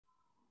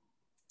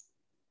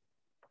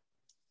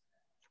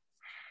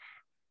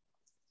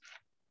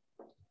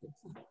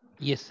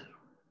Yes, sir.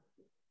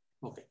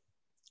 Okay.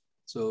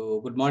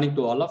 So good morning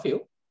to all of you.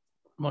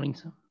 Good morning,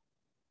 sir.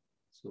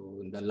 So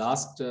in the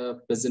last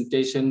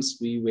presentations,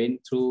 we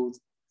went through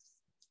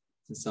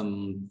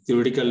some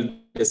theoretical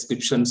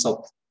descriptions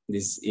of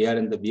this AR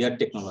and the VR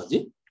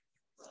technology.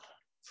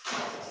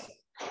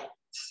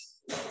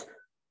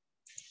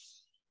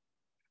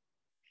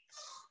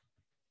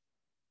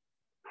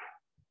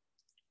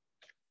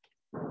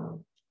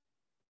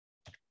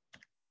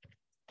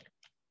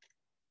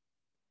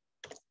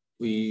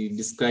 We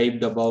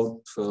described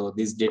about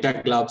these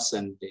data gloves,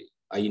 and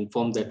I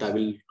informed that I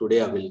will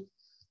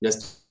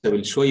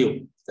show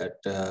you that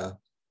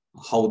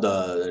how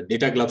the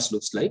data gloves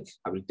looks like.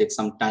 I will take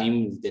some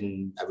time,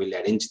 then I will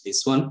arrange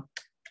this one.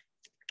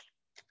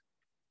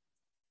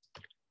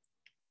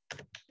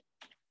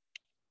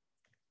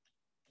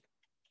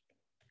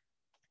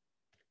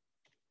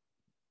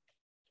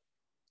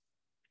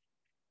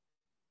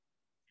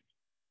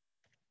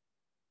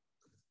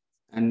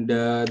 And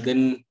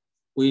then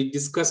we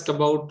discussed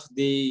about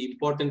the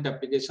important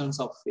applications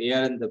of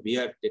AR and the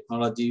VR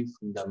technology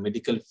in the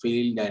medical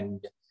field,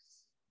 and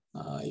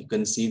you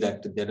can see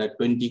that there are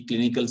 20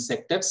 clinical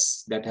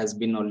sectors that has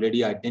been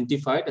already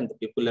identified, and the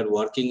people are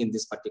working in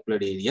this particular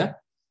area.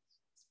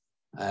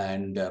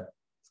 And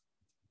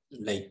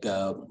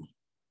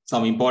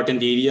some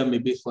important area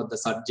maybe for the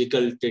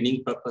surgical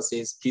training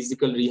purposes,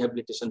 physical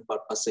rehabilitation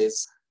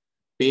purposes,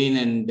 pain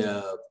and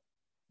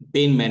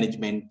pain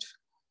management.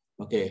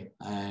 Okay,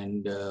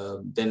 and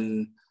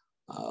then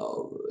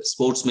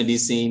sports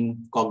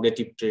medicine,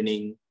 cognitive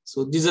training.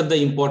 So these are the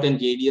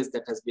important areas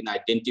that has been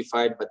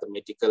identified by the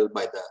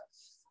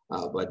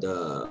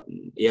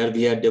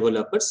AR/VR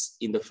developers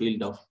in the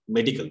field of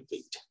medical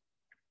field.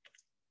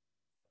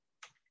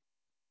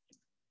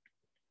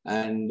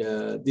 And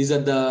these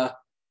are the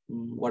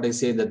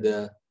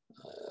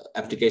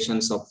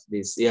applications of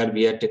this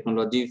AR/VR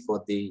technology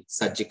for the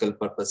surgical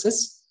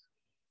purposes.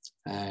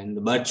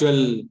 And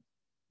virtual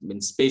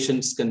means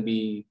patients can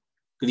be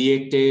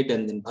created,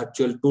 and then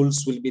virtual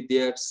tools will be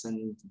there,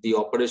 and the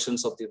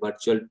operations of the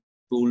virtual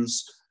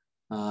tools,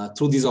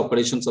 through these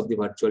operations of the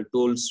virtual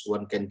tools,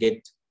 one can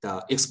get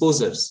the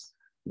exposures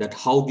that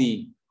how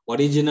the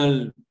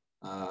original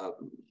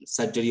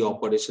surgery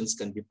operations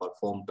can be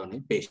performed on a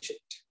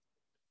patient.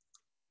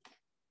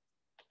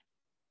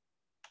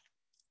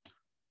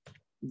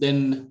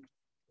 Then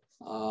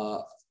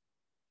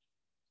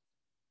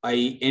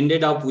I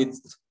ended up with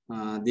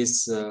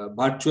this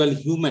virtual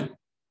human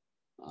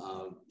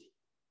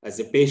as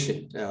a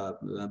patient,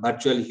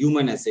 virtual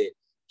human as a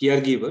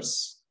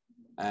caregivers,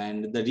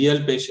 and the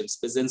real patients,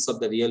 presence of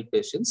the real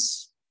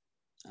patients,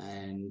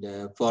 and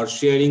for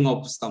sharing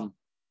of some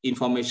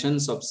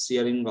informations, of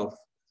sharing of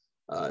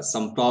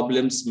some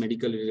problems,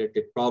 medical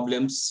related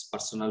problems,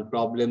 personal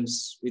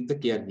problems with the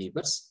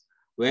caregivers,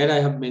 where I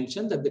have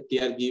mentioned that the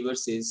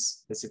caregivers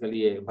is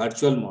basically a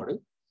virtual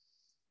model,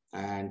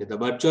 and the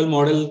virtual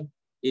model,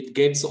 it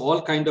gets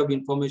all kind of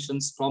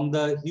informations from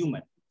the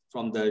human,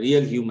 from the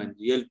real human,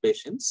 real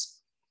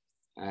patients,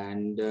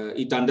 and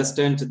it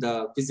understands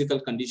the physical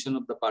condition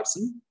of the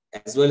person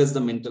as well as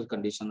the mental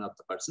condition of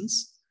the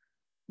persons,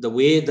 the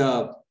way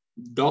the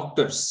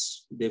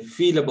doctors, they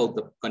feel about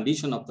the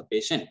condition of the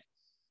patient.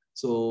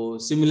 So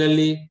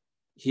similarly,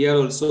 here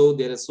also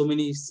there are so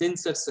many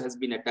sensors has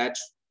been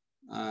attached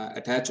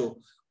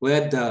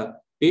where the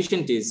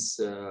patient is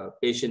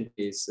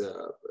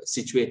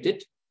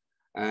situated,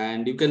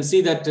 and you can see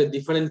that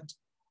different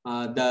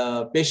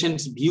the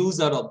patient's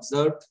views are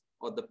observed,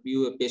 or the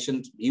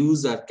patient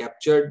views are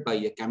captured by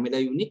a camera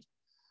unit,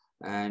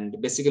 and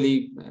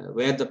basically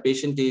where the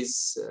patient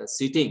is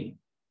sitting.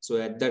 So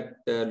at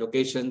that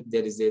location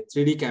there is a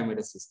 3D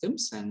camera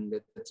systems, and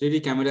the 3D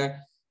camera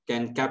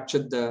can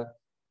capture the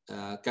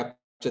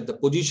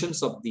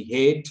positions of the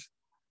head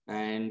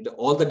and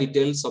all the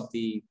details of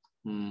the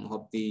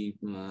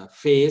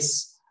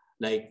face,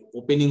 like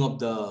opening of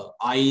the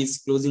eyes,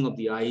 closing of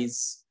the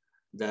eyes,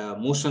 the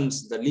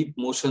motions, the lip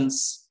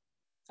motions,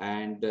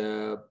 and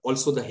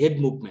also the head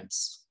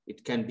movements.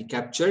 It can be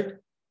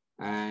captured,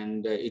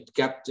 and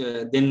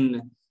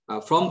then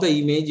from the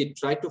image, it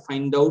tried to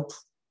find out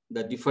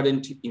the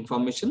different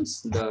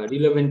informations, the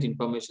relevant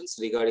informations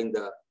regarding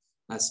the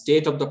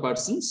state of the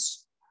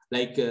persons,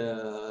 like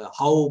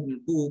how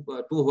to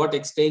what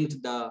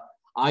extent the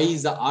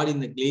eyes are in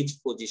the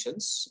glazed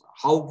positions,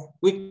 how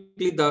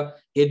quickly the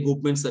head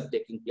movements are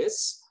taking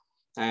place,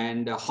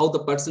 and how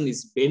the person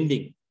is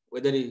bending,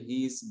 whether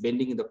he is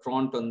bending in the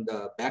front on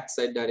the back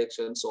side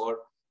directions, or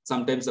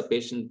sometimes the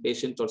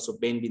patient also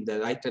bend in the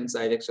right hand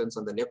directions,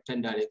 on the left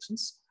hand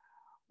directions.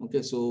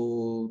 Okay,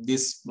 so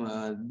this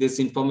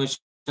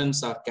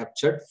informations are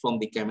captured from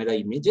the camera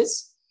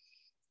images,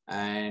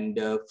 and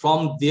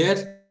from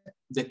there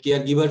the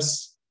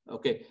caregivers,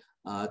 okay,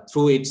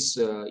 through its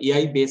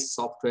AI-based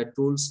software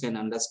tools, can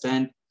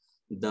understand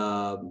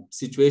the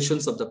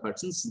situations of the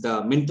persons,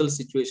 the mental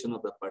situation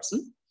of the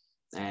person,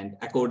 and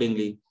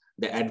accordingly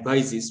the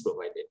advice is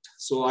provided.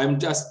 So I'm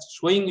just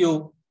showing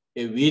you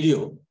a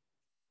video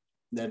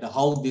that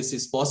how this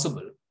is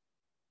possible.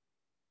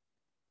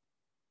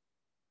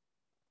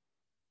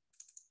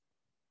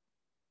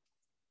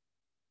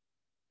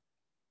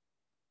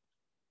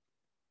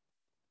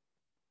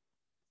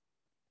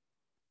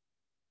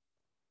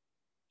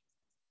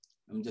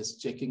 I'm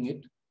just checking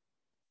it.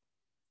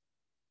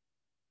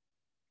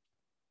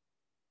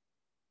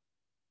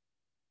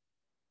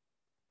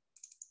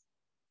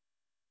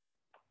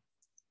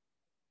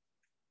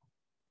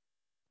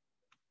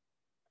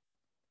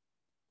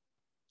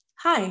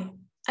 Hi,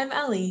 I'm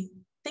Ellie.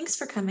 Thanks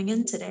for coming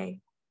in today.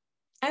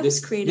 I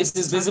was created this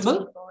is to talk to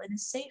visible? people in a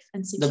safe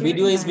and secure The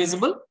video is environment.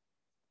 visible?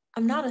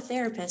 I'm not a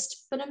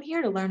therapist, but I'm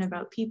here to learn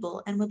about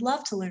people and would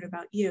love to learn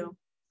about you.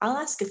 I'll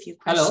ask a few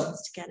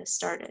questions to get us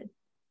started.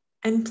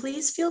 And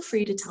please feel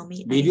free to tell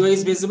me Video anything.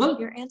 is visible?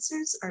 Your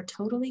answers are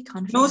totally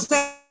confidential. No,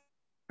 sir.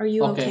 Are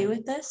you Okay. okay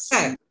with this?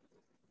 Sir.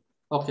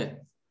 Okay.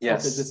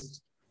 Yes. Okay,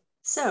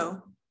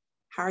 So,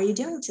 how are you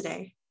doing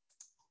today?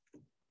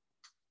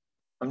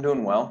 I'm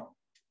doing well.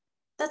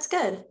 That's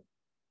good.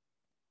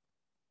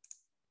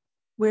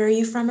 Where are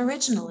you from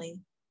originally?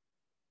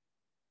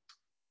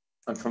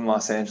 I'm from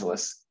Los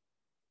Angeles.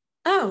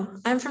 Oh,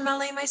 I'm from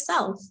LA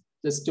myself.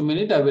 just a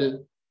minute. I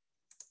will.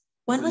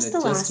 When was the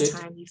adjust last it.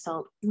 time you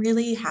felt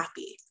really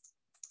happy?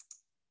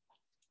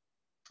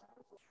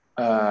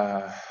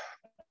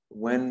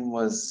 When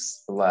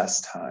was the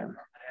last time?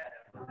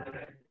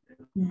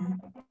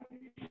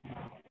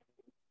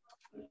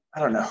 I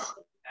don't know.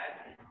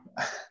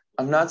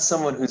 I'm not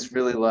someone who's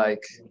really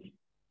like,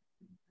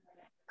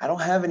 I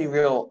don't have any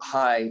real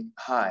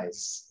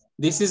highs.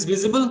 This is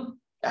visible?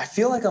 I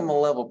feel like I'm a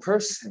level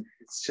person.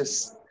 It's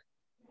just.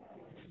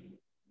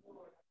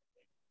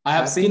 I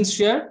have Happy? screen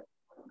share.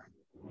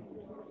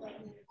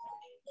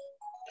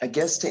 I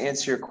guess to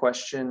answer your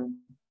question,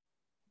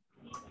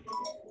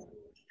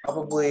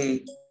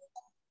 probably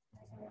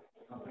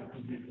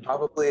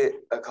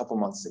a couple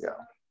months ago.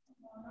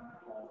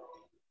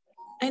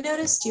 I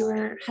noticed you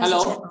were Hello?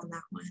 hesitant on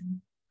that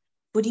one.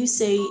 Would you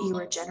say you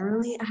were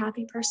generally a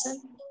happy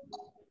person?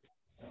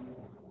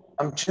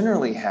 I'm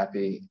generally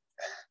happy.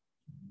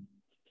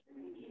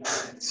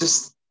 It's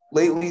just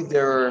lately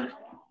there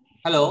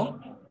Hello?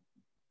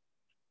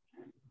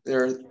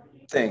 are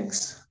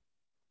things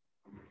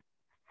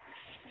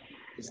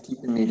just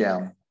keeping me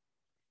down.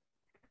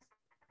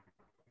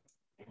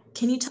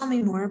 Can you tell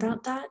me more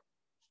about that?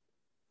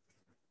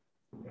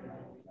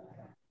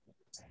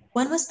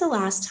 When was the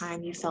last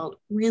time you felt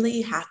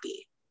really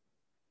happy?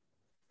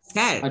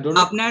 Sir I don't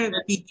know. আপনার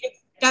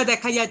পিডিএফটা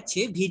দেখা যাচ্ছে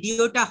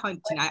ভিডিওটা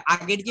হচ্ছে না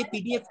আগের যে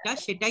পিডিএফটা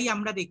সেটাই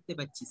আমরা দেখতে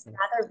পাচ্ছি sir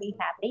rather be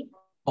happy.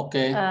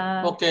 Okay.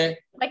 Okay.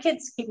 My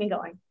kids keep me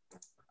going.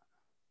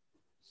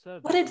 Sir,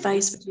 What the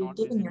advice video would is you have not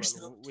given visible.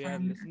 yourself We are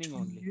 10 or listening 20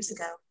 only. years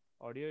ago?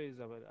 Audio is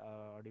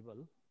audible.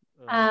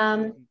 Um,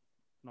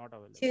 Not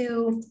available. To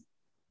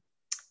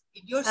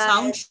ভিডিওর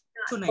sound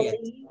শোনা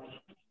যাচ্ছে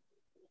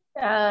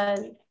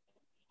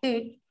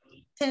believe,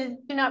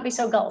 to not be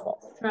so gullible.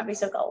 To not be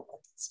so gullible.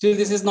 Still,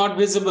 this is not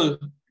visible.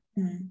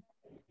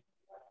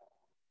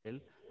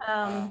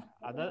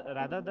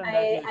 Rather than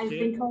that, you I've say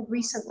been told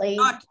recently.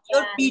 not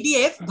your and-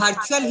 PDF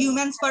virtual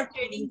humans for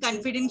training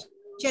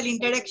confidential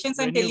interactions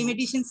and When you-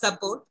 telemedicine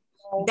support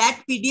that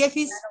PDF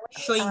is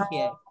showing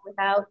here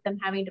without them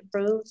having to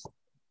prove.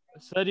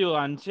 sir, you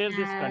unshare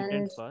this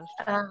content And, first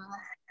uh,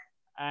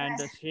 and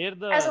share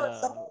the As a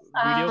result,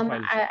 video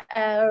file.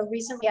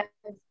 recently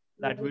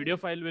That video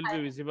file will be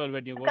visible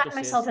when you go I've to gotten share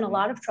myself in a screen.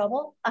 lot of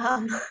trouble.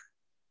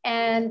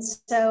 And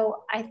so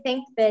I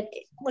think that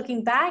looking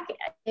back,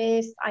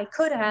 if I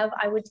could have,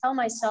 I would tell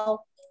myself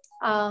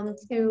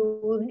to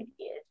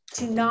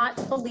not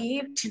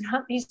believe, to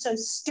not be so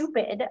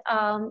stupid,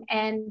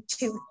 and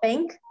to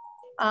think,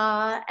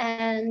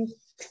 and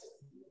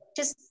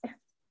just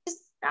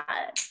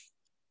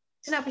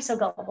to not be so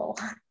gullible.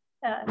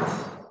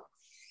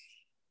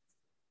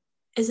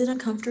 Is it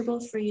uncomfortable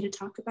for you to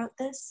talk about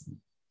this?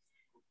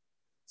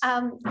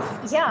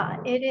 Yeah,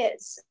 it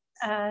is.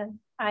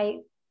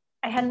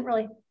 I hadn't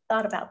really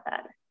thought about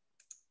that.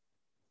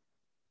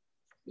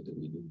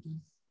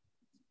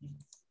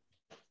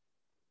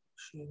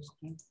 Share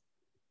screen.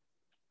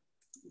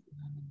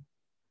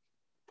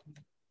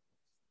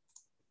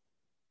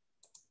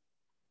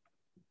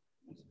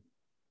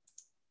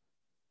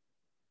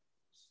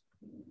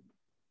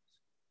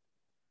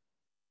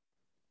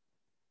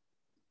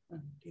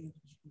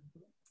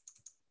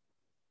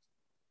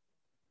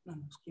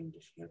 স্ক্রিনটা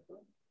share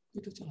করো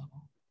এটা চালাবো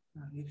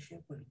না এর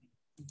share করে দিই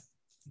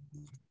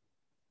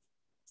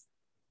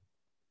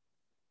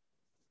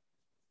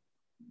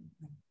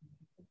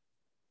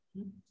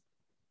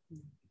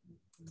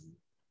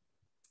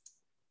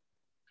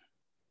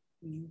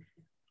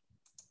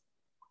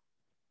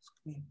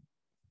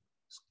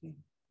screen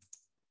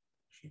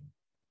share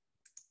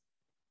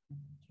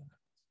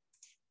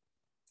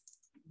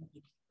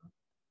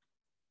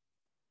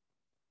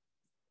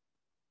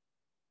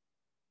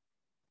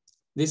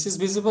This is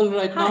visible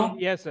right Hi. now?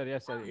 Yes, sir.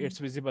 Yes, sir. It's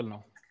visible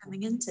now.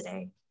 Coming in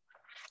today.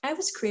 I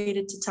was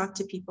created to talk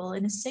to people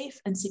in a safe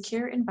and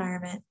secure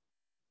environment.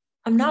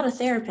 I'm not a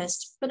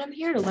therapist, but I'm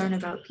here to learn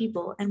about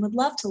people and would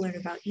love to learn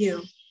about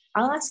you.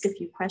 I'll ask a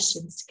few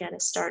questions to get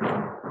us started.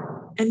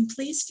 And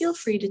please feel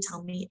free to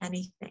tell me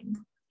anything.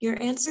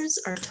 Your answers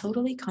are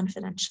totally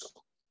confidential.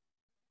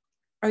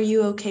 Are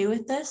you okay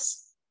with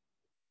this?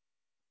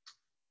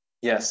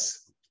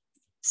 Yes.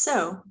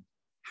 So,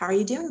 how are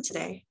you doing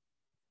today?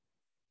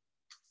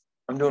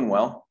 I'm doing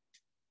well.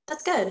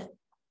 That's good.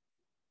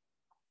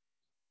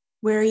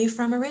 Where are you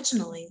from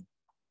originally?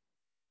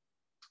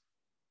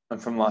 I'm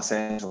from Los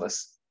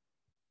Angeles.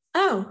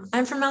 Oh,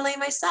 I'm from LA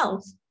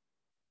myself.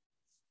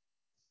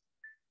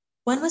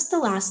 When was the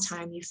last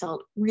time you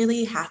felt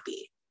really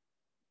happy?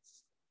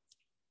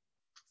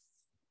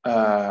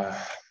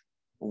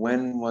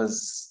 When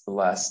was the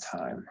last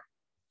time?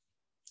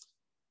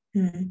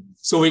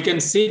 So we can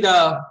see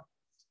the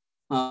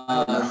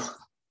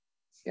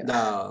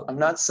Yeah. I'm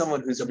not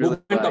someone who's the really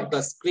movement like, of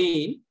the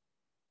screen.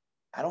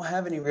 I don't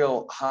have any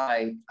real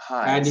highs.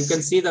 And you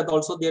can see that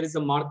also there is a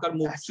marker I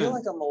motion. feel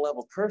like I'm a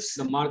level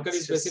person. The marker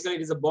is basically,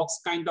 it is a box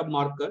kind of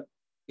marker.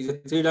 It's a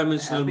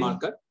three-dimensional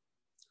marker,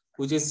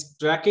 which is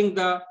tracking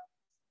the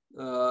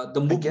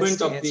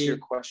movement of the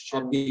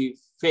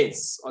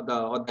face or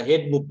the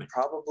head movement.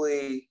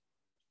 Probably.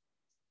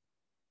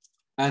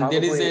 And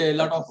there is a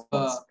lot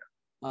of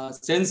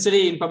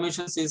sensory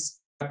information is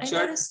captured.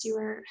 I noticed you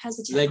were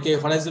hesitant. Like a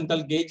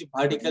horizontal gauge,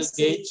 vertical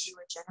gauge.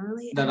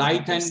 The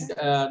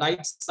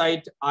right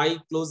side eye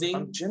closing.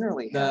 I'm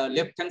generally the happy.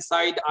 left hand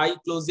side eye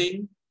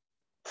closing.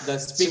 The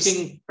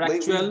speaking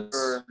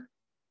fractals.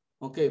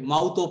 Okay,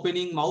 mouth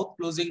opening, mouth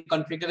closing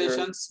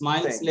configuration,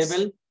 smiles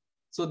level.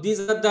 So these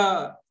are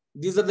the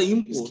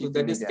input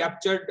that is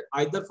captured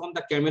either from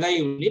the camera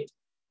unit,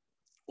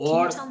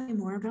 or can you tell me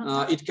more about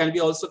that? It can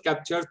be also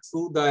captured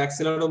through the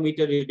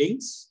accelerometer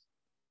readings,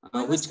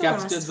 which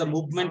captures the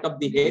movement of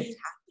the head,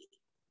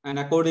 and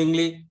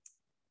accordingly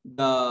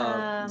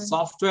the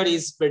software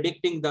is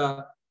predicting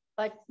the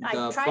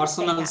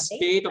personal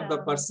state of the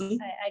person.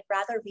 I'd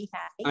rather be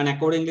happy. And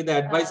accordingly the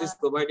advice is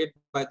provided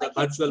by the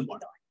virtual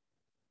model.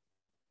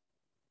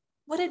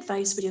 What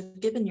advice would you have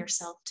given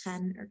yourself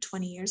 10 or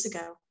 20 years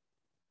ago?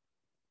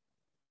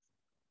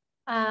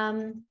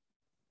 To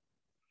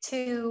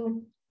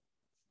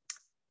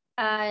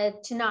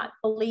not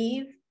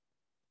believe,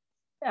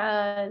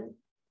 to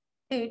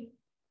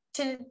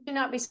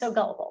not be so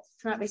gullible,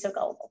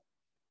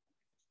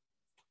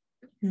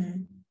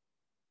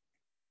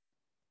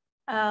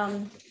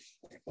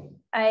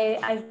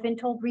 I've been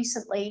told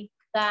recently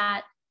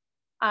that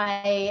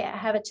I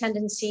have a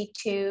tendency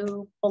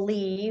to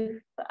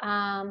believe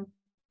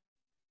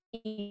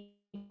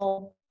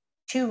people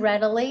too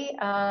readily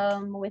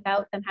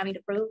without them having to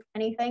prove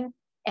anything.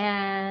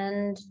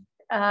 And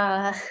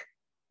so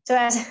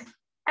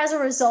as a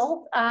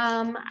result,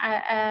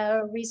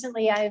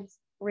 recently I've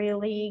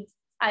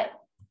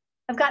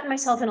gotten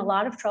myself in a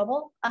lot of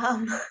trouble.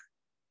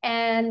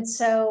 And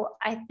so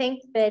I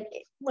think that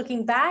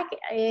looking back,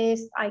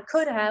 if I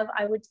could have,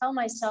 I would tell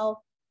myself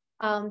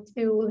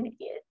to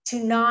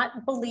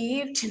not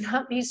believe, to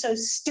not be so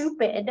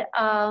stupid,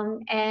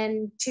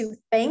 and to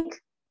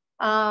think,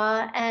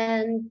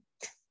 and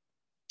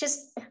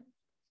just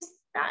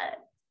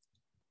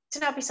to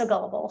not be so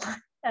gullible.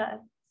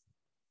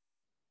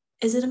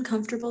 Is it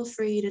uncomfortable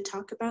for you to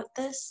talk about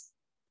this?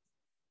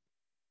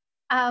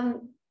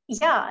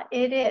 Yeah,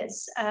 it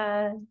is.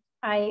 I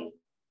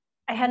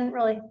hadn't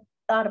really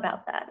thought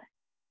about that.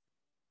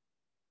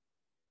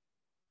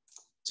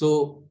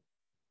 So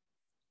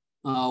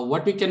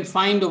what we can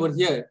find over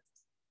here,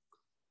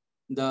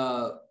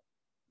 the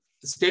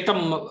state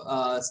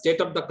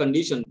of the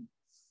condition,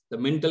 the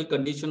mental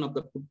condition of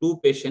the two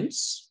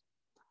patients.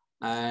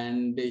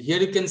 And here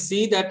you can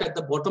see that at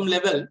the bottom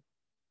level,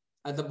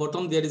 at the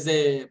bottom there is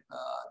a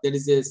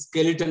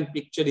skeleton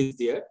picture is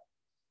there,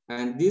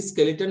 and this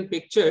skeleton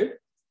picture,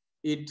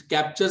 it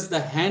captures the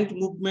hand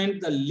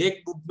movement, the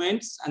leg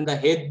movements, and the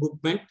head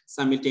movement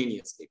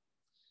simultaneously.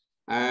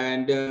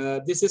 And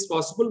this is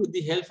possible with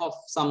the help of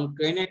some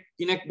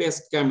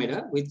Kinect-based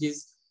camera, which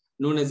is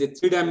known as a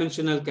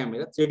three-dimensional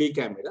camera, 3D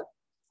camera.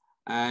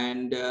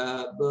 And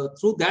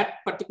through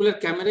that particular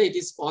camera, it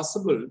is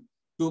possible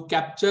to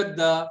capture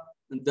the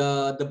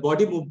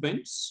body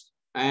movements.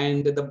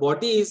 And the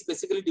body is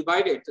basically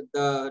divided.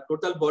 The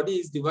total body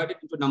is divided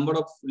into a number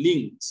of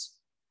links,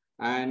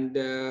 and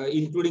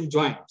including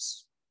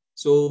joints.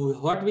 So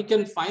what we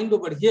can find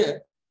over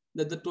here,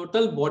 that the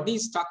total body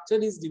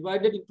structure is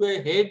divided into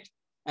a head,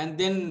 and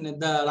then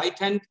the right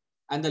hand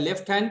and the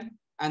left hand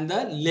and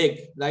the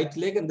leg, right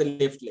leg and the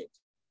left leg.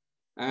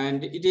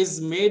 And it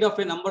is made of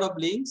a number of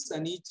links,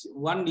 and each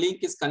one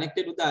link is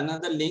connected with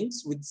another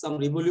links with some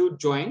revolute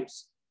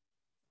joints.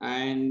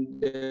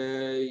 And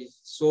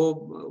so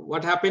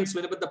what happens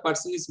whenever the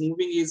person is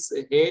moving his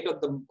head or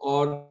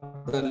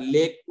the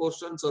leg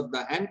portions or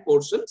the hand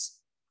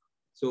portions,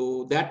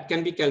 so that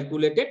can be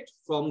calculated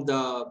from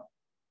the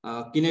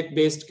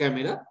Kinect-based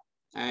camera.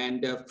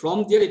 And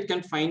from there it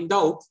can find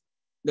out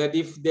that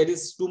if there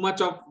is too much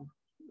of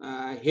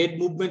head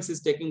movements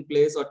is taking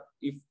place, or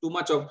if too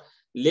much of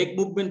leg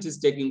movement is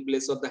taking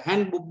place, or the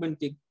hand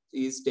movement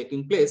is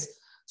taking place.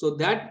 So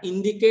that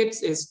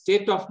indicates a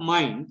state of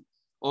mind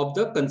of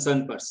the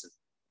concerned person.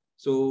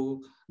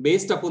 So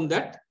based upon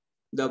that,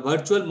 the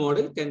virtual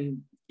model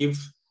can give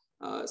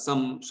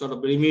some sort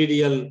of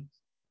remedial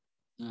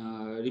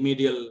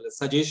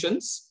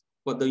suggestions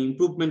for the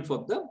improvement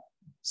for the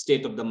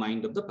state of the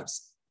mind of the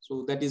person.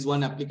 So that is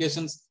one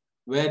applications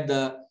where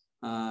the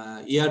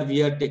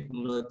AR/VR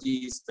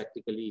technology is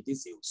practically it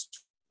is used.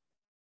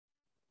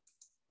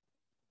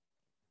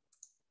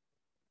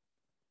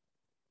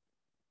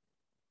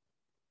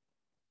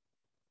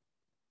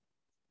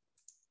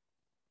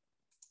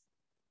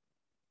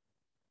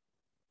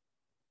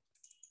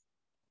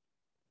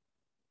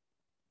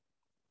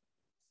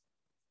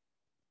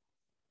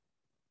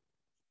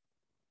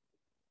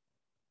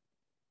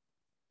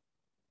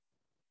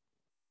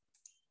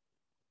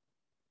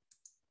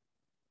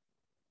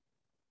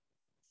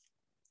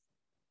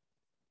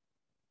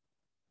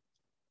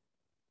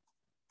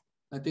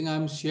 I think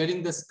I'm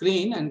sharing the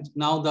screen, and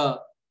now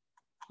the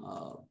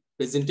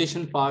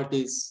presentation part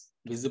is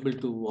visible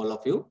to all of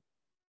you.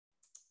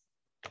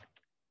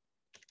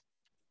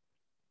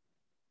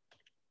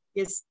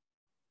 Yes,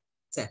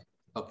 sir.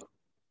 Okay.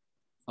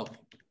 Okay.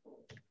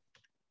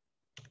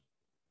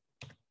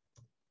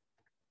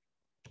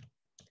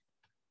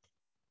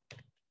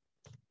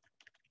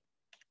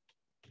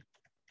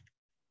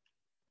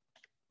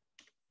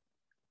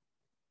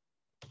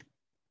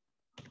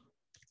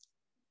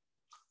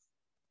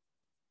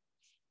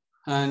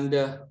 And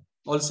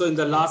also in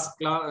the last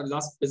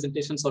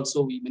presentations,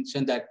 also we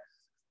mentioned that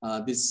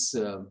this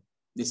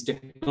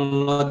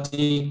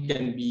technology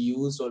can be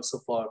used also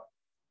for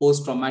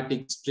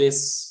post-traumatic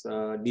stress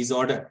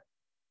disorder.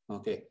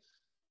 Okay,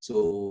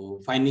 so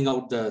finding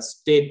out the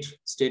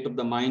state of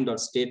the mind or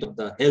state of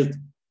the health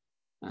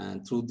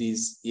through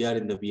this AR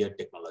in the VR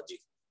technology.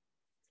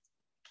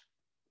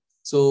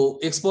 So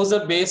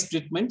exposure-based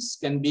treatments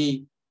can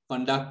be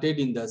conducted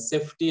in the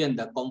safety and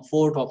the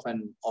comfort of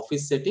an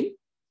office setting,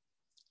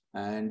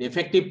 and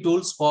effective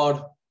tools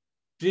for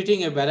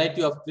treating a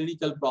variety of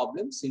clinical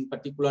problems, in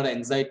particular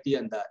anxiety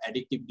and the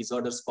addictive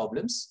disorders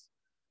problems,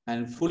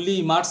 and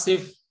fully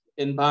immersive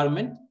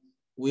environment,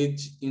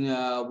 which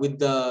include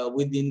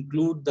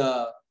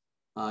the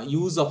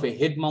use of a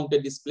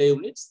head-mounted display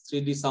units,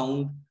 3D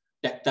sound,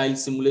 tactile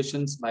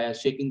simulations via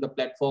shaking the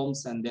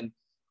platforms, and then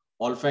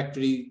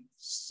olfactory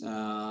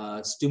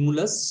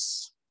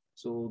stimulus.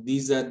 So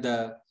these are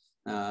the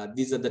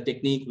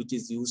technique which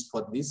is used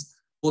for this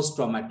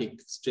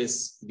post-traumatic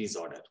stress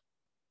disorder.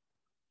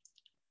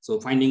 So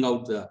finding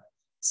out the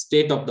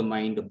state of the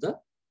mind of the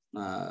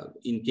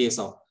in case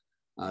of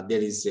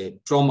there is a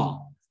trauma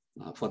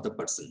for the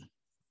person.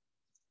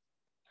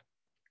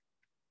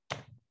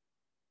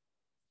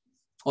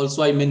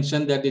 Also, I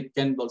mentioned that it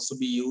can also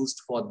be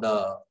used for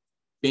the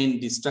pain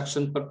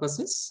destruction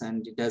purposes,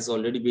 and it has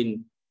already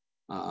been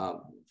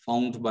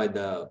found by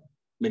the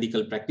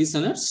medical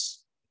practitioners.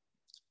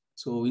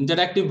 So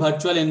interactive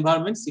virtual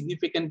environments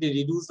significantly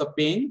reduce the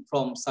pain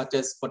from such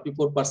as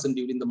 44%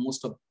 during the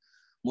most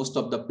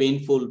of the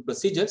painful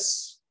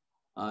procedures.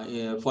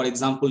 For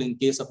example, in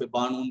case of a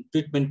burn wound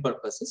treatment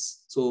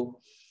purposes. So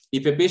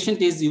if a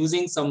patient is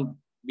using some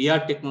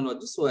VR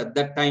technology, so at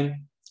that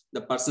time,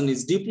 the person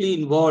is deeply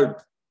involved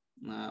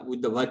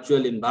with the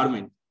virtual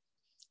environment,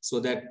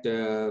 so that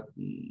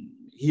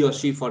he or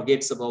she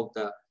forgets about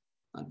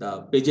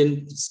the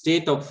present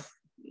state of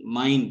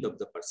mind of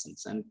the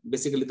persons, and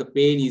basically the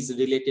pain is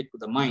related to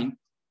the mind.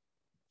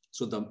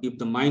 So if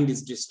the mind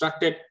is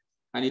distracted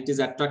and it is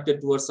attracted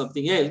towards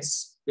something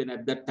else, then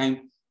at that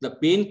time the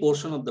pain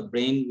portion of the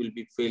brain will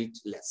be felt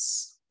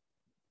less.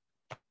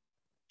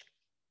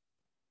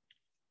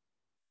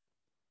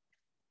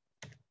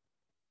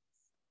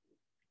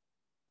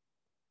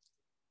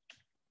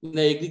 In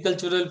the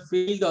agricultural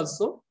field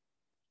also,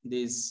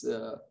 this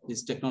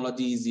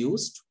technology is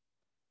used,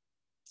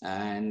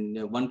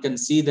 and one can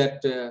see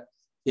that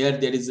here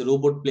there is a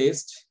robot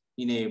placed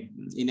in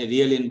a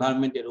real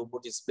environment. A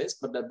robot is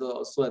placed, but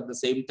also at the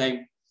same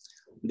time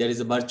there is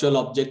a virtual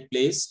object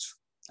placed,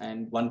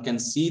 and one can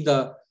see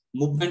the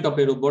movement of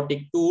a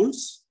robotic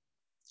tools,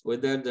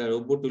 whether the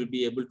robot will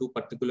be able to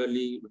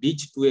particularly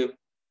reach to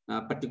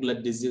a particular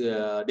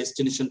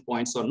destination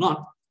points or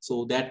not.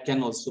 So that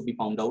can also be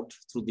found out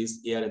through this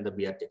AR and the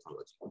VR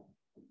technology.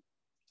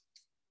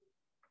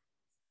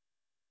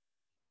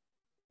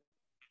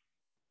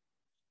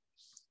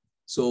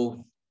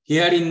 So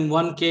here in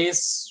one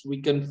case,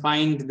 we can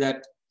find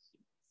that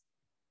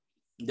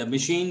the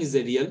machine is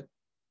a real,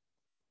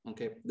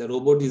 okay, the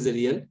robot is a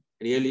real,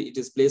 really it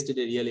is placed in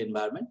a real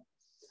environment,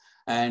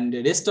 and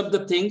the rest of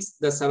the things,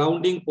 the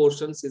surrounding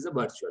portions is a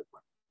virtual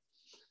one.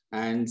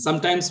 And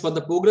sometimes for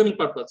the programming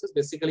purposes,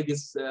 basically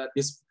this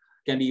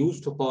can be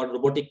used for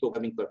robotic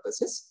programming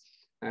purposes,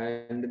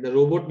 and the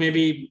robot may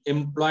be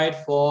employed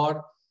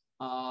for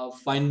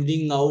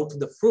finding out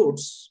the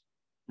fruits,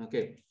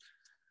 okay,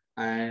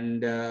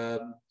 and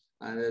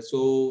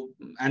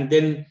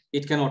then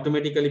it can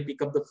automatically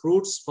pick up the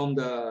fruits from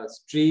the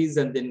trees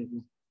and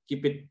then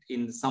keep it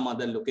in some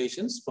other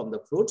locations from the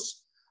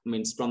fruits,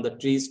 means from the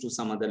trees to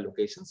some other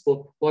locations.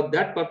 So for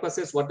that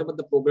purposes, whatever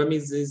the program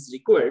is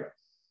required,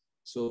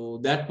 so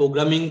that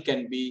programming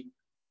can be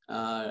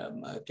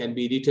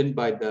written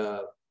by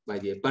the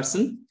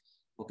person,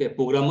 okay,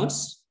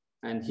 programmers,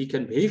 and he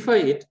can verify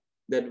it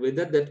that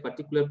whether that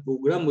particular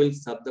program will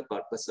serve the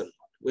purpose or not,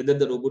 whether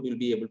the robot will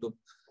be able to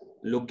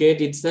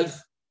locate itself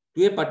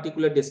to a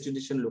particular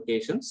destination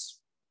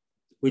locations,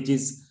 which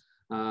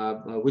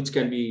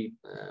can be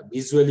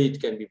visually,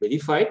 it can be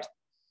verified,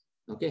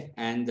 okay,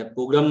 and the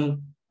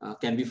program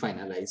can be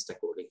finalized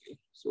accordingly.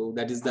 So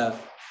that is the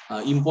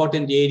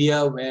important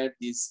area where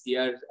this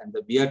AR and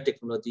the VR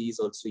technology is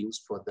also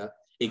used for the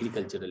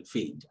agricultural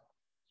field.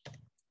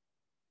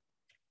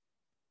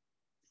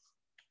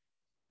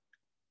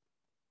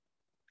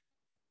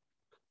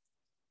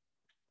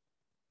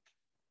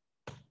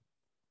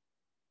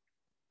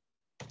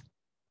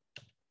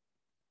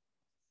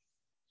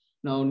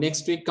 Now,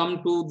 next we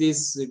come to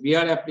this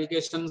VR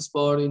applications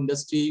for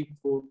Industry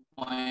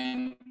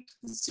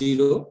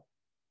 4.0.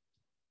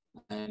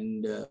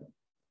 And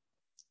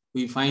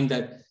we find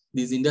that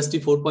this Industry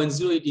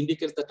 4.0, it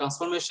indicates the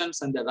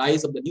transformations and the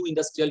rise of the new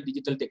industrial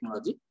digital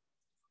technology,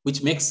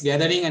 which makes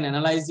gathering and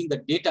analyzing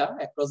the data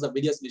across the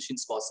various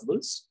machines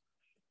possible,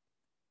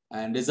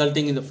 and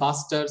resulting in the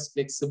faster,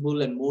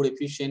 flexible, and more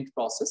efficient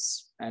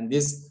process. And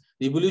this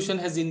revolution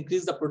has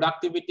increased the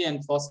productivity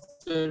and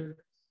fostered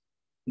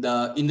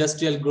the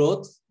industrial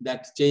growth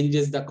that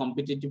changes the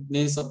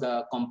competitiveness of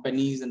the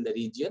companies and the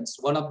regions.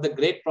 One of the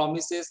great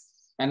promises,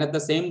 and at the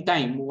same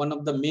time, one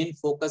of the main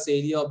focus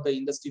area of the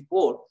Industry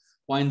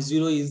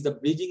 4.0 is the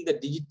bridging the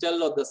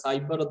digital or the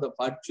cyber or the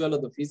virtual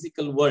or the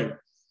physical world,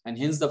 and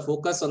hence the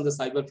focus on the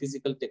cyber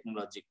physical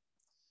technology.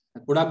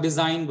 Product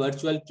design,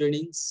 virtual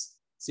trainings,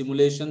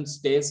 simulations,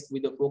 tests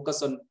with a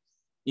focus on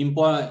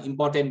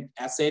important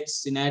assets,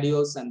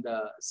 scenarios, and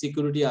the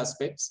security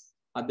aspects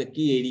are the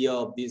key area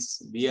of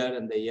this VR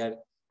and the AR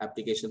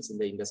applications in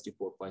the Industry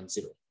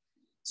 4.0.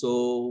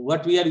 So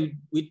what we are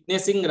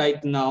witnessing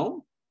right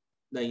now,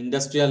 the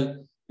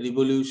industrial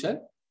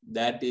revolution,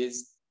 that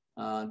is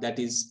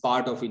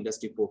part of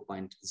Industry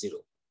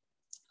 4.0.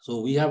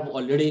 So we have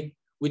already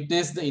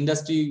witnessed the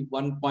Industry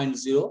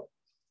 1.0,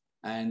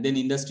 and then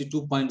Industry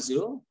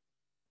 2.0,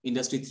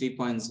 Industry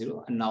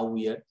 3.0, and now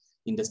we are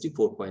Industry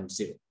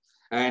 4.0.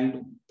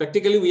 And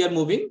practically we are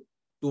moving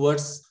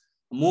towards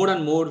more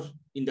and more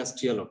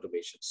industrial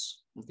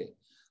automations. Okay,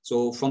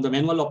 so from the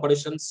manual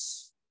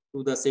operations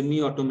to the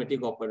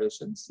semi-automatic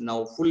operations,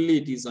 now fully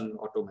it is on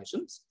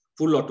automations,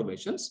 full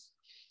automations,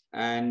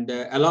 and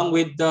along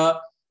with the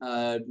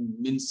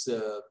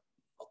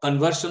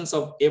conversions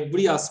of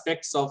every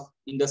aspects of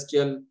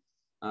industrial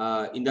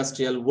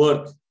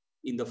work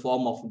in the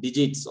form of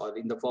digits or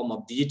in the form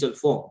of digital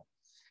form,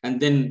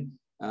 and then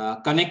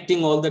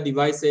connecting all the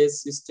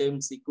devices,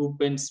 systems,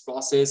 equipments,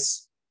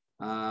 process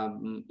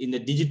in the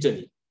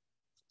digitally.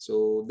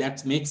 So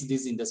that makes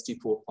this Industry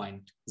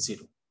 4.0.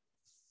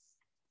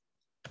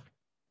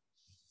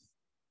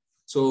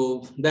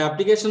 So the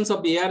applications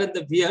of the AR and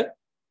the VR,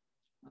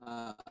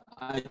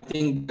 I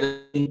think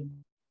the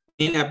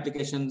main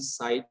application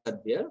side are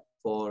there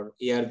for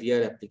AR,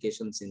 VR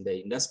applications in the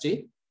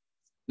industry.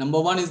 Number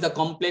one is the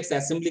complex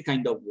assembly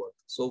kind of work.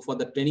 So for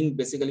the training,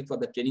 basically for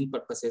the training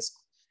purposes,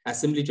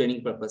 assembly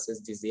training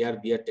purposes, this AR,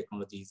 VR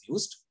technology is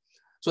used.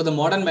 So the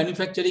modern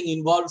manufacturing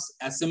involves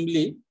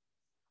assembly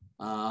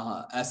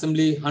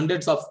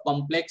hundreds of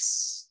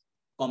complex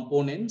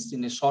components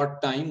in a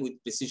short time with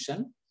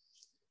precision.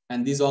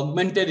 And this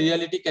augmented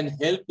reality can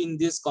help in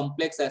these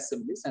complex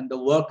assemblies, and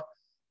the work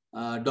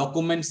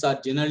documents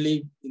are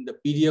generally in the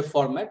PDF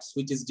formats,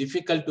 which is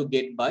difficult to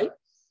get by.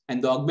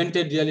 And the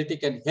augmented reality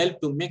can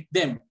help to make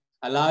them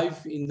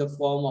alive in the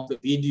form of a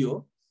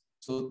video.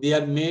 So they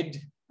are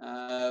made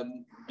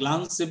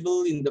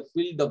glanceable in the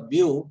field of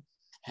view,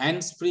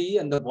 hands-free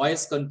and the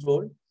voice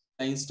controlled.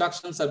 The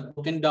instructions are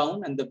broken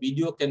down and the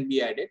video can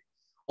be added.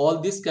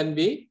 All this can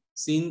be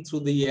seen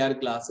through the AR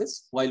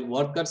glasses while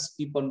workers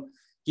keep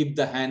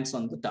the hands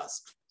on the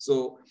task.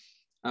 So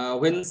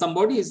when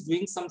somebody is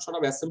doing some sort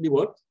of assembly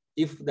work,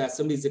 if the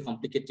assembly is a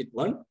complicated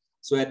one,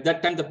 so at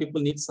that time the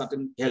people need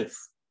certain help.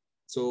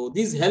 So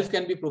this help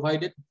can be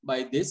provided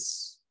by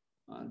this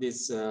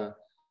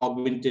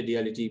augmented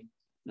reality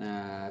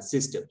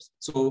systems.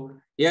 So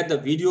here the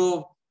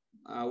video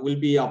will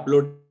be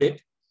uploaded,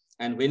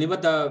 and whenever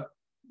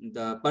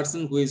the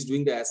person who is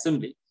doing the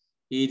assembly,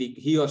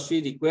 he or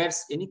she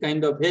requires any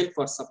kind of help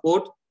or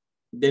support,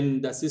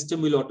 then the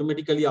system will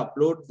automatically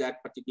upload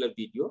that particular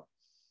video,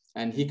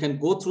 and he can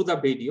go through the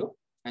video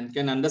and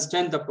can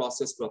understand the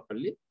process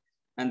properly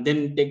and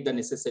then take the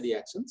necessary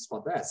actions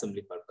for the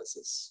assembly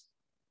purposes.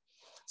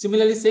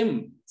 Similarly,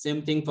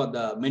 same thing for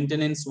the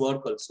maintenance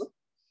work also.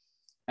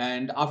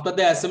 And after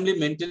the assembly,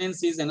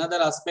 maintenance is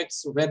another aspect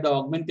where the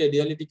augmented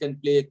reality can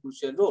play a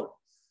crucial role.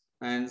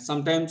 And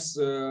sometimes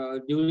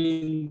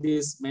during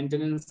this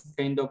maintenance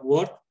kind of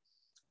work,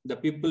 the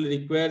people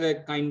require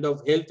a kind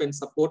of help and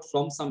support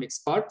from some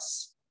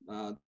experts,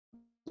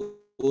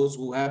 those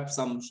who have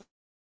some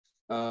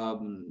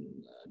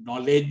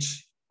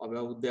knowledge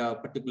about their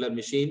particular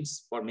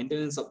machines for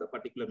maintenance of the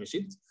particular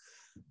machines.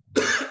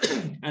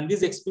 And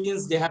this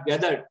experience they have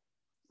gathered,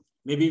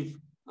 maybe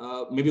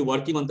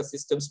working on the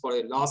systems for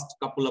a last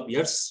couple of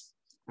years,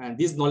 and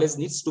this knowledge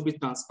needs to be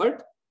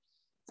transferred.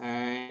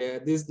 And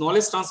this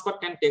knowledge transfer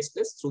can take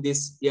place through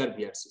these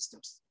AR/VR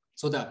systems.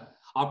 So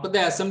after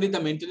the assembly, the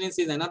maintenance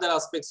is another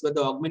aspect where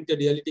the augmented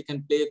reality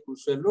can play a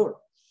crucial role.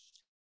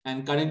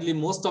 And currently,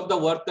 most of the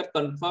work that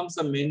confirms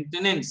the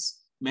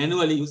maintenance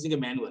manually using a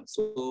manual.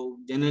 So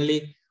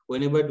generally,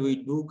 whenever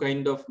we do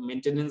kind of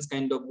maintenance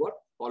kind of work,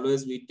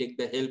 always we take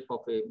the help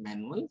of a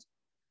manual.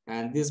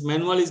 And this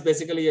manual is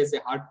basically as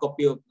a hard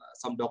copy of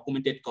some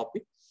documented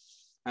copy.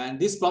 And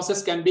this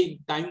process can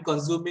be time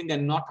consuming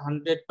and not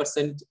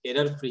 100%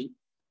 error free.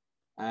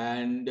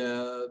 And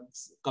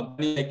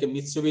company like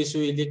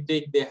Mitsubishi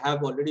Electric, they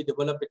have already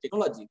developed a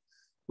technology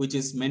which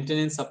is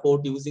maintenance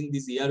support using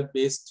this AR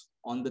based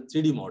on the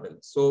 3D model.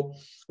 So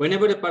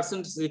whenever a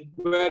person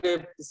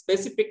requires a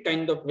specific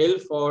kind of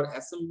help for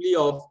assembly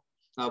of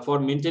for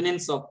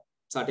maintenance of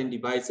certain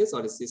devices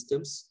or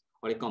systems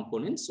or a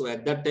component, so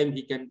at that time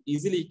he can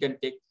easily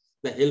take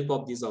the help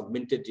of this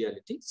augmented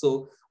reality.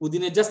 So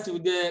within a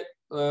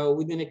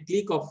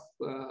click of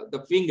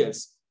the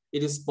fingers,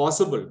 it is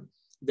possible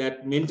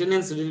that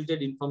maintenance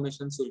related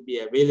information will be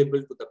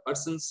available to the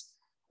persons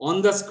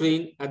on the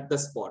screen at the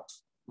spot.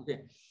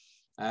 Okay.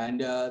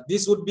 And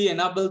this would be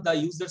enable the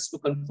users to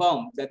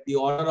confirm that the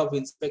order of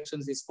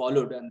inspections is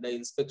followed and the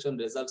inspection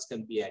results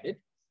can be added.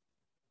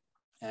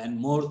 And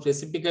more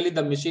specifically,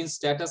 the machine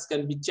status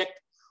can be checked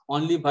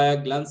only by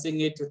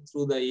glancing it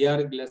through the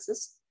AR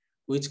glasses,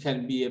 which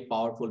can be a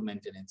powerful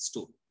maintenance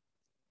tool.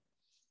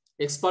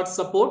 Expert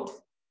support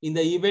in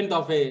the event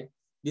of a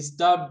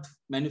disturbed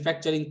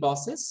manufacturing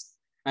process,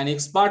 an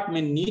expert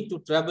may need to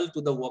travel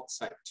to the work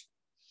site,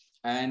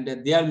 and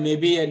there may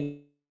be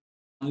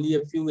only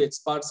a few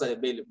experts are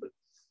available.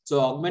 So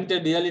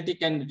augmented reality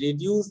can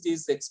reduce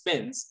this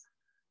expense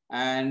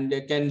and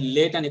can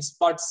let an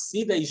expert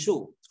see the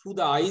issue through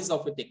the eyes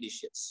of a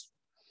technicians.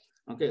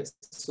 Okay,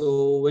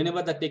 so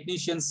whenever the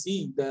technicians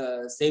see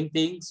the same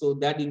thing, so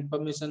that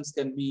information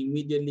can be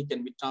immediately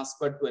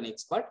transferred to an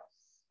expert,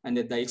 and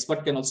the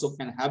expert can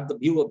have the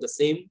view of the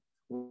same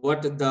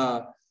what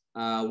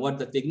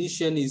the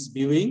technician is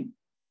viewing,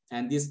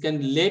 and this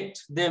can let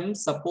them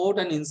support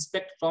and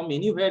inspect from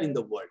anywhere in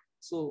the world.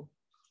 So,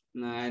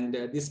 and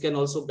this can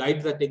also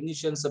guide the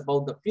technicians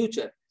about the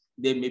future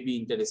they may be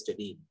interested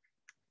in.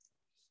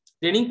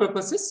 Training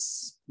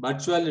purposes,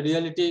 virtual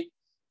reality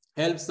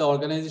helps the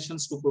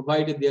organizations to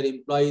provide their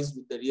employees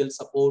with the real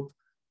support,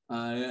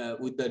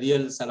 with the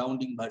real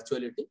surrounding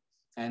virtuality.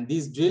 And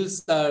these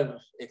drills are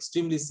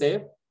extremely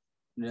safe.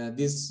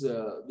 This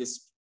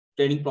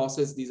training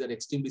process, these are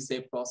extremely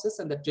safe process,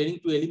 and the training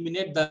to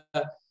eliminate the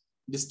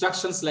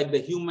distractions like the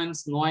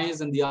humans,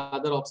 noise, and the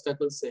other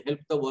obstacles help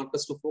the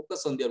workers to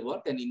focus on their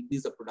work and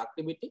increase the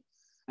productivity.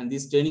 And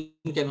this training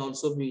can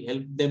also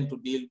help them to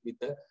deal with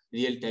the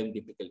real-time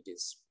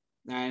difficulties.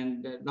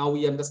 And now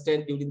we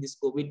understand during this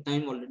COVID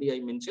time, already I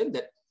mentioned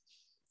that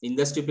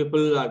industry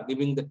people are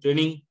giving the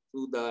training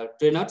to the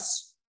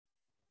trainers,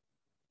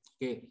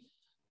 okay,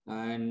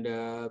 and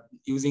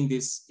using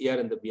this AR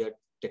and the VR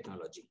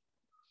technology.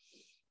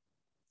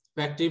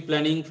 Factory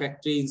planning,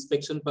 factory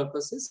inspection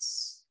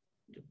purposes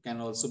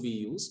can also be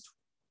used.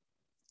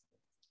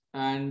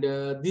 And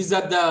these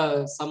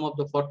are some of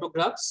the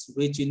photographs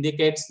which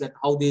indicates that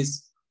how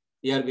this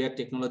AR/VR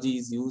technology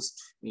is used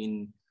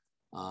in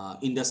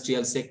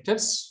industrial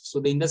sectors. So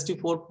the industry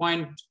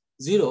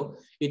 4.0,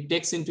 it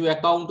takes into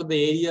account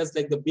the areas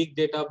like the big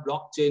data,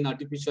 blockchain,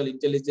 artificial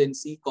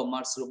intelligence,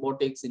 e-commerce,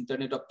 robotics,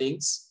 Internet of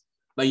Things.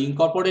 By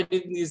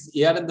incorporating this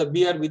AR and the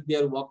VR with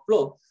their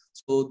workflow,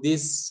 so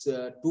this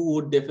too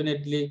would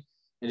definitely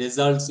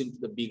results into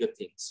the bigger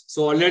things.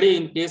 So already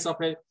in case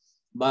of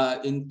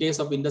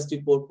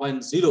industry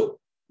 4.0,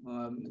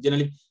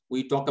 generally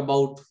we talk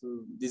about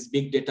this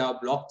big data,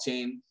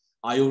 blockchain,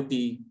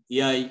 IoT,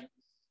 AI,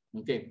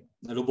 okay,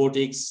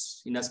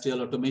 robotics, industrial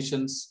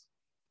automations,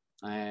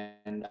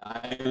 and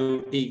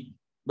IoT.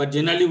 But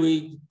generally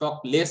we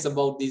talk less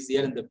about this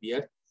AR and the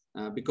VR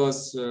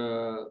because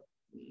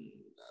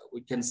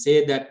we can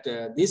say that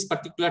this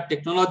particular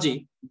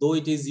technology, though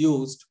it is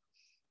used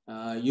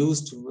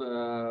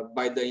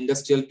by the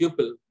industrial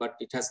people, but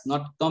it has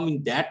not come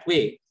in that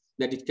way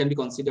that it can be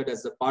considered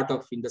as a part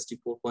of industry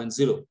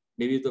 4.0.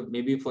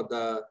 Maybe for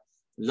the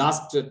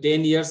last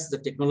 10 years, the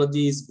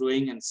technology is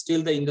growing, and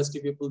still the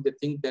industry people, they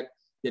think that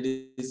there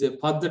is a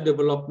further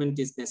development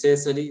is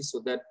necessary so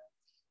that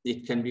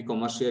it can be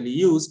commercially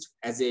used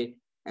as a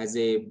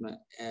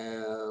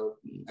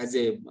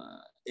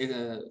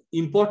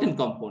important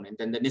component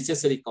and the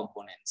necessary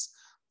components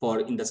for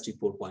industry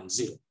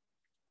 4.0.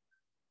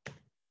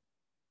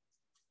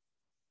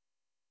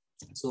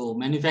 So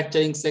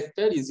manufacturing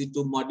sector, easy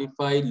to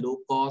modify, low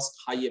cost,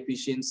 high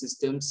efficient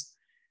systems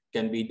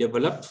can be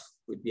developed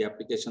with the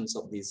applications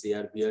of this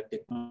AR/VR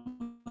technology.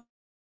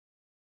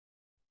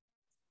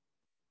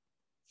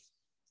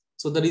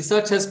 So the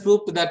research has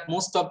proved that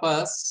most of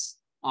us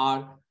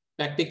are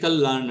practical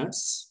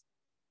learners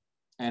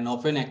and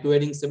often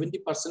acquiring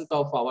 70%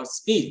 of our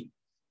skill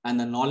and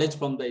the knowledge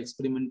from the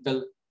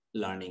experimental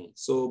learning.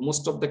 So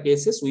most of the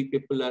cases, we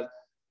people are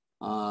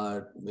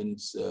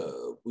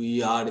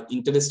we are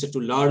interested to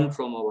learn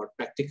from our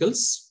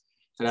practicals,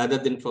 rather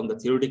than from the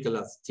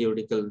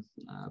theoretical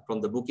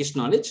from the bookish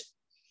knowledge.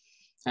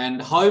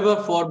 And however,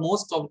 for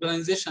most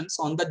organizations,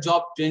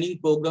 on-the-job training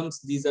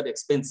programs, these are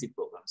expensive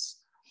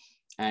programs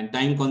and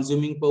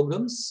time-consuming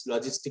programs,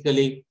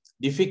 logistically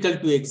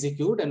difficult to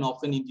execute, and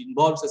often it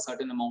involves a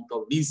certain amount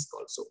of risk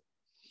also.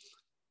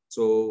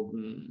 So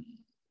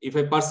if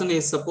a person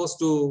is supposed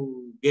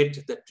to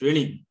get the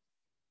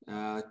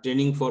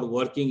training for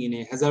working in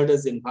a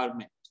hazardous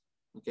environment,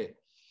 okay.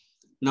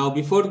 Now,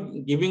 before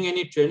giving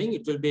any training,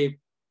 it will be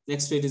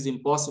next to it is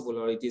impossible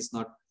or it is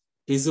not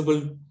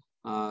feasible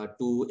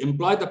to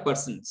employ the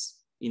persons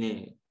in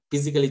a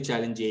physically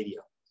challenged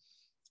area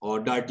or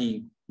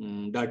dirty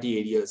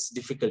areas,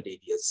 difficult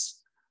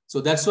areas.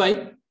 So that's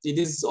why it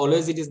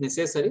is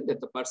necessary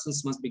that the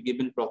persons must be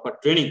given proper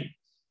training,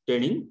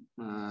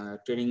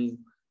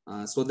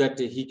 so that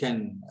he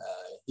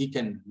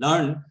can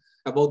learn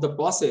about the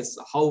process,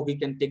 how he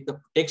can take the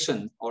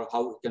protection, or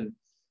how he can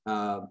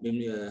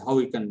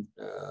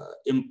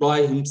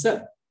employ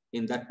himself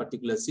in that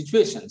particular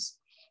situations.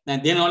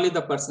 And then only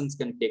the persons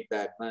can take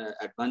the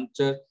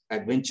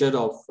adventure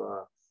of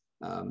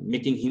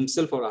making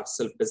himself or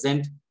herself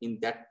present in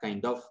that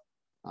kind of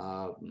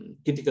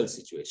critical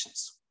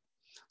situations.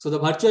 So the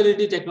virtual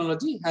reality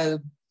technology has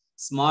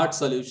smart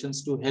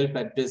solutions to help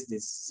address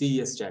these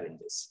serious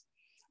challenges.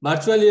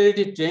 Virtual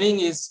reality training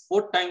is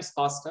 4 times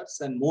faster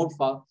and more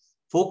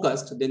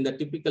focused than the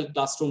typical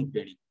classroom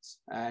training.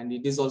 And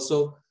it is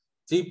also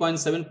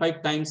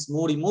 3.75 times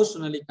more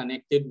emotionally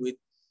connected, with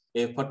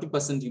a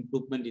 40%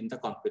 improvement in the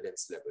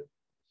confidence level.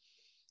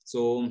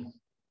 So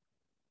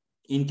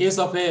in case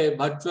of a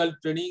virtual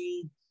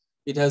training,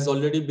 it has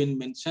already been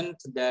mentioned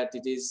that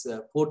it is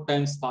 4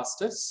 times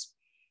faster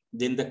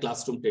than the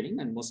classroom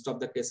training. And most of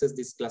the cases,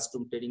 this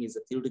classroom training is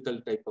a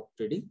theoretical type of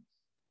training,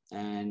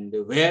 and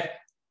where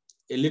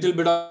a little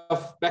bit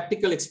of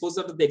practical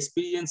exposure to the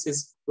experience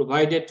is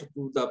provided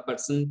to the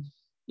person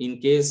in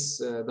case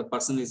the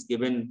person is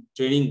given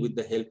training with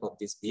the help of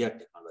this VR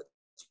technology.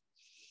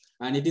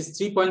 And it is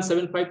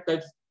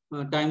 3.75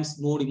 times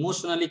more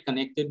emotionally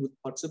connected, with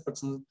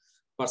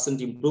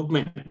 40%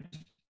 improvement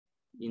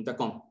in the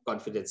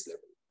confidence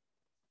level.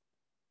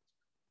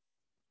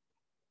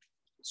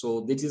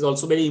 So this is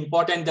also very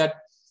important, that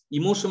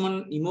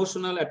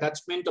emotional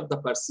attachment of the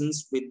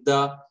persons with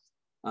the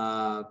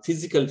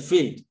physical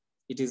field.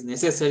 It is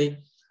necessary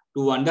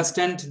to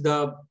understand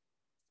the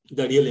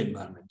real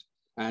environment,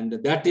 and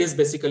that is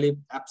basically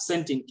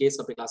absent in case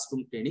of a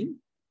classroom training.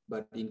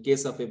 But in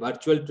case of a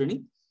virtual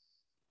training,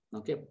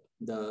 okay,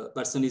 the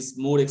person is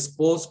more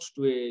exposed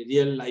to a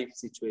real life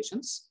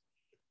situations.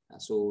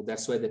 So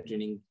that's why the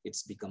training, it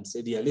becomes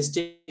a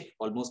realistic,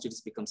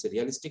 becomes a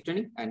realistic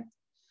training, and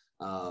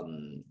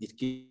it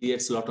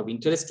creates a lot of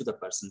interest to the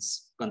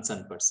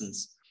concerned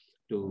persons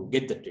to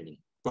get the training,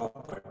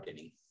 proper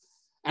training.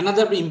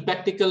 Another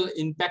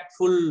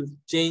impactful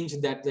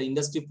change that the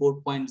Industry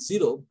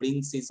 4.0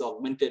 brings is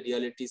augmented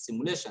reality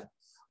simulation,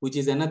 which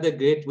is another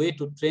great way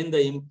to train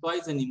the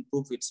employees and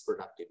improve its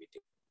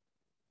productivity.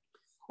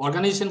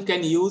 Organization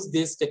can use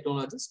these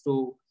technologies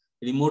to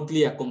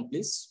remotely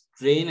accomplish,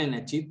 train, and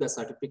achieve the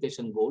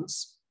certification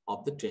goals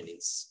of the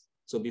trainees.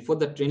 So before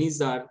the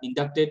trainees are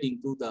inducted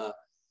into the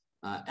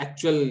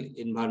actual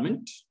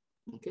environment,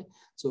 okay,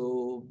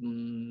 so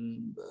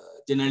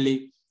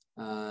generally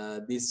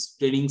these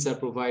trainings are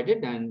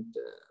provided, and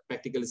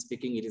practically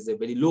speaking, it is a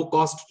very low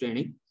cost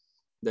training.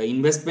 The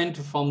investment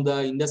from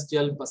the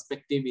industrial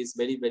perspective is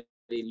very,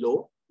 very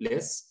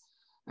less,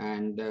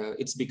 and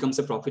it becomes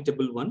a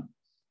profitable one.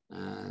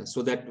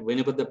 So that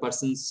whenever the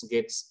persons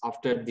gets,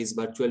 after this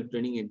virtual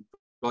training,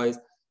 employees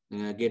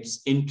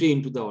gets entry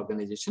into the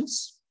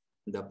organizations,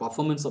 the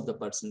performance of the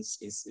persons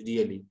is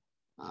really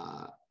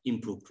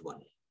improved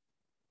one.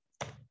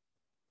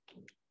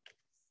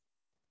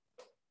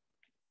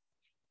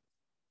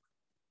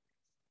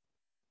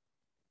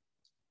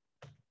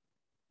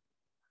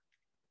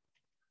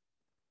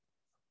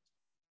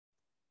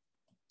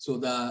 So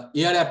the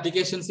AR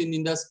applications in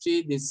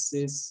industry, this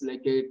is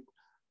like a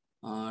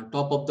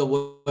top of the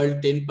world.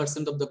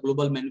 10% of the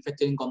global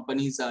manufacturing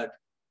companies are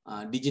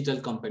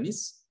digital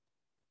companies.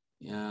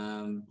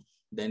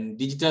 Then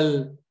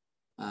digital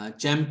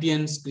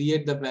champions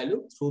create the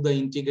value through the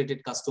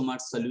integrated customer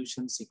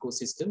solutions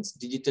ecosystems.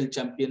 Digital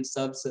champion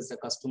serves as a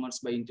customers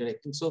by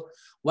interacting. So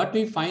what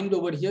we find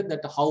over here,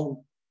 that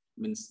how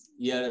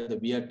here the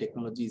VR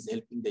technology is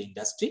helping the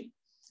industry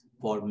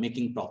for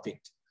making profit.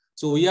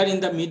 So we are in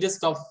the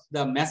midst of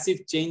the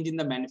massive change in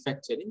the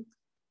manufacturing,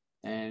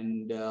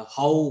 and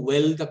how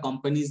well the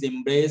companies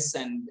embrace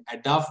and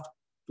adapt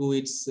to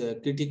its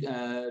it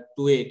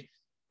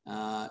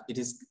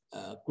is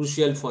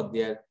crucial for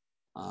their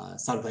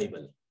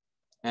survival.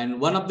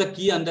 And one of the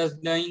key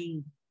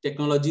underlying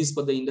technologies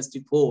for the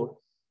Industry 4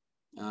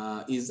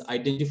 is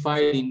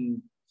identified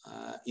in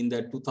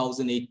the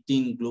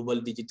 2018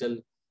 Global Digital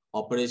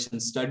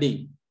Operations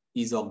Study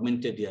is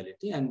augmented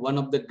reality. And one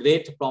of the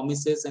great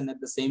promises, and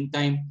at the same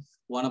time,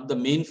 one of the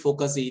main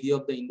focus area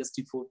of the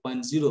Industry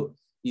 4.0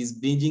 is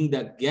bridging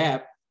the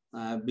gap,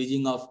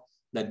 bridging of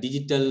the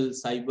digital,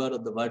 cyber, or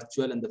the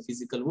virtual and the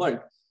physical world,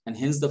 and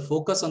hence the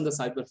focus on the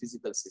cyber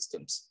physical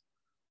systems.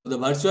 The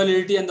virtual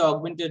reality and the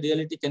augmented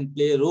reality can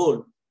play a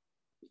role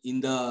in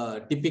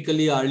the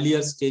typically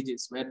earlier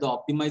stages where the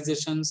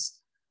optimizations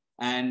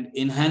and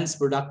enhanced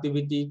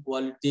productivity,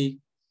 quality,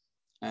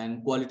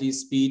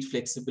 speed,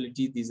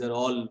 flexibility, these are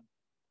all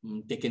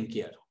taken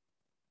care.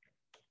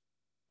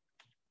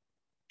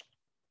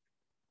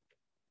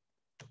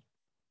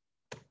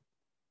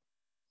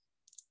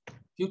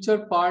 Future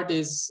part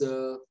is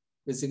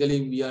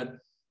basically we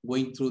are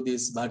going through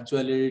this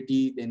virtual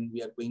reality, then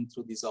we are going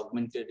through this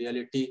augmented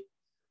reality,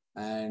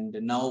 and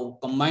now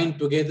combined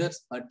together,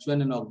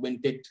 virtual and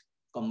augmented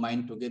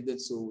combined together.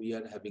 So we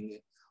are having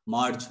a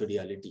merged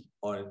reality,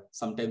 or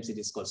sometimes it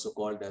is also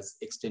called as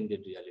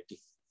extended reality.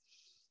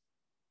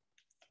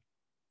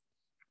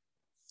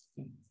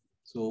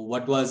 So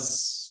what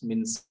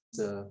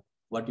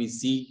we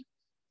see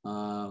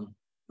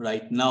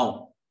right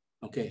now,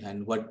 okay,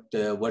 and what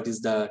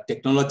is the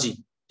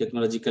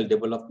technological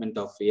development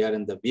of AR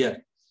and the VR.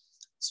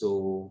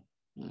 So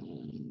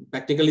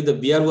practically the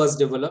VR was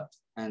developed,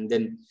 and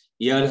then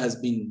AR has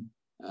been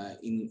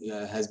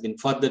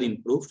further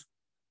improved,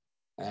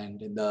 and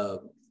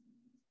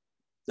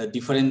the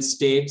different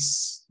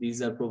states,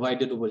 these are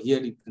provided over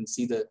here. You can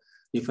see the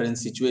different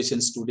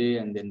situations today,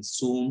 and then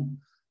soon,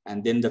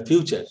 and then the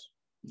future.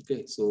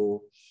 Okay,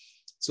 so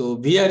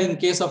VR in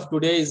case of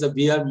today is a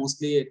VR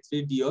mostly a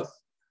 3D of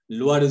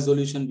lower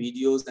resolution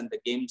videos, and the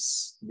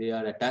games, they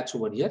are attached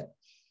over here.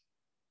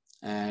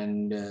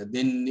 And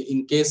then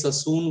in case of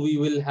soon, we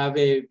will have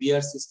a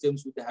VR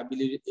systems with the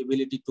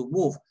ability to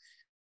move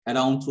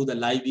around through the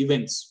live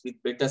events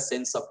with better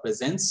sense of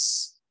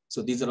presence.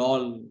 So these are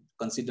all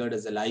considered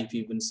as a live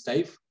events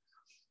type.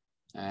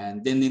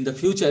 And then in the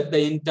future, the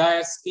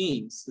entire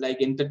screens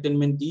like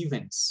entertainment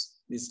events,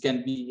 this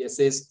can be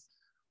assessed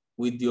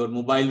with your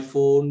mobile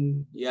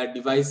phone, AR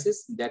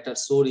devices that are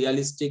so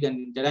realistic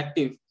and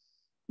interactive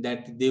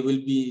that they will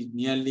be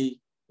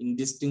nearly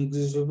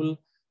indistinguishable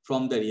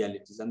from the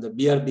realities, and the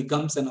VR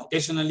becomes an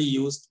occasionally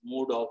used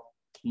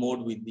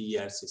mode with the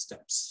AR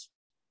systems.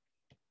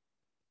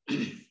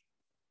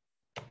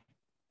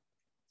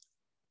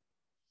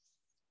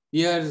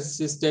 VR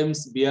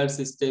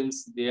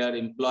systems, they are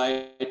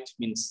employed,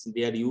 means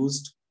they are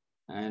used,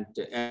 and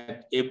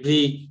at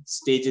every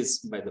stages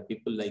by the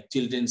people, like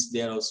children's,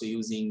 they are also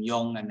using,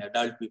 young and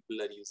adult people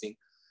are using,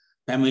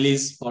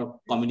 families for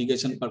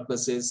communication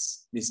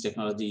purposes, this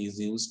technology is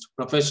used,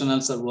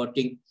 professionals are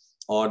working,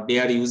 or they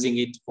are using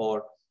it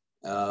for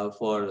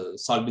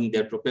solving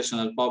their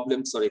professional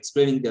problems or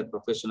explaining their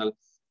professional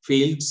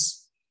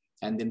fields.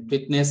 And then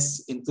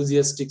fitness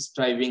enthusiastic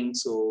striving,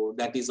 so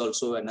that is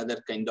also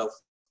another kind of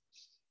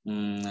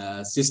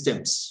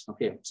systems.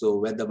 Okay, so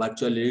where the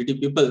virtual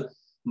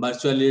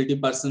reality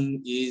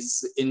person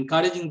is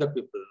encouraging the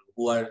people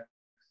who are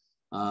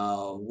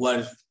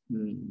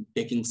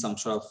taking some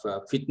sort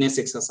of fitness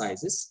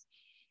exercises,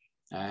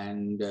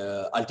 and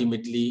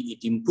ultimately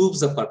it improves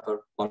the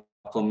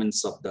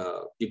performance of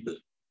the people.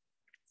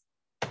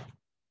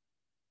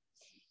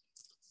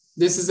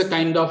 This is a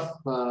kind of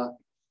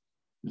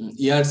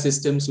AR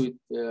systems which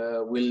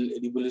will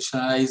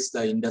revolutionize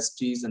the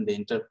industries and the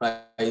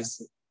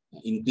enterprise,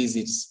 increase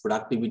its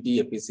productivity,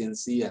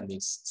 efficiency, and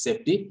its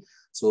safety.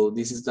 So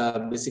this is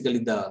basically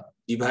the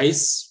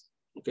device.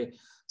 Okay,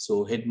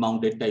 so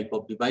head-mounted type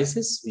of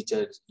devices which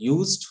are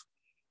used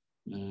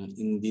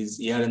in this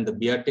AR and the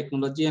VR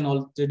technology. And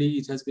already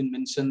it has been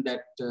mentioned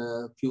that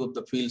few of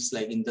the fields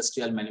like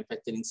industrial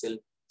manufacturing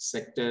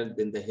sector,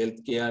 then the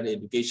healthcare,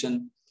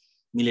 education,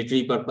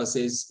 military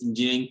purposes,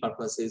 engineering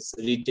purposes,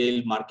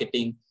 retail,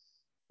 marketing,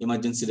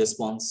 emergency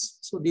response.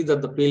 So these are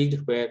the fields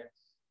where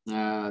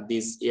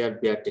this AR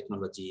VR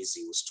technology is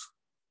used.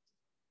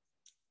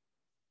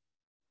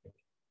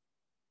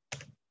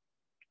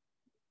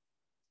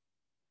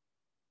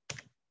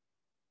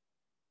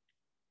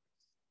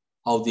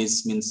 How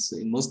this means,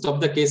 in most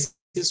of the cases,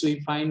 we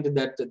find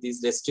that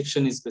this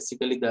restriction is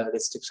basically the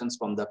restrictions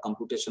from the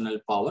computational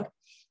power.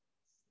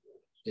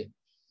 Okay.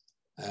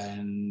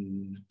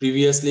 And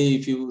previously,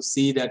 if you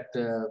see that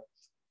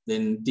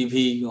then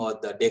TV or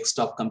the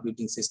desktop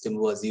computing system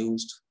was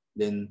used,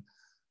 then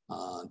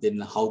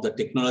how the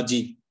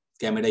technology,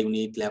 camera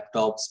unit,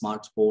 laptop,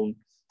 smartphone,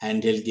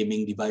 handheld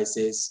gaming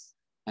devices,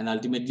 and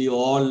ultimately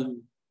all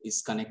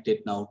is connected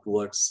now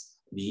towards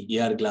the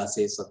AR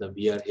glasses or the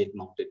VR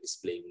head-mounted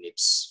display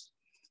units.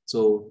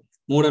 So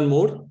more and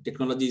more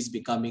technology is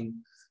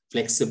becoming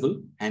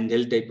flexible,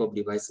 handheld type of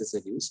devices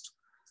are used,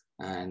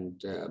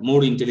 and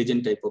more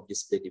intelligent type of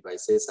display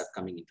devices are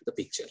coming into the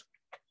picture.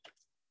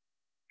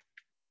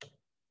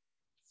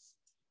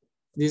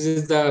 This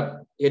is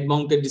the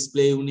head-mounted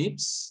display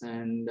units,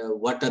 and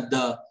what are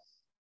the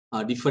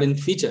different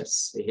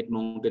features a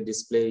head-mounted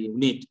display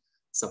unit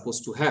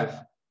supposed to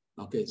have.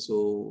 Okay,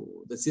 so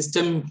the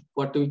system,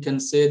 what we can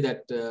say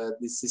that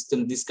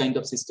this kind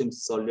of systems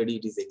is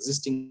already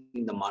existing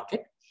in the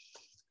market.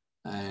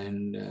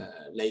 And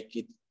like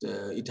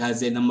it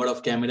has a number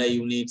of camera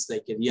units,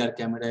 like a rear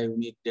camera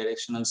unit,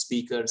 directional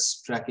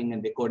speakers, tracking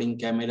and recording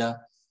camera,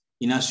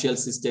 inertial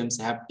systems,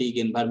 haptic,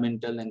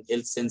 environmental and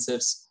health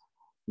sensors,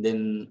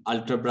 then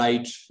ultra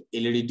bright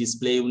LED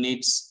display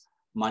units,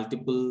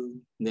 multiple,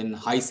 then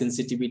high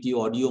sensitivity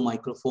audio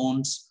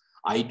microphones,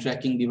 eye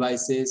tracking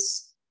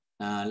devices,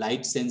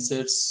 light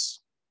sensors,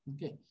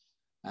 okay,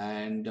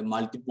 and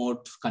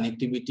multi-mode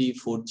connectivity,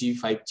 4G,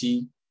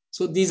 5G.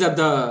 So these are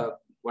the,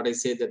 what I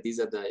say, that these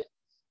are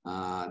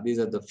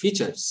the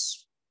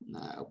features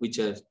which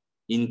are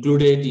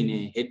included in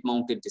a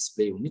head-mounted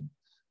display unit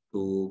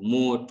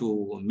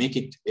to make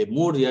it a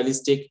more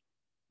realistic,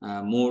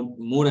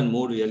 more and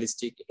more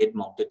realistic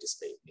head-mounted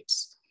display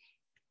units.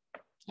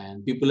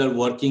 And people are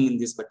working in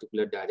these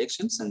particular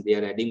directions, and they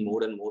are adding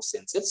more and more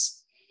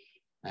sensors.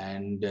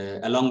 And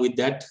along with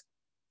that,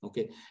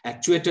 okay,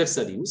 actuators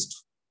are used.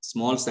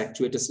 Small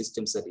actuator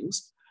systems are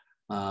used,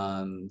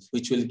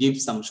 which will give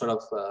some sort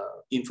of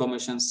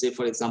information, say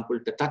for example,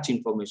 the touch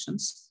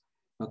informations,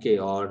 okay,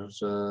 or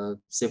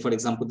say for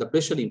example, the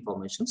pressure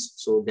informations.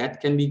 So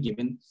that can be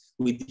given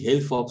with the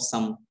help of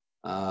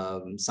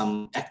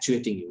some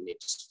actuating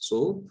units.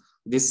 So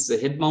this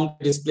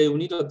head-mounted display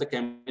unit or the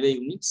camera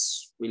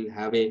units will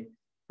have a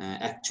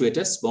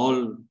actuator,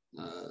 small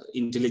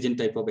intelligent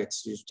type of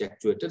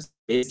actuators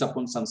based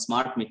upon some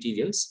smart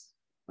materials,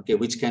 okay,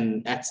 which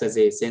can act as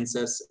a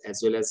sensors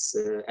as well as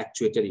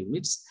actuator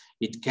units.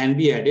 It can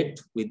be added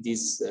with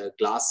these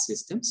glass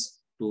systems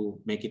to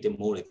make it a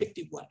more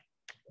effective one.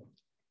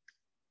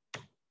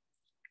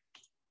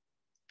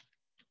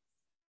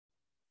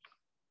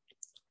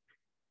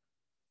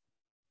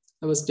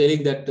 I was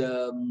telling that,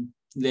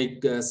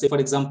 say for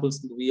example,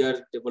 we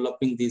are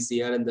developing this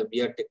AR and the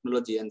VR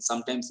technology, and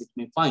sometimes it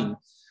may find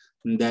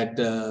that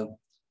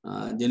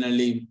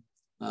generally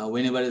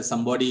whenever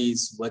somebody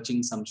is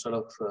watching some sort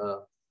of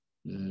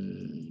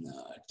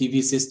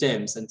TV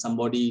systems and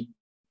somebody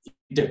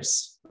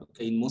enters,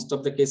 okay, in most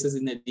of the cases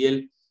in a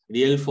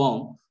real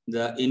form,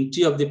 the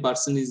entry of the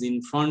person is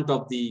in front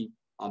of the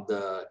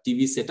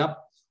TV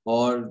setup,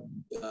 or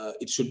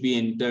it should be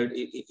entered,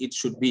 it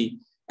should be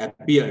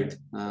appeared,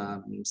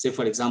 say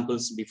for example,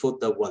 before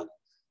the wall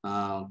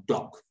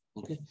clock,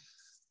 okay.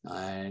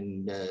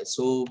 And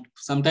so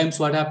sometimes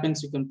what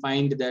happens, you can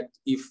find that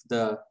if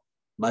the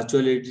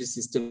virtual reality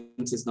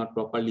systems is not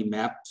properly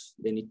mapped,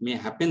 then it may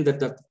happen that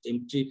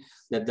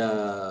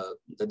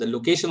the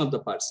location of the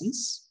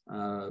persons,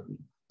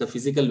 the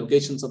physical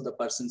locations of the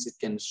persons, it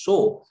can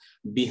show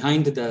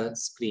behind the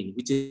screen,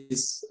 which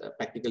is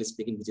practically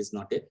speaking, which is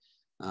not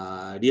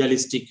a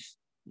realistic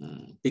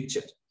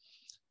picture.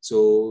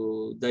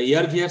 So the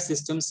AR VR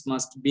systems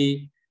must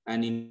be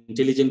an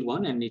intelligent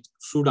one, and it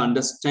should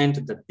understand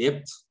the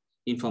depth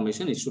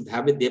information. It should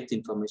have a depth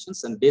information,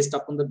 and based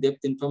upon the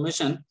depth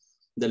information,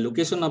 the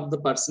location of the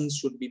person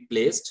should be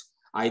placed.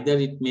 Either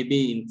it may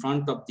be in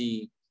front of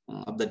the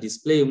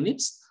display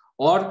units,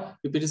 or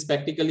if it is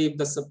practically, if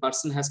the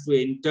person has to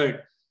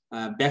enter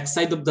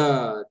backside of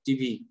the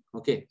TV,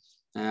 okay.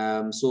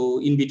 So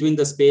in between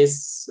the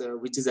space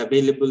which is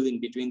available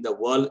in between the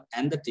wall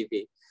and the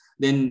TV,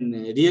 then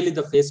really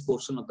the face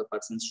portion of the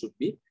person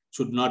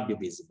should not be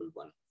visible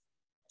one.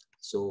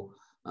 So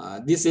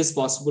this is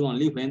possible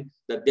only when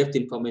the depth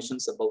information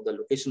about the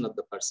location of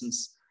the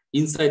persons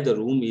inside the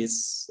room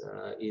is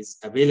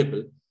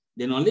available.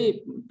 Then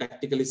only,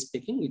 practically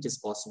speaking, it is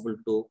possible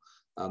to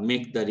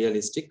make the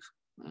realistic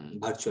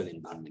virtual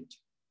environment.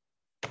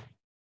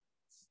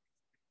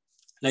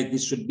 Like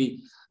this should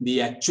be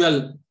the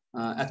actual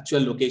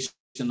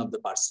location of the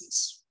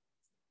persons.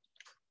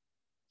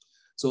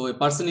 So a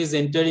person is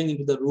entering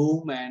into the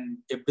room and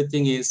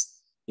everything is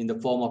in the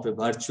form of a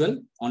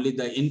virtual. Only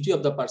the entry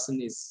of the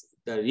person is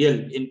the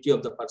real entry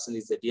of the person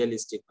is the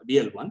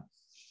real one.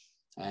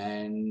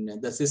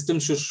 And the system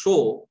should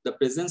show the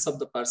presence of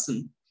the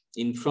person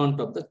in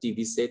front of the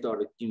TV set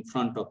or in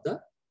front of the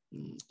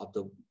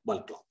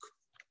wall clock.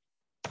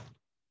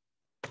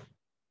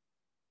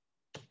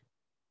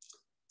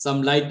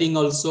 Some lighting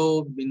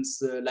also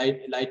means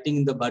lighting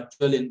in the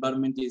virtual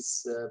environment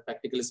is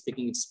practically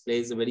speaking, it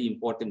plays a very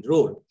important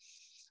role.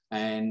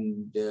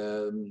 And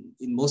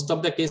in most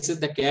of the cases,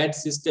 the CAD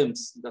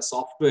systems, the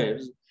software,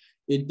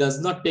 it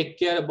does not take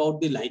care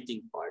about the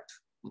lighting part.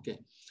 Okay,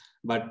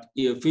 but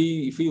if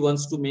we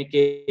wants to make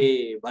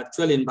a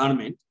virtual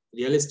environment,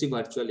 realistic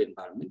virtual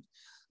environment,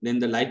 then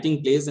the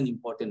lighting plays an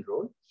important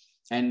role.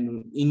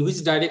 And in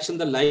which direction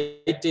the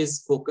light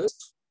is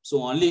focused,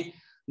 so only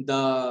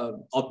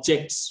the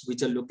objects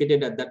which are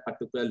located at that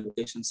particular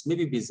locations may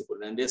be visible,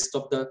 and rest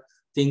of the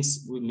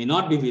things may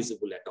not be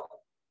visible at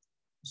all.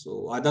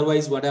 So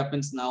otherwise, what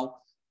happens now?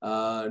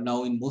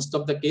 Now in most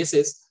of the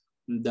cases,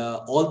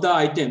 all the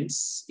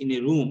items in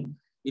a room,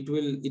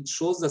 it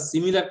shows a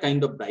similar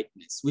kind of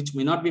brightness, which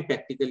may not be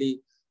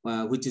practically,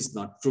 which is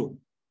not true.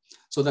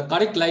 So the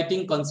correct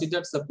lighting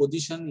considers the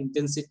position,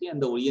 intensity,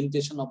 and the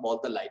orientation of all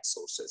the light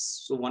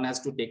sources. So one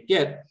has to take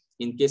care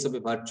in case of a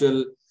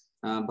virtual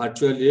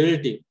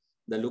reality,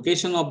 the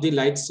location of the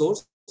light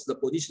source the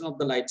position of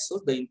the light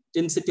source, the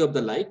intensity of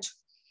the light,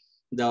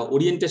 the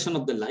orientation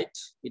of the light,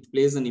 it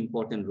plays an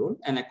important role,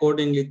 and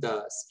accordingly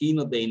the skin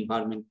of the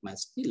environment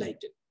must be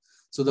lighted.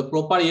 So the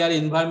proper air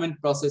environment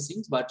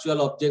processing,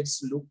 virtual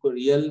objects look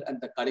real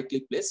and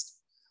correctly placed.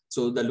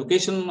 So the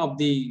location of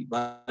the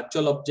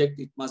virtual object,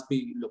 it must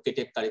be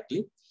located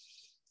correctly.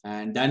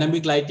 And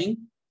dynamic lighting,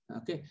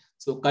 okay,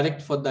 so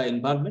correct for the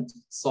environment.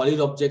 Solid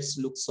objects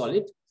look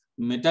solid.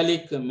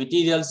 Metallic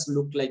materials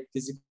look like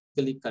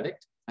physically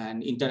correct,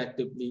 and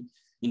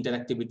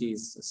interactivity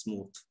is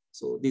smooth.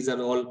 So these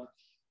are all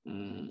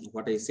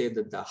what I say,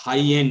 that the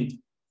high-end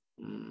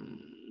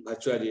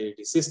virtual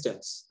reality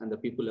systems, and the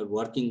people are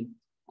working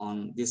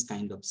on this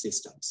kind of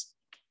systems.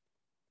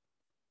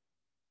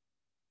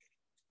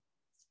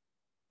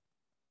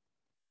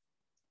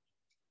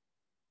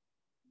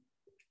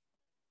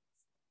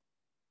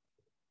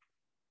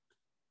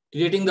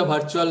 Creating the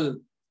virtual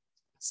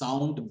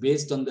sound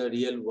based on the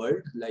real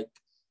world, like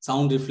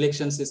sound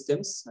reflection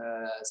systems,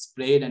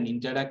 spread and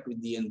interact with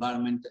the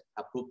environment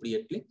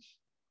appropriately.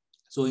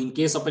 So in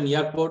case of an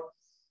airport,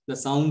 the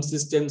sound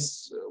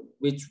systems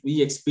which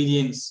we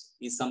experience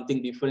is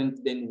something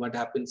different than what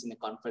happens in a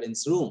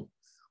conference room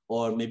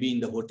or maybe in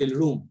the hotel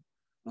room.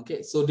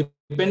 Okay, so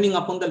depending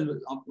upon the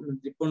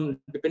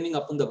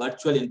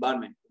virtual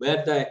environment,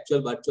 where the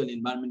actual virtual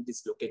environment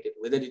is located,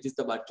 whether it is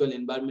the virtual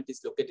environment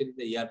is located in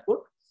the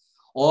airport,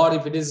 or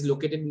if it is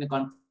located in a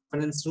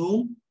conference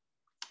room,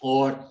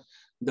 or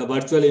the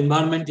virtual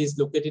environment is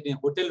located in a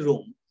hotel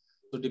room.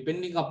 So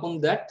depending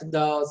upon that,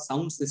 the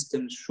sound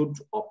system should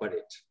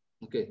operate.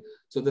 Okay,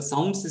 so the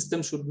sound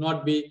system should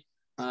not be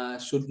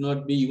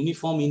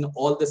uniform in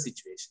all the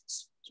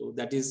situations. So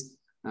that is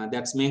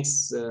that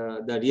makes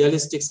the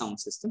realistic sound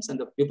systems, and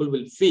the people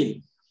will feel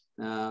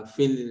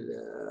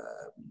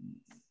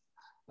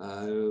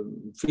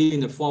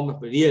in a form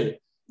of real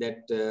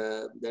that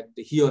that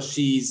he or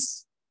she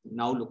is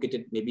now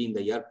located maybe in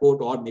the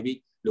airport, or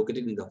maybe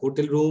located in the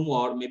hotel room,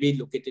 or maybe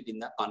located in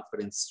the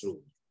conference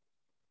room.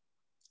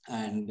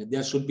 And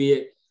there should be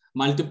a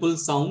multiple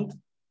sound.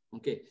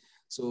 Okay,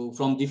 so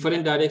from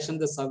different directions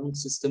the sound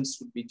systems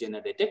should be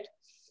generated,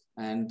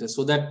 and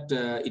so that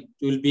it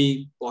will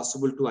be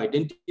possible to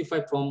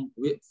identify from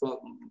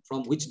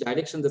which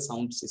direction the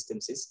sound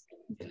systems is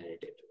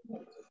generated.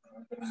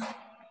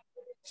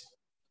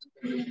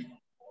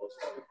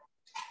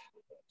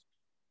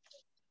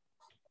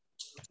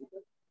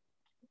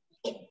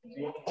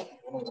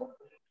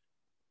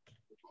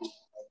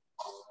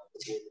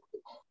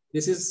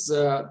 This is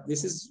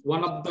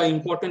one of the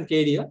important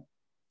area,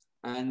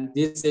 and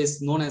this is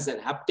known as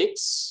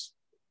haptics.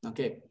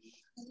 Okay,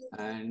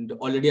 and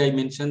already I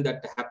mentioned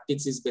that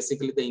haptics is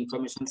basically the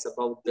informations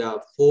about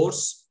the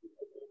force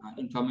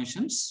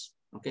informations.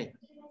 Okay,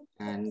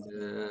 and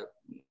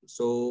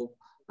so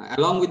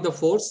along with the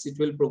force, it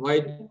will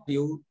provide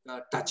you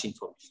touch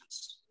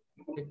informations.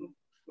 Okay,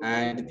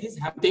 and these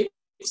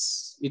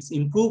haptics, it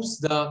improves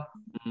the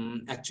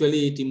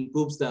actually it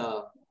improves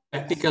the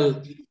practical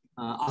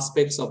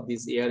aspects of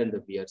this air and the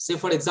VR. Say,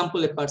 for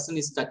example, a person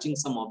is touching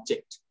some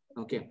object,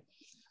 okay,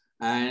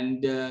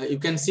 and you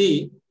can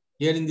see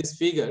here in this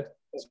figure,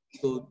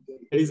 so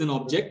there is an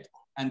object,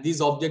 and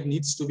this object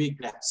needs to be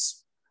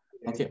grasped,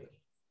 okay,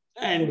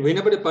 and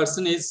whenever a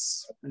person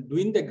is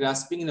doing the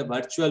grasping in a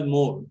virtual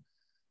mode,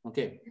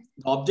 okay,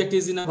 the object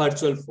is in a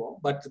virtual form,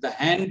 but the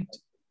hand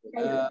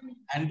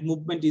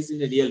movement is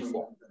in a real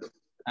form,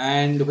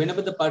 and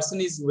whenever the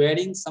person is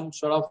wearing some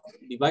sort of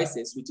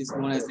devices, which is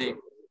known as a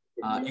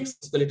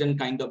exoskeleton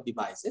kind of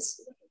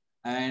devices,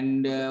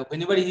 and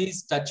whenever he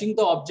is touching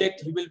the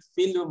object, he will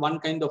feel one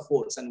kind of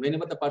force, and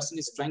whenever the person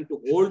is trying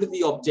to hold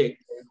the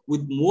object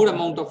with more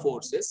amount of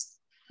forces,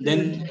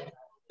 then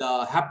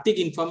the haptic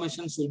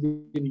information will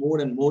be more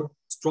and more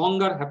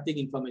stronger. Haptic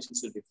information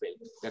will be felt.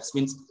 That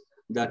means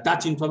the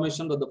touch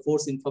information or the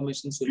force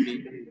information will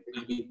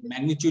be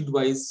magnitude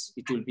wise,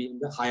 it will be in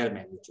the higher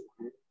magnitude.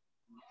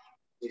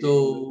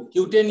 So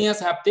cutaneous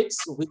haptics,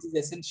 which is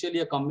essentially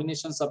a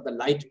combination of the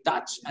light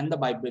touch and the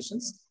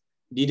vibrations,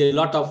 did a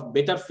lot of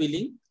better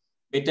feeling,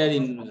 better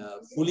in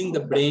fooling the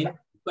brain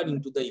deeper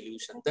into the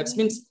illusion. That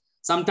means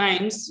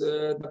sometimes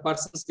the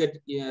persons get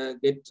in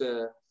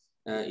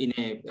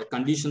a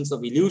conditions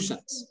of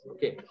illusions.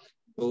 Okay,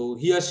 so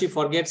he or she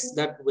forgets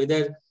that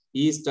whether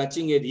he is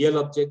touching a real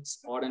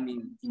objects or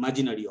an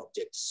imaginary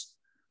objects.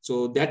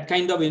 So that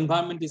kind of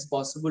environment is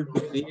possible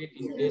to create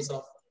in case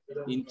of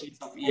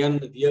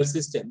real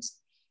systems,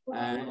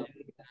 and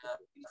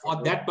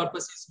for that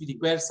purposes we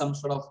require some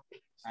sort of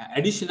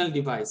additional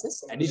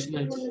devices,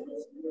 additional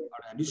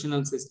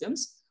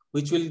systems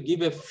which will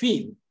give a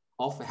feel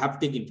of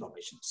haptic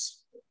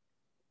informations.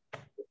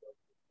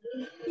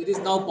 It is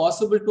now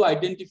possible to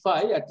identify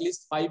at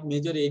least 5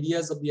 major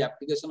areas of the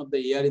application of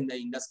the air in the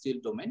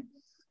industrial domain,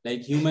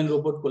 like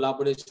human-robot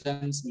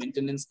collaborations,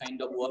 maintenance kind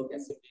of work,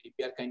 assembly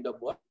repair kind of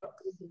work,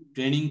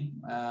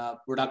 training,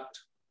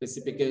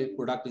 specific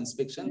product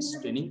inspections,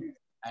 training,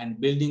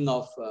 and building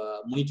of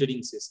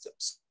monitoring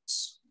systems.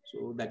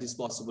 So that is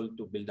possible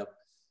to build up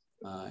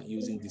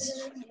using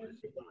this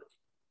technology.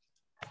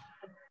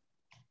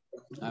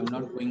 I'm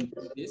not going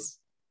to this.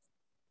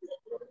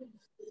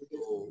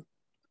 So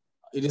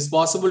it is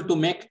possible to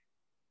make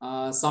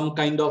some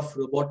kind of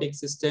robotic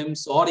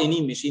systems or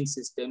any machine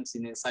systems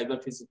in a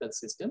cyber physical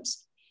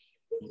systems.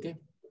 Okay,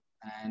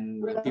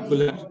 and people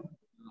have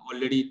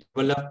already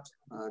developed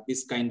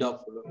this kind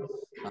of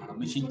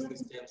machine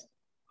systems,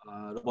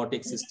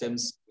 robotic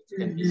systems, which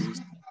can be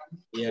used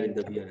here in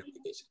the VR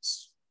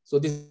applications. So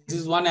this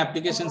is one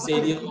applications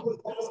area.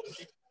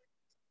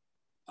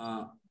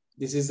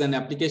 This is an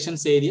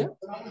applications area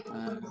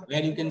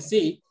where you can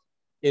see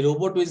a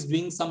robot is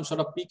doing some sort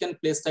of pick and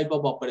place type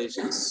of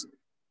operations,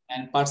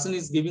 and person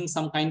is giving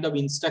some kind of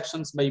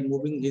instructions by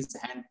moving his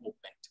hand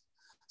movement.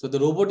 So the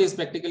robot is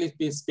practically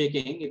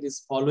speaking, it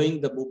is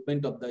following the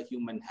movement of the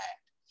human hand,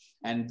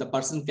 and the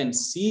person can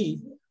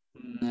see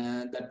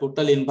the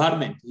total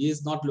environment. He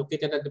is not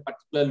located at the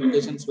particular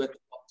locations where the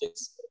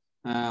objects,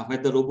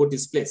 where the robot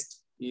is placed.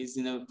 He is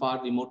in a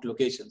far remote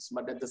locations,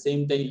 but at the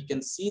same time, he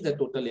can see the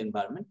total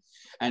environment,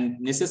 and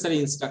necessary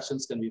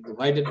instructions can be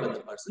provided by the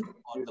person,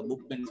 or the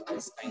movement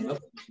is kind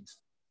of.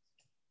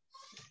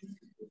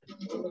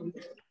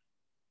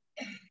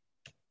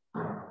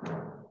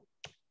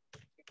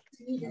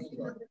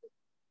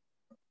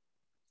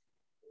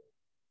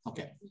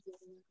 Okay.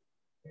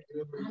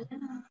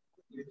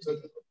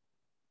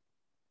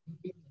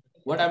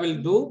 What I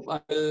will do, I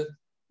will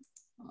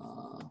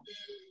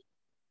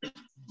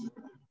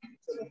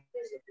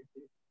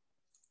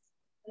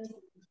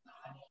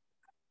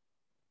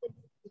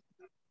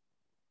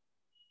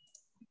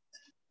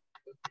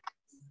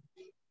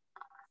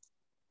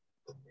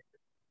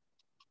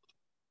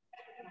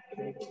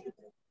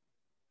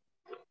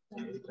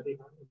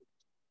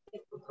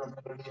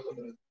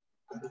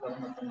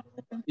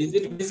is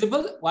it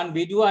visible? One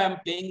video, I am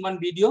playing one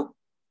video.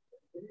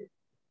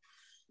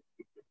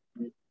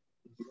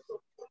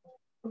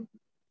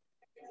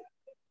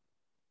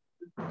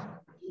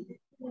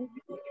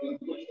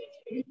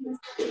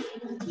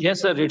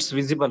 Yes, sir, it's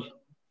visible.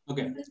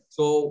 Okay,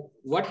 so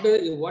what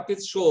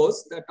it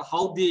shows that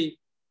how the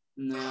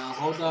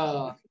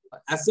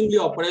assembly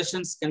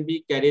operations can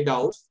be carried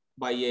out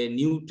by a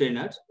new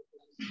trainer,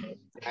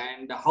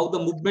 and how the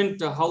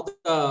movement, how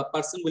the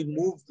person will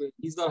move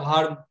his or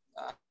her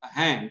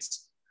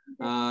hands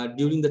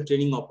during the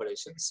training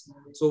operations.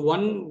 So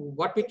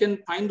what we can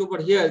find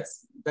over here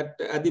is that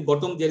at the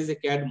bottom there is a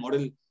CAD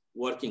model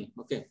working.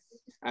 Okay,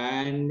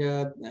 and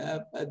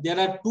there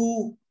are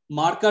two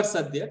markers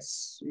are there.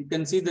 So you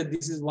can see that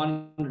this is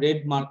one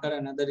red marker,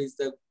 another is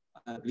the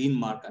green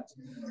marker,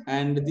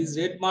 and this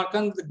red marker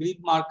and the green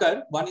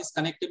marker, one is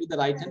connected with the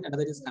right hand,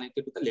 another is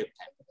connected with the left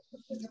hand,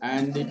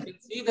 and you can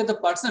see that the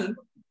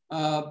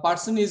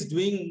person is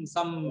doing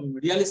some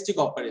realistic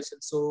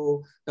operation.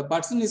 So the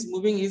person is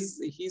moving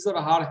his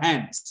or her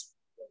hands,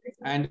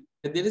 and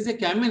there is a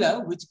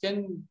camera which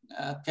can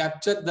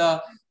capture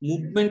the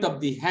movement of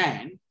the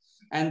hand,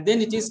 and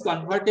then it is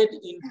converted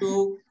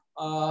into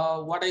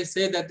what I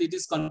say that it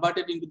is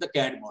converted into the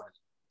CAD model.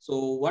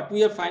 So what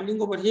we are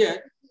finding over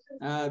here,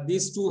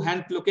 these two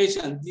hand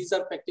locations, these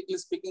are practically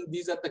speaking,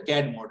 these are the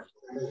CAD model,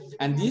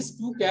 and these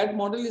two CAD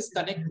model is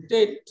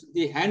connected.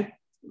 The hand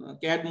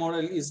CAD model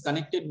is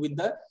connected with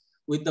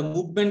the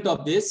movement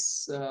of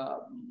this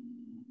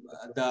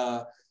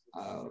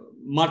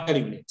marker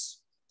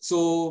units.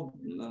 So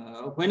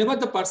whenever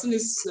the person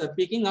is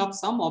picking up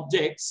some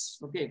objects,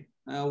 okay,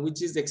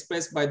 which is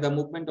expressed by the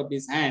movement of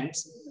his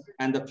hands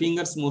and the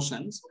fingers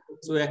motions,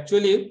 so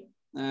actually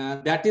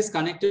that is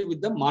connected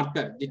with the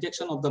marker,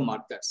 detection of the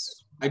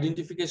markers,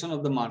 identification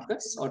of the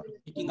markers, or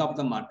picking up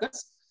the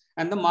markers.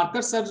 And the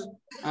markers are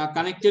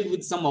connected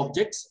with some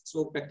objects.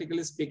 So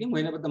practically speaking,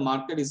 whenever the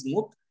marker is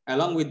moved,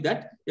 along with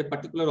that, a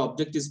particular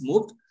object is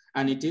moved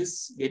and it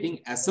is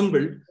getting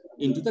assembled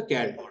into the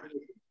CAD model.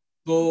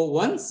 So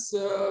once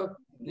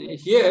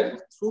here,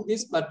 through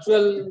this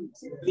virtual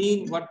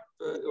screen, what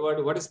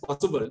is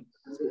possible,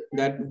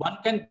 that one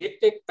can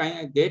get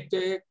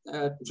a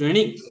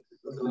training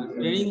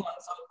on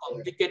some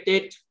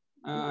complicated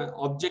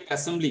object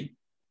assembly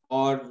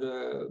or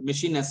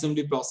machine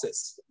assembly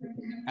process.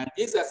 And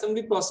this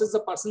assembly process, the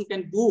person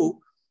can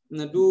do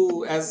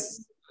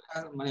as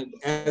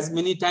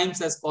many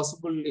times as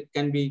possible.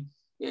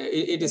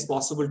 It is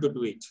possible to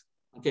do it.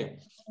 Okay,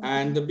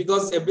 and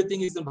because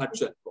everything is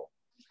virtual.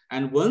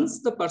 And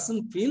once the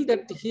person feels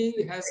that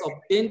he has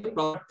obtained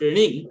proper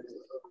training,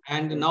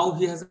 and now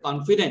he has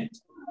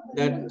confidence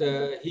that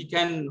he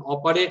can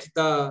operate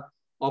the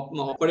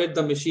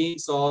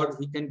machines, or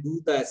he can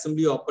do the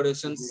assembly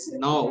operations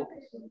now,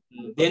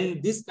 then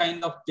this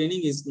kind of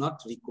training is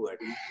not required.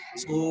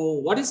 So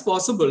what is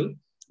possible,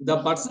 the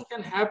person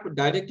can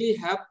directly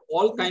have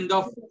all kind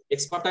of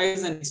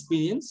expertise and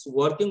experience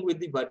working with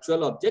the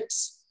virtual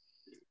objects.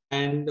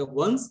 And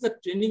once the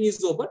training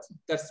is over,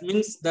 that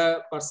means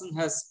the person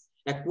has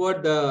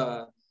acquired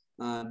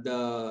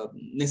the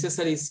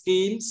necessary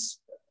skills,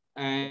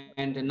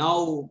 and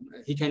now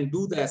he can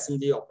do the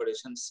assembly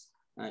operations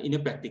in a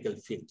practical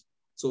field.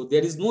 So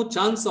there is no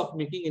chance of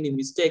making any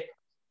mistake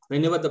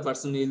whenever the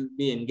person will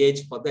be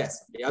engaged for the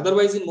assembly.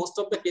 Otherwise, in most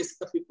of the cases,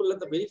 the people at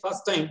the very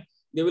first time,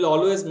 they will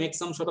always make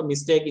some sort of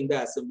mistake in the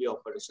assembly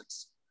operations.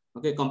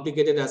 Okay,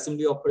 complicated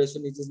assembly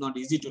operation, it is not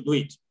easy to do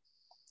it.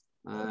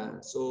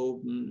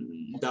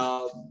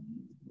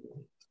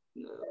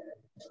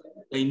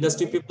 The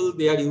industry people,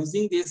 they are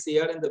using this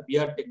AR and the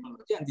VR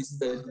technology, and this is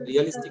the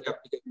realistic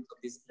application of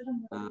this AR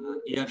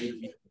and VR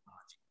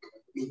technology.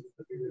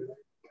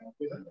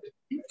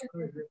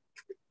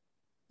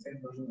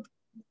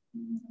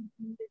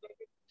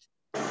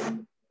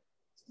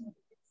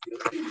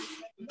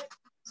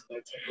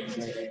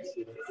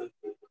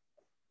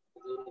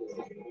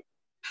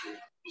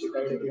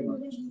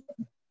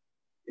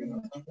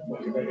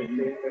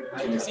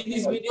 Can you see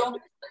this video?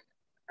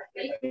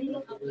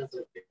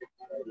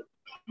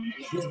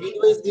 This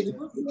video is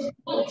visible.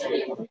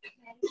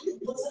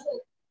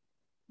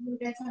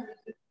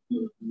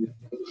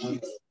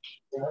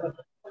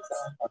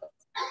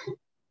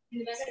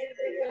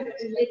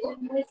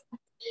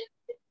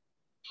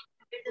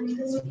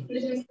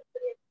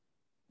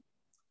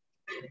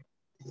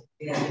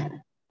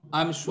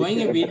 I'm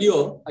showing a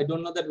video. I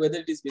don't know that whether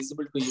it is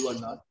visible to you or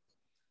not.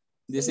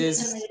 This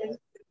is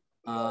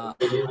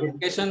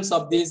applications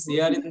of this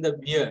AR in the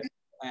VR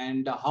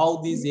and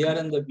how this AR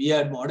and the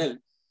VR model,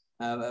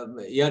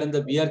 AR and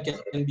the VR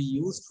can be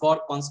used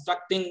for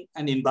constructing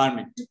an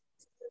environment.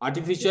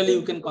 Artificially,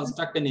 you can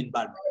construct an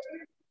environment.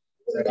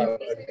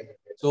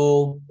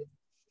 So,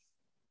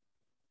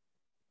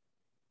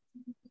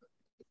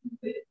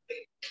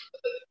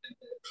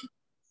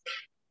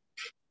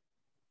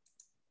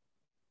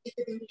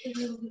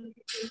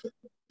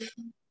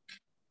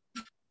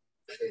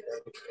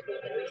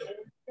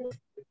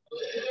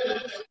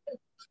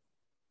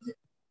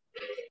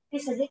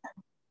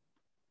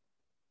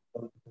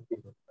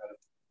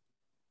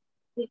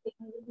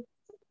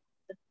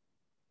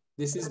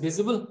 this is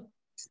visible.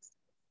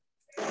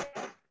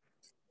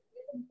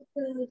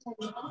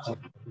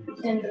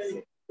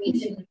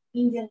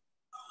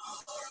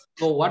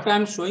 So what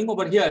I'm showing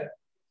over here,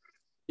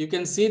 you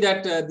can see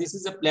that this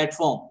is a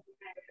platform,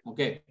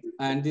 okay,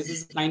 and this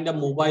is kind of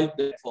mobile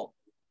platform,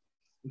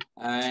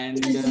 and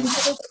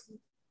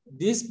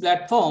this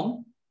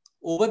platform,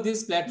 over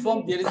this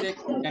platform there is a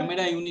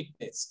camera unit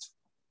placed,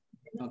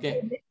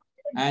 okay,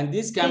 and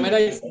this camera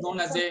is known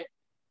as a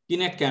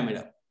Kinect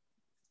camera,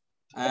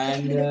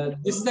 and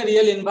this is the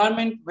real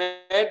environment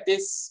where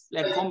this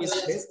platform is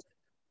placed,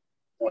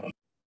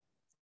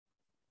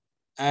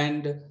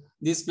 and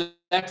this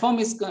platform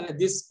is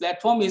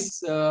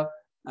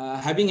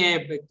having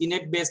a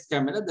Kinect-based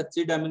camera. The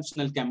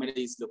 3-dimensional camera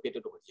is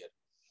located over here,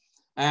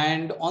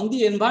 and on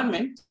the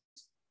environment,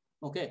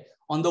 okay,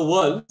 on the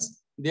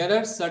walls there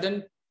are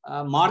certain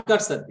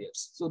markers are there.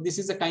 So this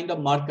is a kind of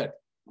marker,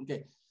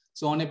 okay.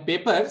 So on a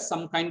paper,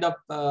 some kind of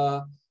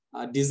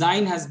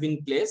design has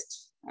been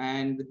placed,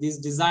 and this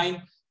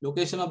design,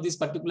 location of this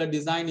particular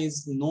design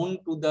is known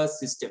to the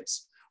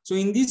systems. So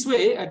in this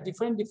way, at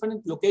different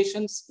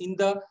locations in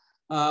the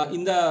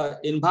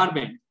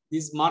environment,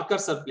 these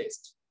markers are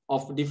placed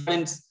of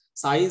different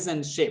size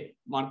and shape.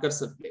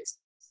 Markers are placed,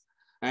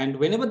 and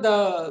whenever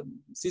the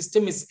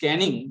system is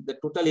scanning the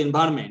total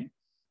environment,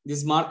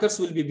 these markers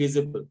will be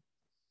visible,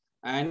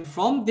 and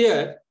from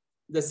there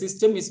the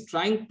system is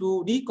trying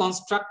to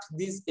reconstruct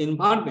this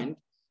environment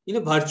in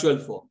a virtual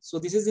form. So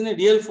this is in a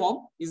real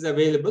form is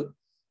available,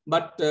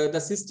 but the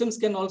systems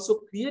can also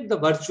create the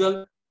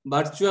virtual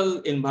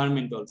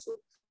environment also.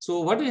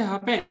 So what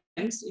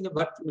happens in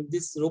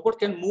this robot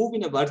can move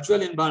in a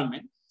virtual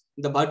environment.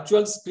 The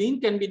virtual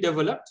screen can be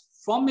developed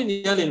from a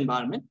real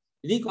environment,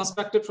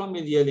 reconstructed from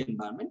a real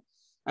environment,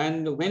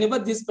 and whenever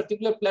this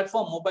particular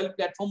platform, mobile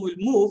platform, will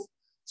move,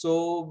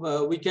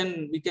 so we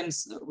can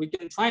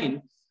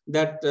find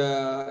that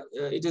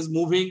it is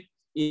moving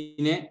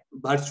in a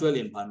virtual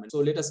environment. So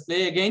let us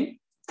play again.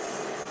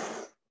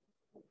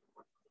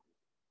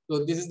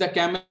 So this is the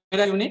camera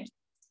unit.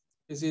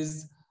 This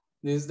is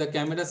the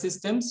camera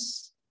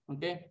systems.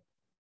 Okay.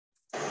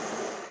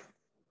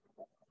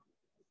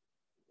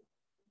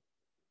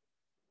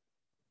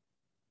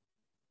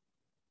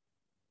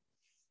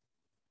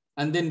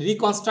 And then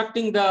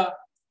reconstructing the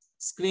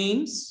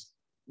screens,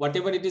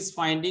 whatever it is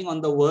finding on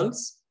the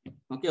walls,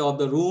 okay, of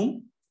the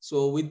room.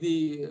 So with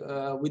the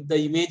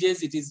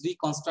images, it is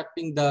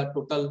reconstructing the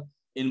total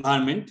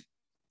environment.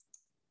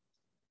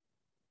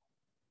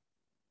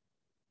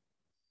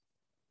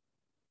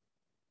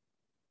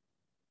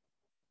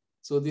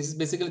 So this is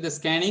basically the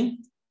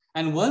scanning,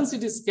 and once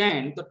it is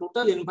scanned, the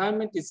total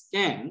environment is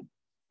scanned,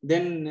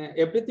 then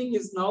everything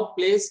is now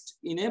placed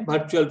in a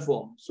virtual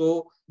form.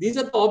 So these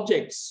are the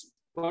objects.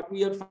 What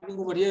we are finding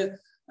over here,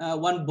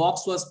 one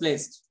box was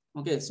placed.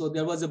 Okay, so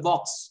there was a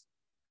box,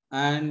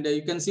 and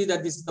you can see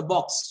that this is the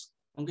box.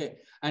 Okay,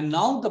 and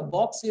now the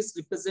box is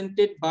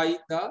represented by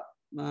a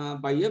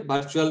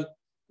virtual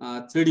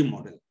 3D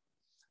model.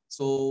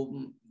 So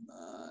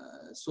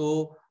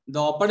the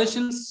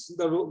operations,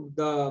 the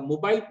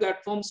mobile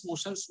platform's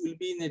motions will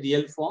be in a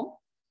real form,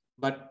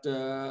 but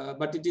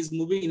it is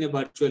moving in a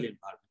virtual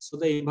environment. So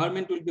the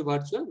environment will be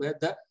virtual, where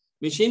the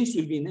machines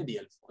will be in a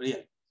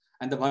real.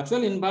 And the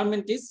virtual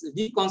environment is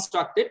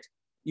reconstructed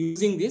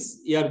using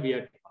this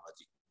AR/VR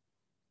technology.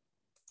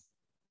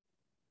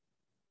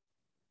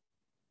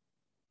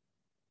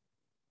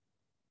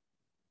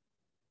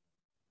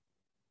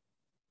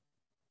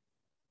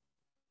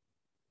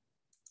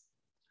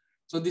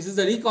 So this is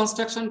the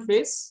reconstruction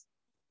phase.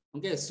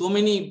 Okay, so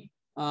many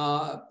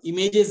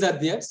images are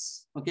there.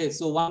 Okay,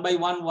 so one by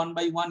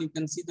one, you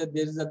can see that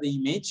there is the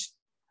image,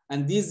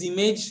 and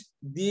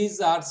these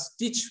are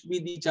stitched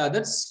with each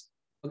others.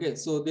 Okay,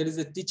 so there is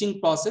a teaching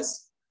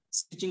process.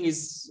 Stitching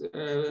is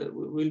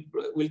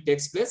will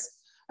take place,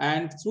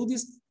 and through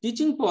this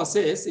teaching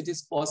process, it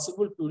is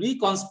possible to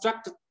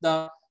reconstruct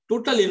the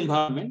total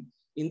environment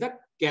in the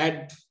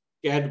CAD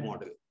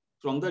model.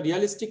 From the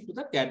realistic to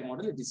the CAD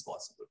model, it is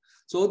possible.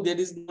 So there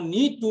is no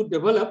need to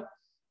develop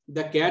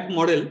the CAD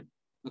model,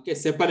 okay,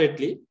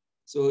 separately.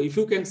 So if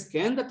you can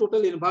scan the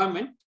total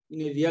environment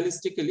in a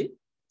realistically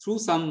through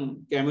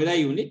some camera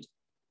unit,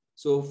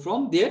 so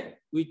from there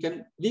we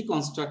can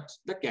reconstruct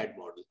the CAD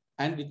model,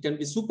 and it can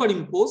be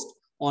superimposed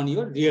on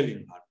your real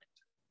environment.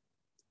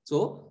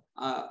 So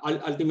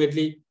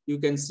ultimately, you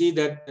can see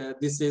that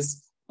this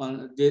is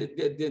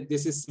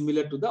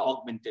similar to the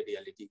augmented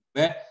reality,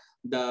 where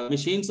the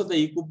machines of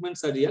the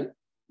equipments are real,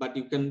 but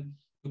you can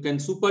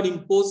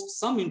superimpose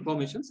some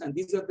informations, and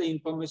these are the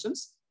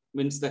informations,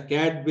 means the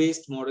CAD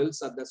based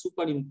models are the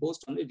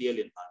superimposed on a real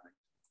environment.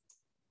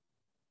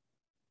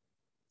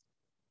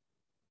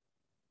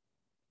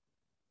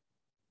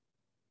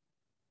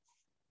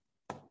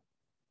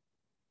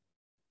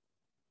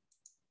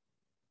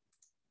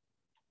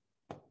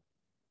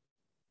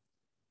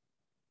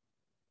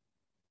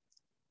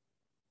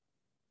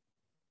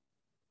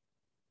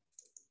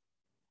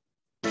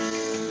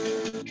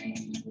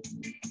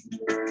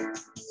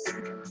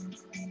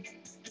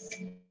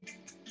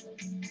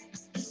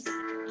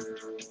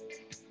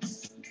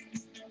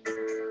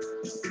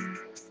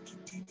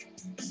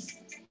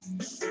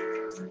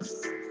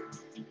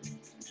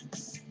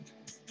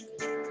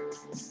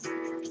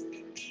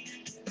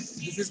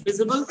 This is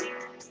visible.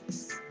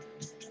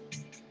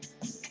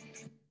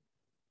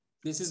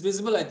 This is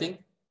visible, I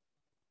think.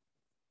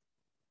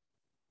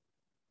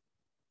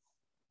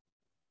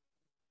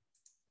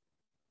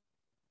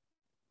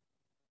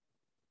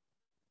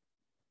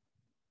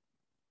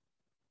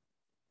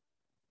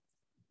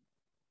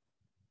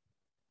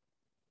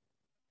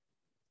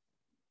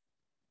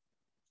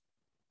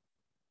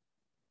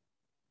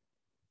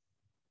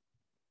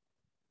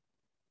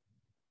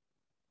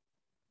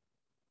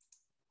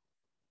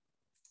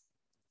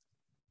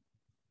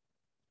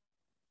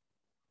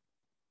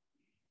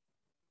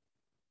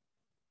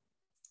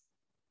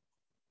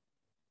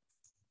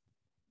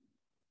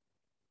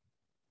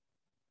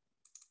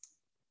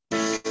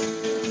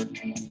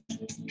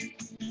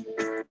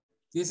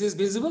 This is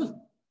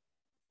visible.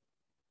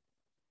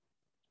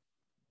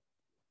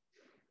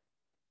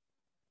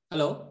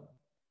 Hello?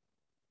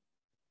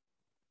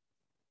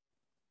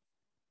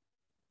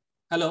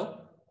 Hello?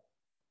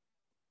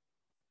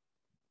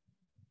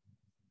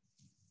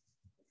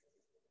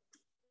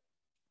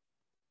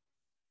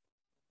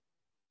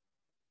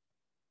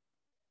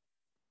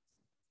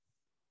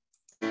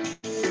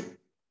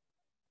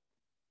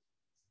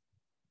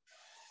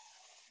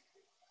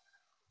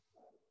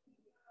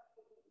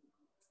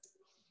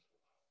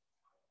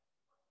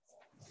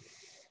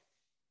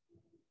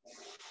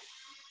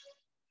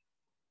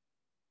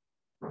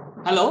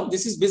 Hello,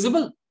 this is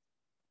visible.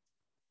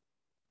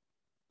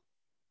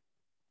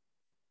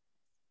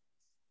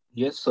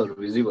 Yes, sir,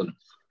 visible.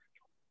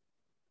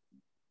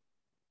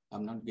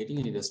 I'm not getting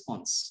any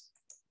response.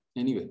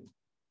 Anyway.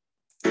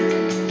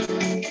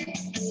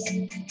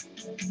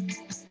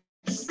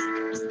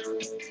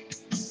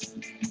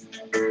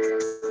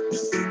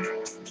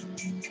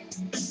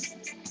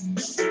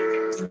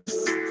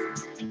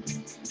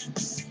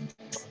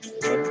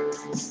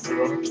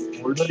 Your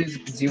folder is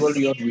visible,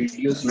 your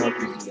video is not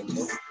visible,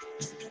 sir.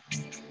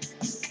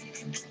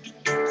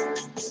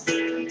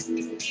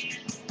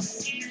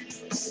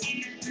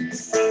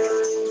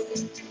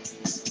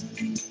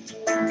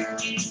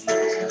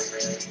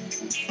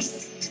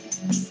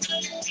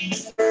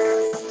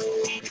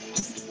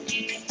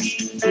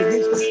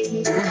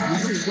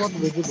 Video is not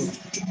visible.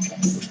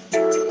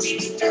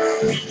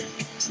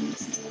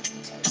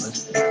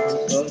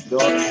 Sir,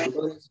 your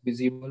folder is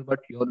visible, but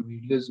your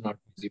video is not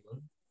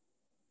visible.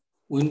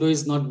 Window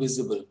is not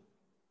visible.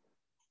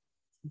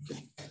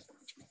 Okay.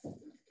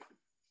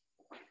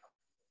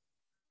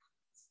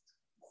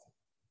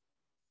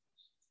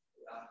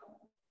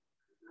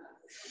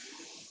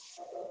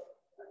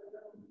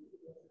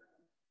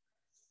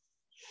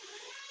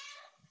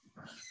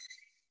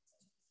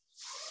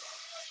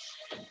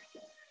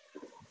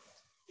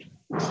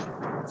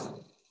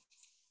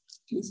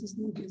 This is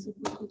not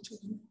visible.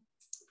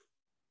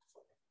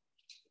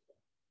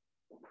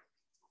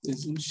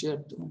 Resume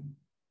shared.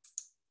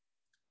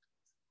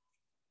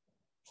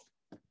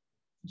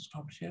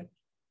 Stop share.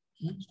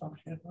 Stop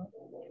share.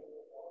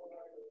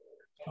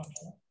 Stop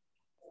share.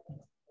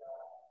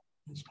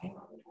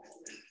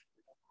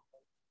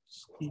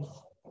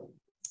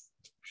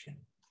 Share.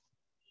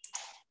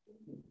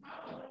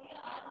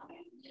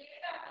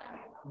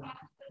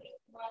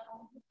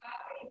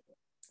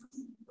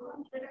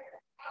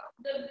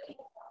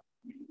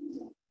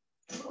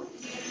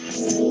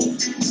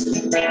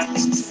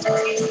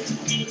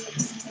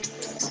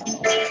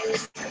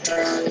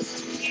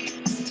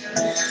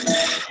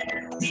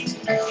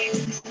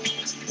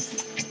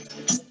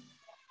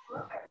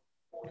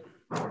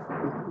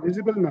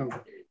 Visible now.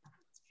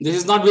 This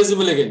is not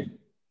visible again.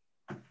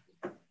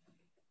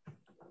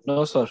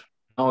 No, sir.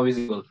 Now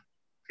visible.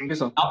 Thank you,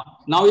 sir.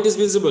 Now it is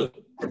visible.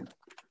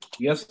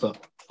 Yes, sir.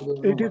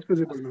 It is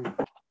visible now.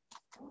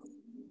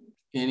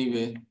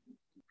 Anyway.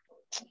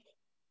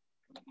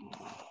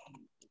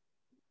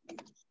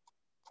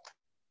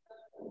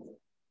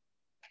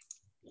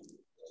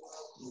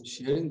 I'm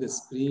sharing the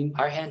screen.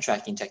 Our hand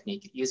tracking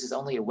technique uses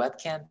only a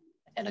webcam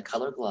and a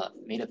color glove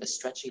made of a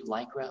stretchy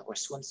lycra or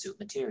swimsuit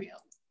material.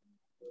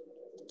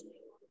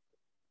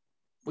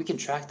 We can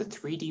track the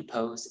 3D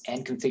pose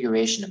and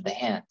configuration of the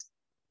hand.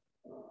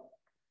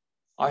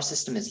 Our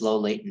system is low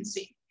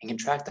latency and can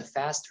track the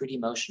fast 3D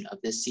motion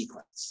of this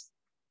sequence.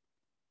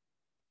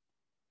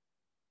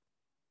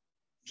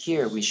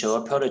 Here we show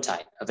a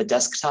prototype of a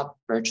desktop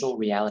virtual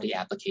reality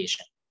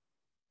application.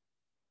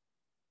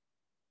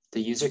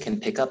 The user can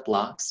pick up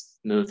blocks,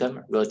 move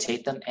them,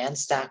 rotate them, and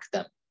stack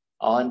them,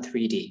 all in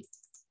 3D.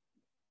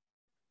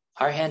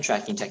 Our hand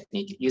tracking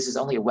technique uses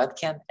only a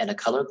webcam and a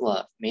color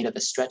glove made of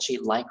a stretchy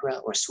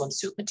lycra or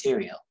swimsuit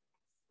material.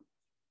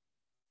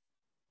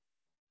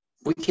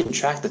 We can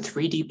track the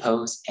 3D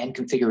pose and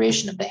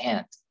configuration of the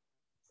hand.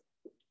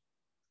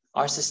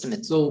 Our system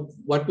is... So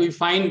what we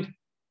find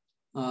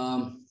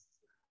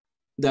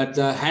that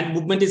the hand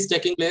movement is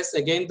taking place.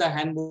 Again, the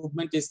hand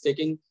movement is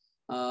taking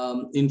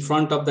in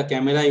front of the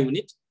camera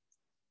unit,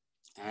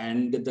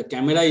 and the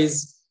camera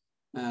is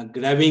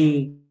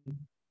grabbing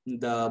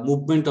the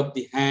movement of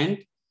the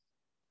hand,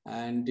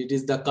 and it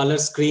is the color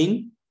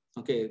screen.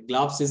 Okay,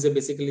 gloves is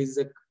basically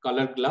a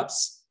color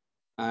gloves,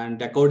 and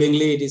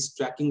accordingly it is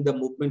tracking the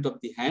movement of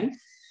the hand.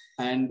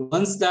 And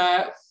once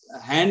the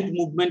hand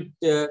movement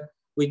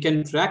we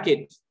can track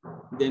it,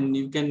 then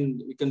we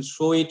can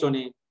show it on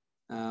a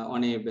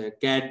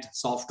CAD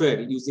software.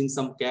 Using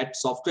some CAD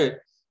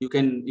software, you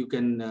can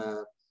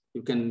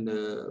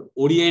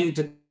orient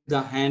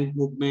the hand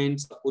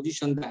movements,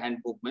 position the hand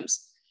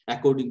movements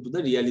according to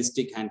the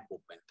realistic hand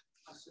movement.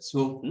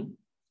 So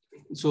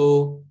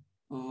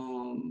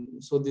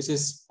this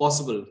is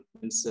possible.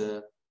 Means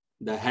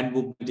the hand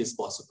movement is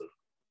possible,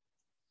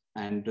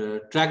 and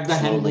track the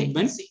hand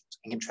movement.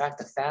 And can track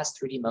the fast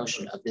 3D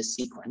motion of this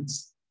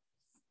sequence.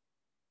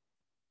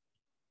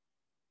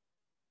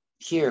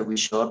 Here we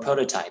show a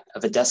prototype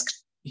of a desk.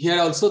 Here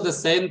also the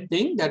same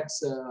thing.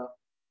 That's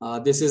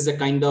this is a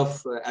kind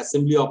of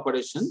assembly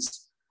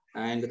operations,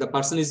 and the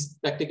person is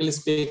practically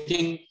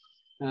speaking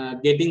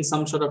getting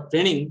some sort of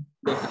training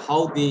that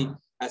how the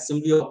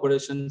assembly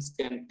operations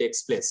can take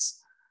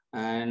place.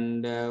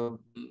 And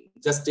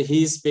just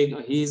he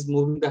is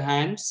moving the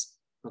hands,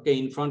 okay,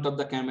 in front of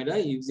the camera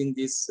using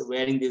this,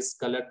 wearing these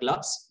color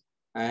gloves,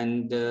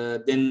 and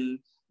then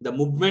the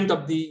movement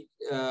of the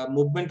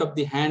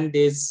hand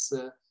is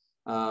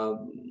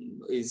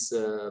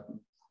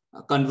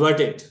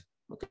converted.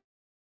 Okay,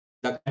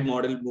 the CAD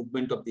model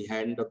movement of the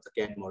hand of the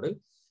CAD model,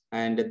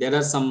 and there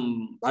are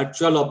some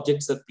virtual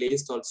objects are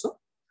placed also,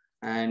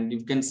 and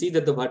you can see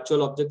that the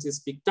virtual object is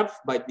picked up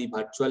by the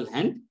virtual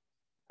hand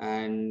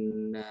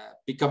and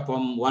pick up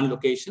from one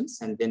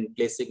locations and then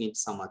placing in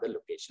some other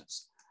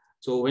locations.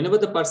 So whenever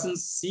the person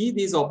see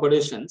these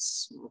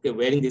operations, okay,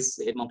 wearing this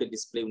head-mounted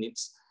display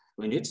units,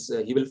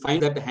 he will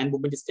find that the hand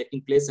movement is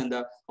taking place and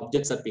the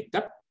objects are picked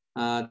up.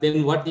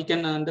 Then what he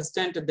can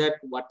understand that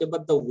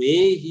whatever the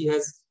way he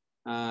has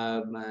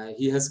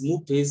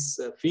moved his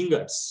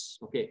fingers,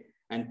 okay,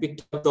 and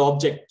picked up the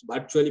object,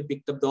 virtually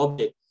picked up the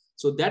object.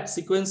 So that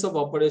sequence of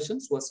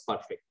operations was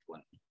perfect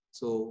one.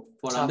 So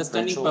for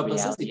understanding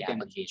purposes, it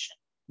can,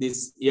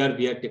 this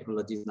AR/VR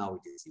technology now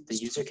it is used. The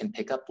user can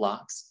pick up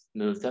blocks,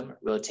 move them,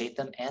 rotate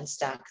them, and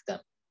stack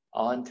them,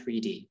 all in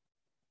 3D.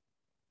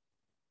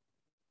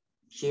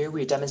 Here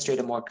we demonstrate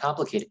a more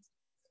complicated.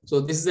 So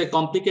this is a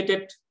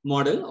complicated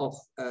model of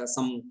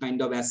some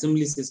kind of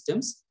assembly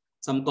systems.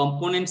 Some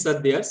components are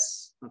there.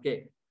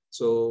 Okay.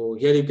 So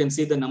here you can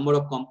see the number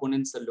of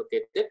components are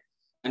located.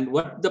 And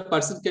what the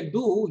person can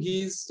do,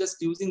 he is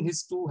just using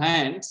his two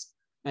hands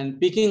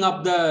and picking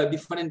up the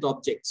different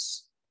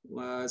objects.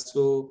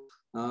 The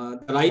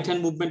right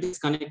hand movement is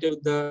connected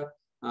with the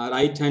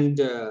right hand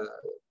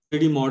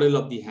 3D model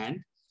of the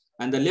hand,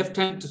 and the left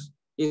hand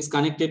is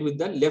connected with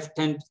the left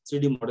hand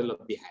 3D model of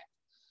the hand.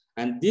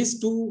 And these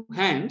two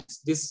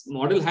hands, this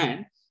model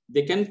hand,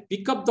 they can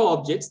pick up the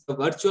objects, the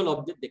virtual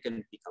object they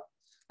can pick up.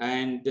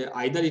 And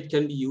either it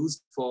can be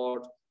used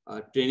for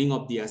training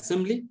of the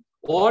assembly,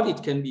 or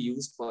it can be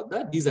used for the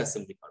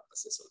disassembly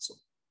purposes also.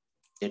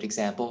 An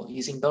example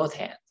using both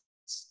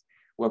hands,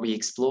 where we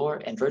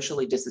explore and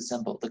virtually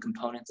disassemble the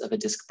components of a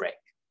disc brake.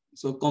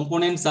 So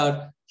components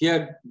are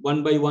here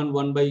one by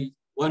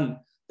one,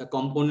 the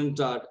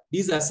components are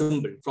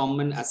disassembled from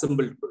an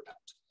assembled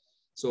product.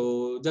 So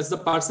just the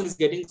person is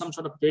getting some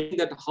sort of training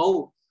that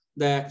how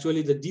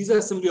actually the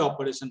disassembly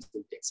operations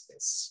will take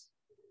place.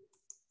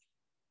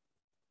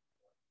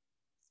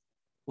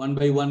 One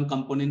by one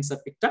components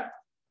are picked up.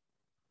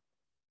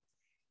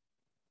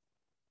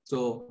 So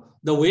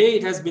the way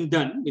it has been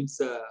done, it's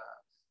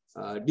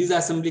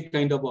disassembly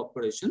kind of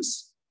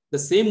operations. The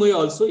same way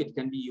also it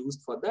can be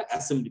used for the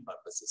assembly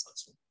purposes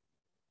also.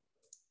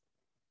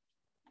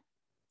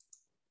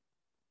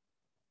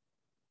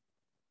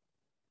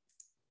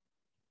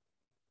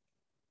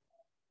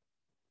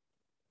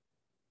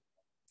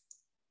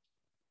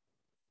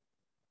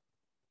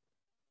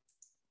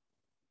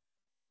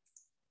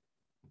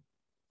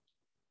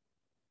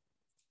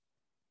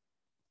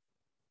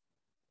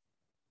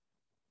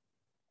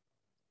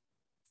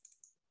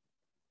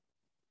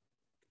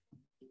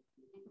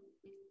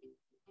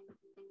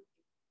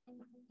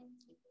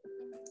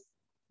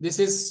 This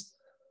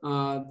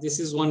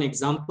is one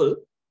example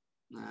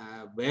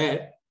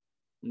where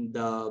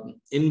the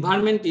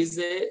environment is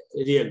a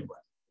real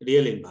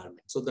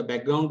environment. So the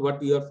background, what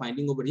we are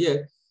finding over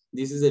here,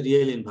 this is a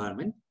real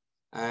environment.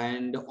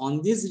 And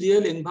on this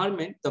real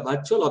environment, the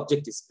virtual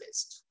object is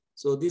placed.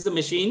 So these are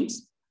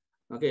machines.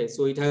 Okay,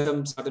 so it has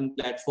some certain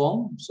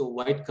platform. So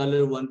white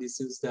color one, this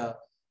is the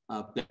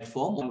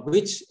platform on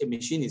which a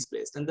machine is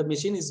placed, and the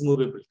machine is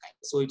movable.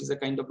 So it is a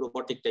kind of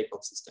robotic type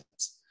of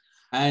systems.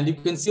 And you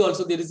can see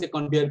also there is a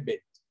conveyor belt.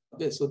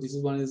 Okay, so this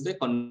is one is the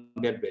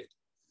conveyor belt.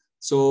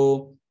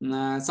 So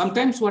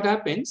sometimes what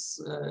happens,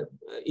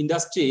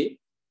 industry,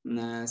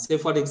 say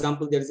for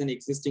example, there is an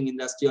existing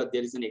industry or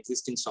there is an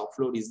existing shop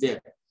floor is there.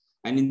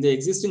 And in the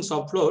existing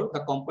shop floor,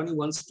 the company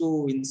wants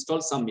to install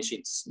some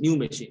machines, new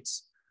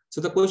machines. So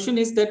the question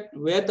is that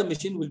where the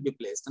machine will be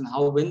placed and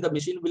how, when the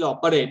machine will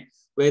operate,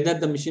 whether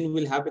the machine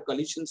will have a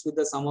collisions with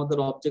some other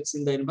objects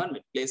in the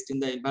environment, placed in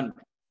the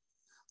environment.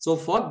 So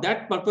for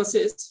that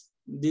purposes,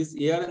 this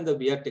AR and the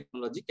VR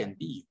technology can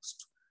be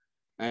used.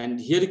 And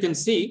here you can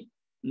see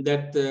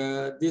that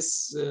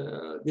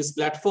this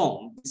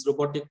platform, this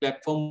robotic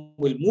platform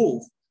will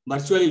move,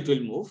 virtually it will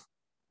move.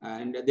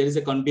 And there is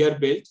a conveyor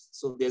belt.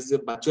 So there's a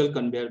virtual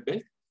conveyor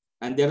belt.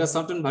 And there are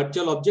certain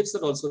virtual objects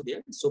are also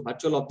there. So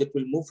virtual object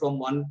will move from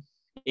one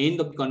end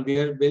of the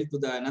conveyor belt to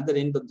the another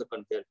end of the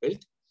conveyor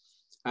belt.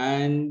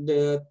 And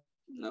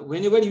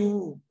whenever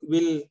you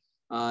will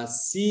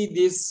see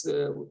this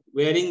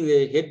wearing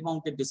the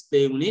head-mounted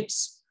display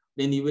units,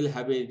 then you will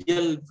have a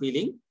real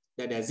feeling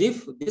that as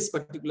if this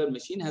particular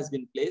machine has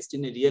been placed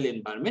in a real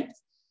environment.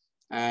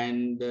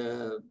 And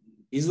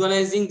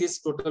visualizing this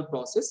total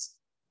process,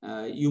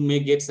 you may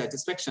get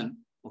satisfaction,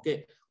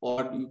 okay?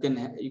 Or you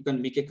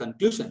can make a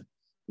conclusion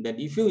that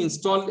if you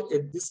install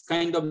this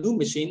kind of new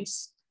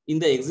machines in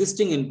the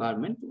existing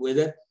environment,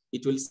 whether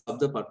it will serve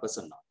the purpose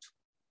or not.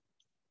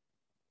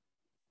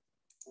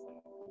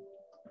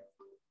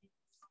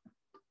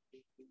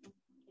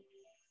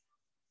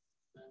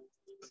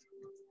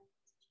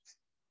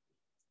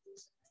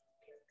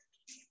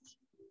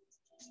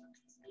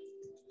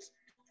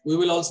 We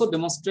will also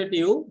demonstrate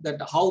you that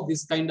how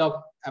this kind of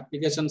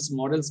applications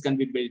models can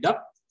be built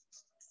up.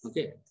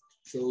 Okay,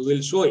 so we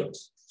will show it.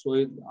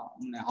 So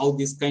how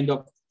this kind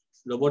of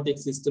robotic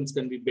systems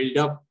can be built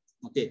up.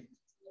 Okay,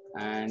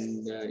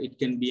 and it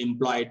can be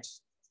employed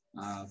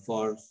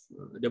for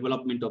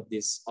development of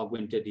this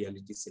augmented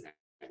reality scenario.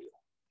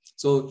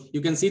 So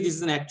you can see this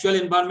is an actual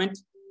environment.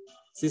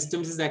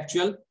 Systems is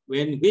actual,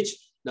 in which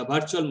the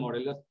virtual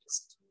model is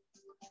placed.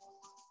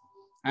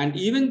 And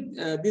even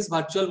this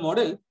virtual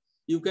model,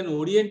 you can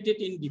orient it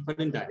in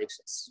different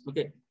directions.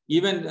 Okay,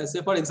 even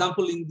say for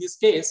example, in this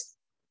case,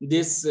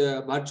 this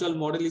virtual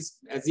model is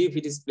as if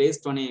it is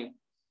placed on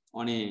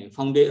a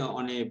foundation,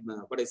 on a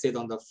what I said,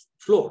 on the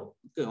floor,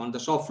 okay, on the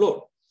shop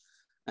floor.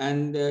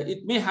 And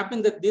it may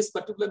happen that this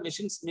particular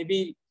machines may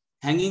be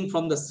hanging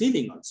from the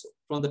ceiling also,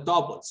 from the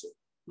top also.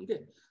 Okay,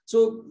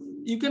 so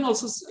you can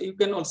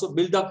also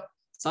build up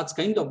such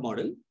kind of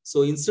model.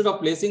 So instead of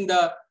placing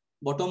the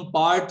bottom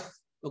part,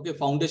 okay,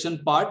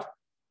 foundation part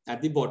at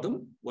the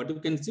bottom, what you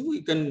can see,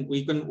 we can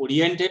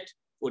orient it.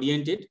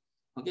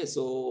 Okay,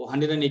 so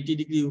 180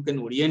 degree you can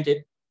orient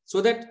it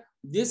so that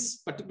this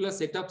particular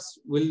setups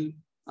will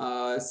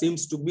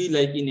seems to be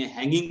like in a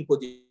hanging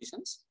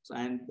positions. So,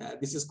 and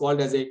this is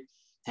called as a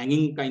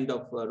hanging kind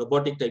of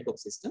robotic type of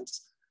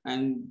systems.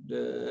 And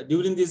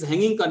during this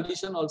hanging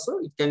condition also,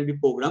 it can be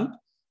programmed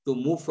to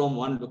move from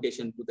one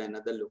location to the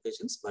another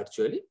locations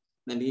virtually.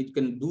 And it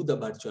can do the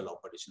virtual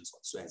operations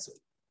also as well.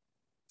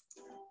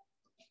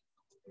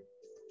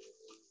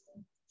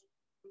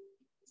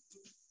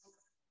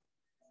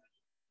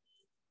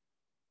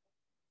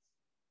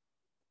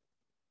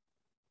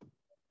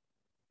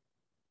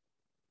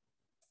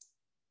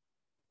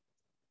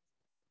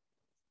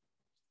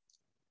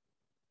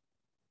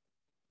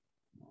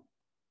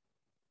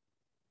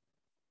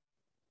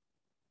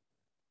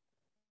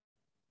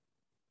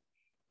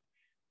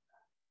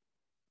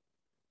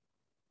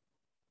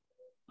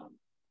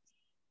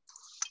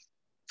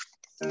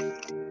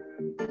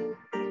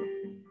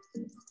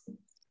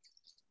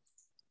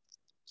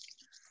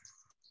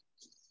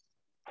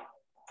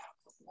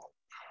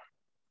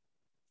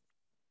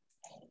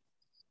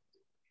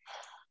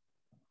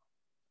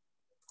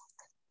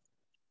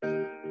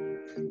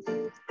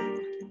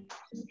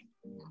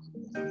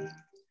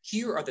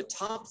 Here are the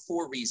top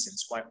 4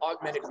 reasons why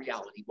augmented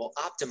reality will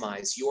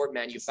optimize your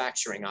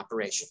manufacturing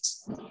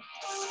operations.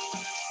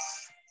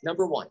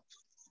 Number 1,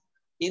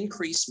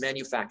 increase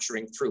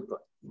manufacturing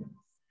throughput.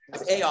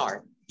 With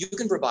AR, you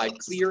can provide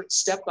clear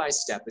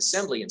step-by-step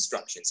assembly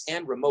instructions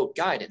and remote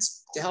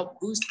guidance to help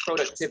boost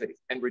productivity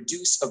and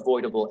reduce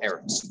avoidable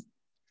errors.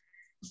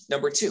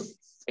 Number 2,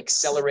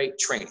 accelerate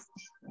training.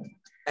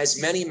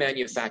 As many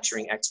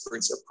manufacturing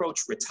experts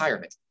approach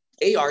retirement,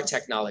 AR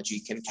technology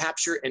can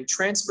capture and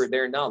transfer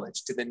their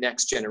knowledge to the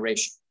next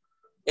generation.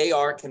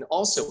 AR can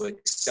also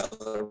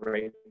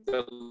accelerate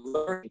the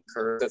learning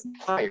curve of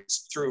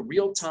hires through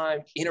real-time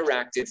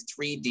interactive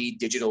 3D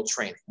digital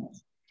training.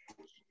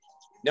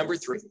 Number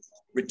 3,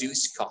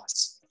 reduce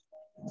costs.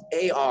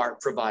 AR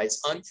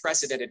provides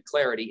unprecedented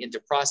clarity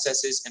into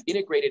processes, and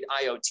integrated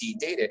IoT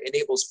data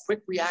enables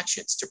quick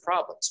reactions to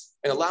problems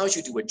and allows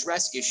you to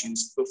address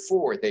issues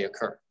before they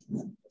occur.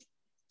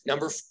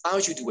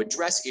 Allows you to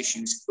address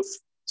issues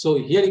before. So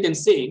here you can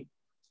see,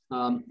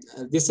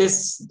 this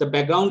is the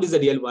background is a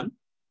real one.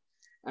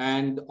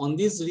 And on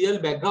this real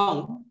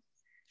background,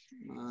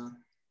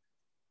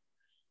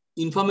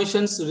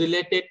 informations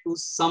related to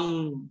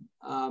some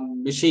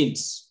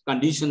machines,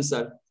 conditions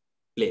are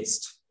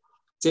placed.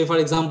 Say, for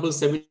example,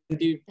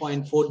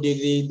 70.4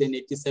 degrees, then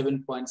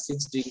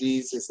 87.6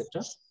 degrees,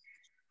 etc.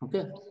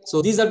 Okay,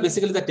 so these are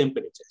basically the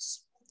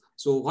temperatures.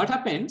 So what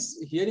happens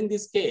here in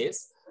this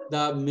case,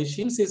 the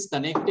machines is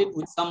connected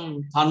with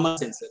some thermal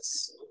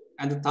sensors,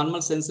 and the thermal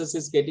sensors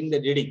is getting the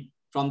reading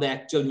from the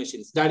actual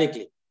machines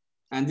directly.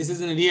 And this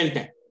is in real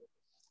time.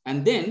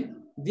 And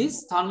then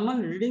this thermal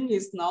reading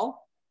is now,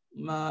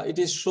 it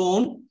is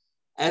shown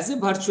as a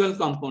virtual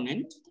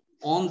component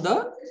on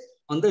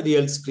the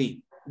real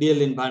screen,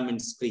 real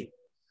environment screen.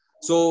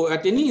 So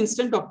at any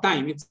instant of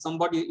time, if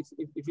somebody,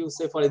 if you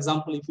say, for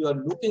example, if you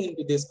are looking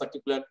into this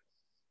particular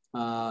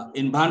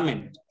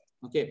environment,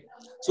 okay,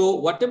 so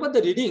whatever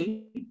the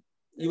reading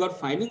you are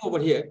finding over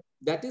here,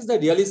 that is the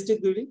realistic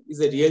reading,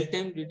 is a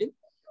real-time reading,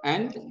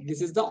 and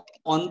this is the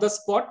on the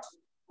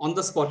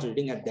spot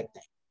reading at that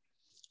time.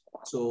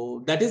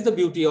 So that is the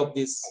beauty of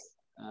this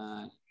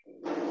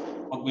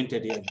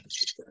augmented reality.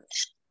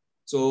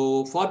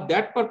 So for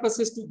that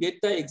purposes, to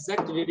get the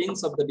exact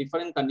readings of the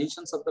different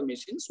conditions of the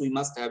machines, we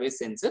must have a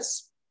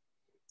sensors.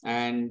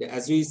 And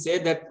as we say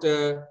that,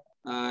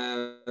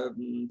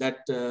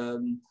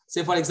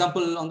 say for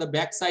example, on the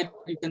back side,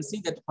 you can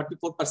see that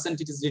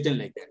 44% it is written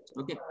like that.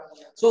 Okay,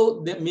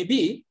 so there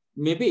maybe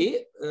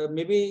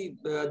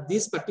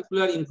this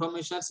particular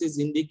information is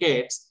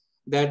indicates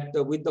that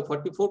with the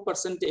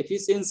 44%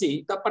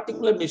 efficiency, the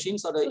particular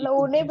machines or the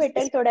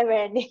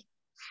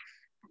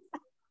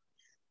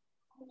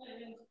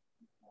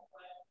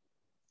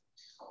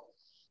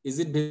is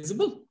it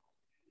visible?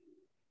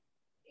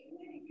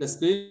 The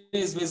screen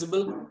is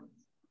visible.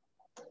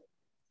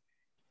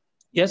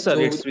 Yes, sir,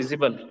 so it's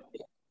visible.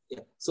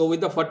 Yeah. So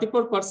with the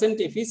 44%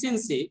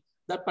 efficiency,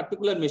 that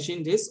particular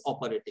machine is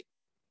operating.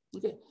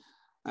 Okay,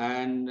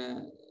 and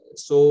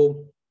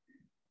so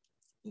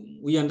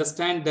we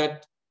understand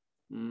that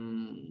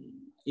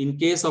in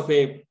case of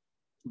a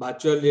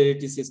virtual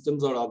reality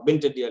systems or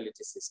augmented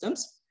reality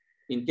systems,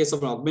 in case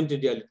of an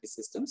augmented reality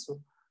system,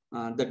 so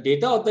the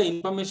data of the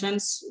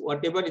informations,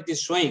 whatever it is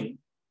showing,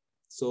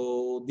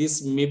 so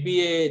this may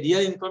be a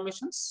real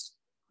informations,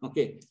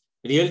 okay,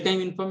 real-time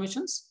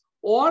informations,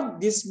 or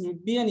this may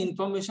be an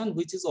information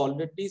which is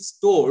already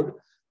stored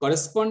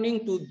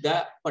corresponding to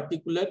that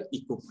particular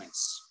equipments.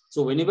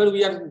 So whenever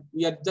we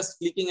are just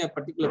clicking a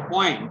particular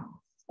point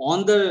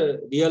on the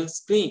real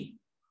screen,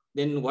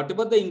 then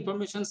whatever the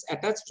informations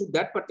attached to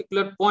that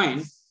particular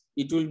point,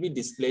 it will be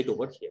displayed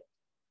over here.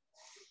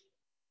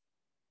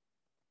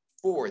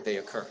 Before they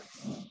occur.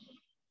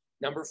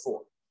 Number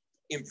 4,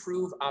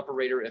 improve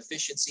operator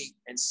efficiency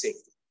and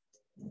safety.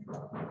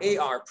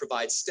 AR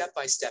provides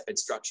step-by-step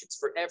instructions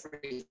for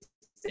everything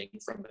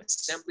from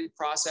assembly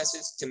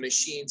processes to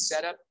machine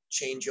setup,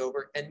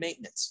 changeover, and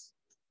maintenance.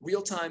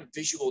 Real-time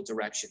visual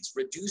directions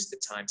reduce the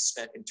time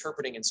spent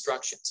interpreting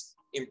instructions,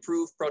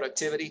 improve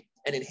productivity,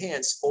 and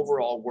enhance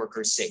overall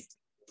worker safety.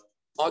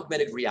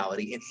 Augmented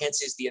reality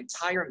enhances the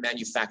entire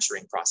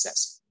manufacturing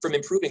process, from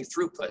improving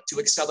throughput to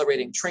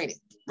accelerating training,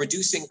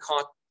 reducing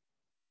cost.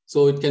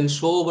 So it can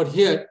show over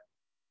here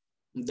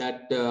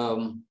that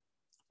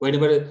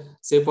whenever,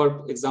 say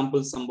for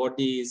example,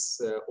 somebody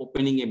is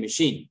opening a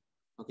machine,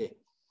 okay,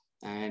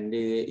 and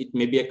it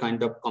may be a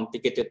kind of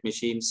complicated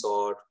machines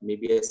or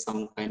maybe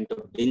some kind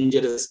of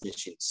dangerous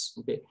machines,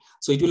 okay.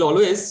 So it will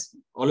always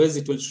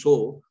it will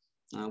show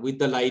with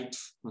the light,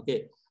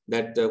 okay,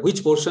 that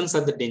which portions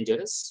are the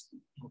dangerous,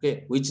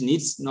 okay, which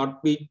needs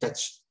not be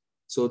touched.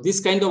 So this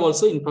kind of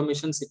also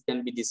informations it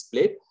can be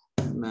displayed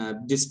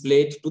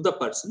to the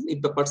person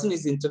if the person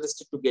is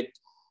interested to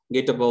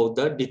get about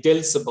the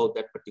details about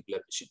that particular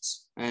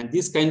machines. And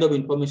this kind of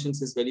information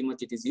is very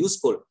much it is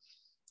useful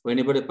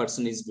whenever a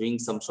person is doing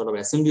some sort of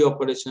assembly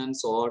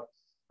operations or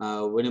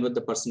whenever the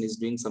person is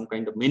doing some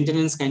kind of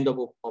maintenance kind of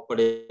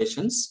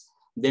operations.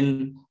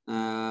 Then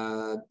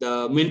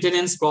the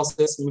maintenance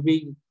process,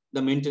 maybe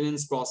the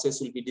maintenance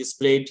process will be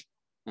displayed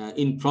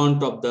in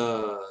front of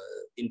the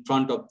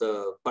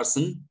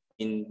person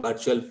in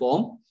virtual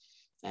form,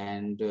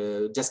 and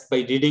just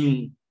by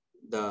reading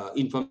the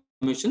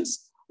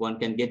informations, one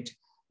can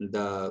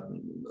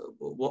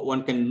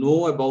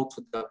know about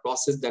the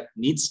process that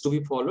needs to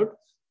be followed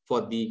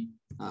for the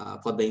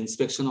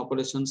inspection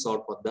operations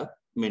or for the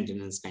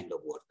maintenance kind of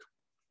work.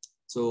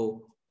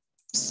 So,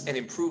 and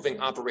improving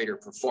operator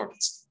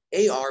performance,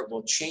 AR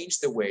will change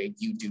the way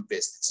you do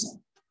business.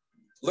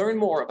 Learn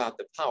more about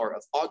the power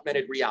of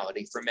augmented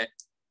reality for men.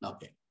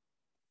 Okay.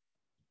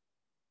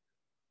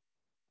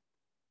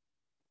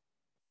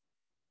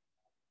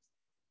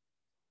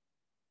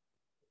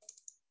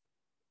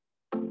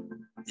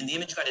 In the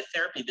image-guided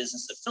therapy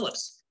business of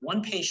Philips,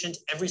 one patient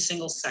every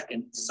single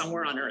second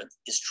somewhere on Earth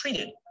is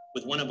treated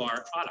with one of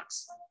our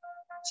products.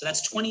 So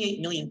that's 28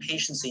 million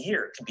patients a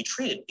year can be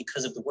treated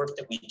because of the work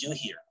that we do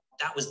here.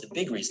 That was the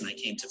big reason I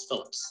came to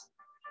Philips.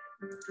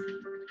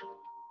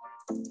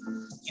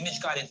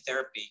 Image-guided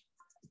therapy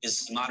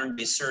is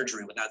modern-day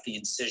surgery without the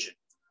incision.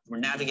 We're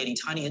navigating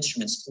tiny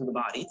instruments through the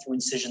body through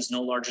incisions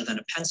no larger than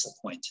a pencil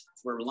point.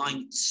 We're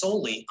relying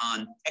solely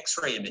on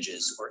X-ray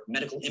images or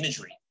medical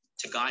imagery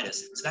to guide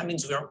us. So that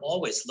means we are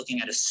always looking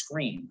at a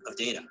screen of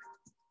data.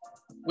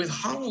 With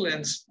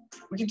HoloLens,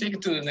 we can take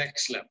it to the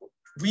next level.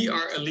 We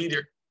are a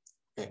leader.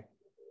 Okay.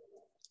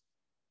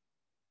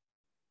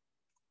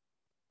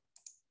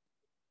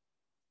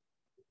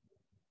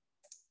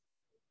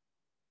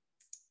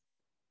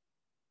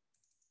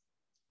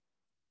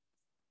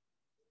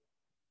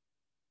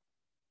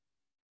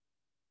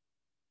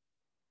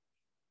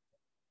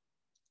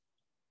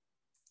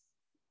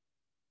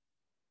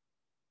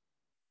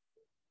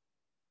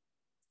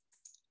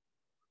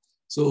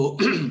 So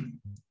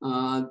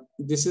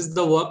this is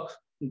the work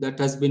that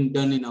has been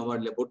done in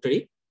our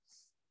laboratory,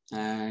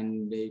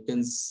 and you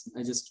can,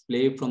 I just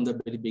play from the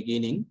very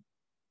beginning.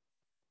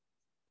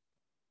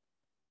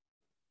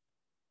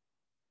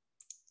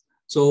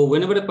 So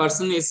whenever a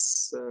person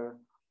is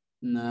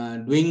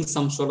doing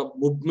some sort of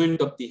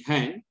movement of the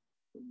hand,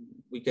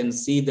 we can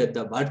see that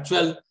the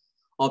virtual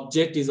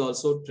object is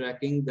also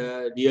tracking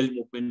the real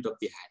movement of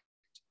the hand.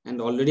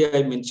 And already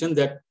I mentioned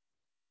that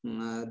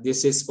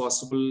this is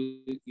possible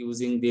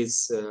using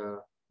this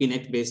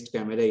Kinect-based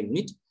camera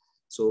unit.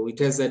 So it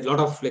has a lot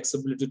of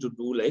flexibility to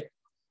do like.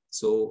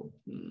 So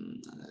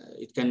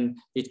it can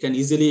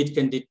easily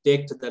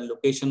detect the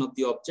location of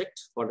the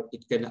object, or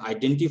it can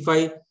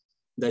identify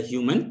the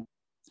human,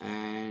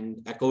 and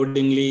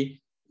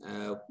accordingly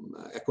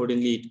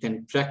it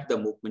can track the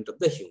movement of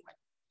the human.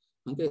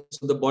 Okay,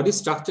 so the body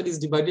structure is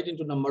divided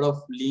into number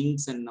of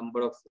links and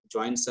number of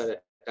joints are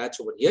attached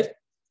over here.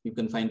 You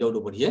can find out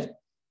over here.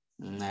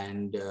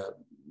 And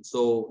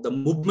so the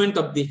movement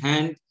of the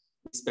hand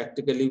is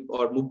practically,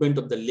 or movement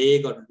of the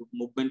leg, or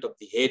movement of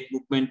the head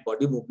movement,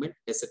 body movement,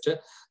 etc.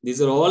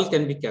 These are all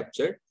can be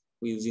captured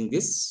using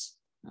this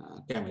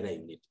camera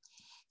unit.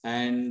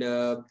 And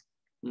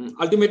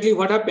ultimately,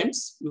 what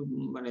happens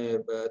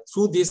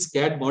through this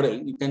CAD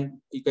model, you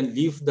can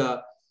leave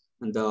the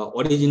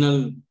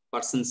original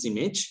person's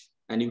image,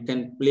 and you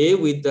can play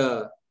with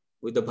the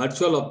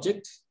virtual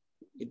object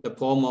in the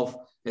form of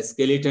a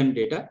skeleton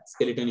data,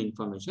 skeleton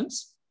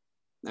informations,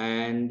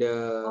 and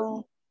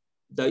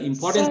the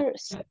important.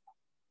 Sir,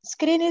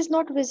 screen is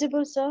not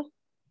visible, sir.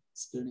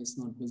 Screen is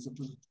not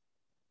visible.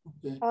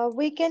 Okay.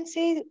 We can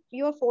see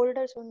your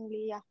folders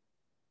only. Yeah.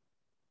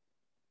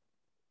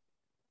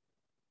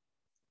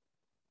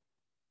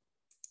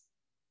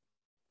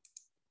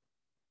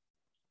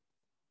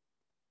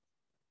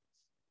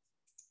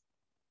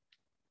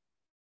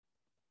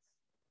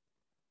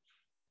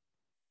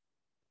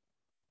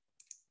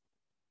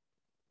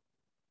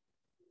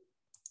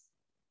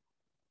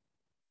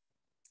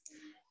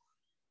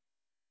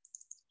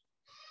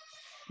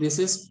 This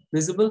is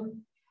visible?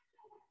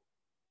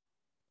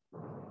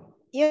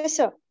 Yes,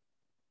 sir.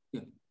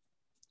 Yeah.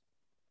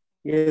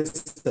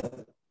 Yes,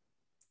 sir.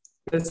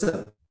 Yes,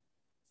 sir.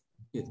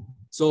 Yes.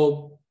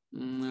 So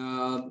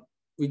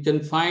we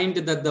can find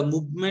that the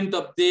movement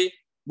of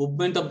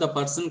the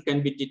person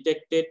can be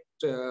detected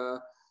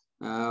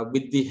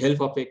with the help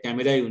of a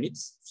camera unit.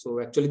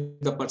 So actually,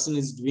 the person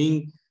is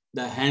doing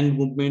the hand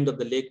movement, or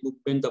the leg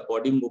movement, the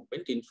body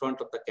movement in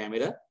front of the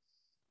camera,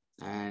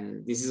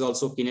 and this is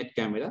also Kinect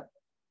camera.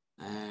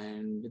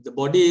 And the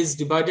body is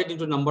divided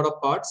into number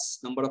of parts,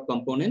 number of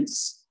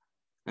components,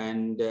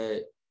 and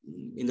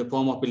in the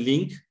form of a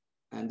link,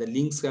 and the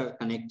links are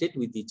connected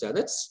with each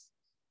other.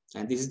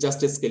 And this is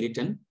just a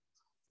skeleton.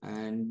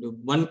 And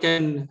one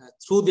can,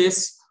 through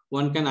this,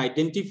 one can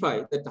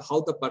identify that how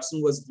the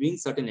person was doing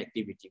certain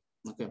activity.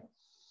 Okay.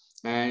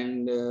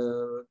 And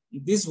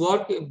this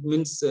work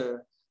means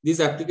these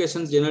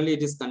applications generally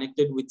it is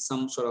connected with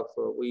some sort of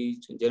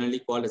we generally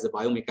call as a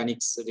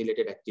biomechanics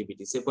related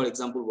activity. Say for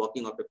example,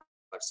 walking of a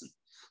person.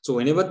 So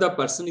whenever the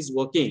person is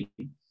walking,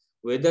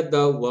 whether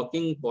the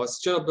walking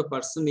posture of the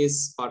person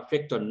is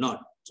perfect or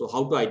not. So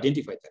how to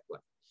identify that one?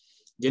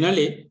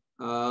 Generally,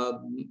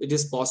 it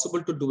is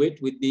possible to do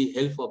it with the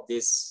help of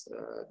this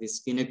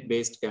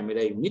Kinect-based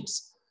camera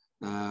units.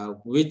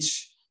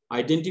 which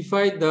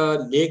identify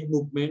the leg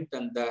movement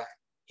and the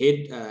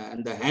head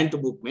and the hand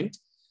movement,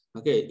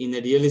 okay, in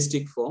a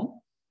realistic form.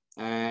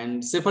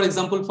 And say, for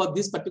example, for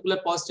this particular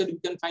posture, you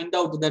can find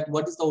out that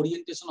what is the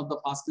orientation of the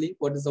first link,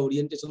 what is the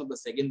orientation of the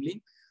second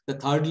link, the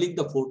third link,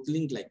 the fourth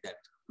link, like that.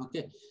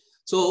 Okay.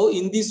 So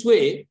in this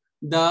way,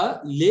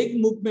 the leg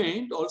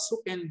movement also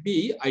can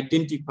be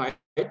identified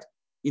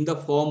in the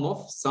form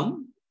of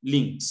some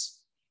links.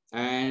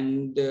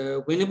 And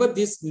whenever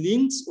these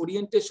links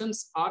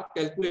orientations are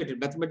calculated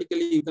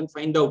mathematically, you can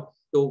find out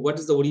what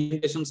is the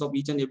orientations of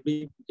each and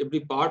every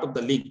part of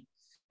the link.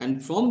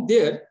 And from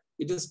there,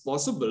 it is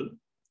possible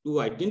to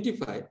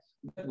identify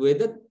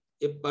whether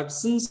a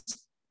person's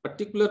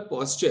particular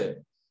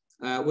posture,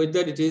 whether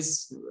it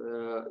is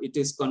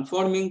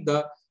conforming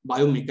the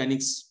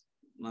biomechanics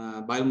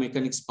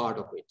part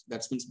of it.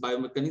 That means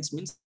biomechanics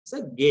means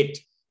a gait,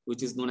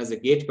 which is known as a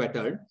gait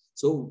pattern.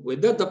 So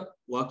whether the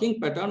working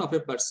pattern of a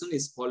person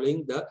is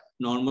following the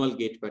normal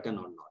gait pattern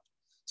or not.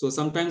 So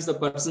sometimes the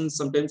person,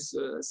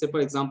 say for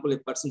example, a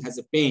person has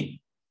a pain,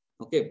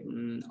 okay,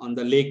 on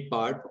the leg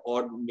part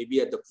or maybe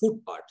at the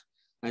foot part.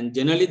 And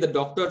generally the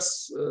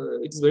doctors,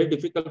 it's very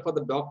difficult for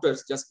the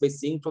doctors just by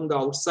seeing from the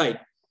outside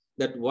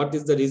that what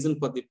is the reason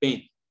for the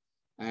pain.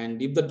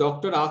 And if the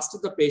doctor asks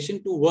the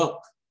patient to work,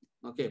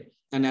 okay,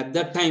 and at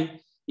that time,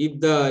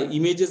 if the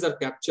images are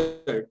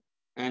captured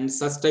and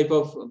such type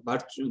of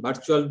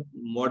virtual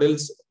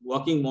models,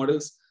 working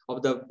models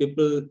of the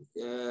people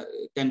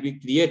can be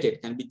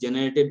created, can be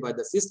generated by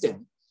the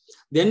system,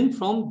 then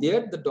from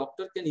there, the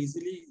doctor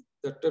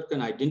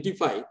can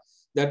identify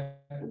that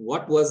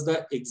what was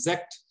the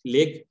exact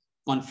leg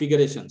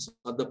configurations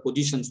or the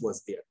positions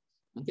was there.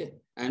 Okay.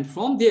 And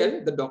from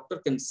there, the doctor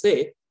can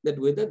say that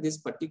whether this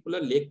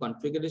particular leg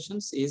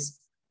configurations is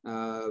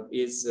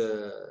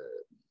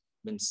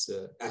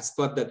as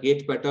per the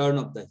gait pattern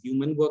of the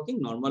human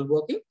working, normal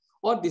working,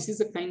 or this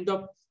is a kind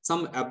of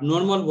some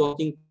abnormal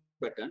working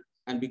pattern.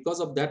 And because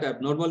of that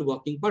abnormal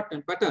working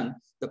pattern,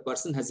 the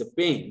person has a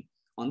pain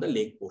on the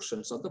leg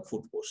portions or the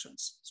foot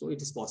portions. So it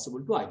is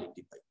possible to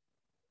identify.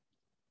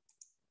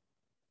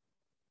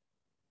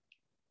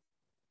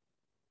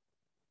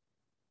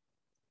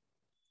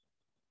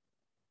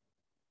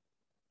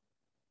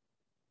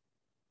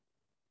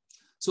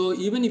 So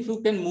even if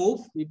you can move,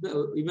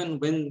 even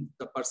when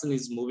the person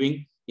is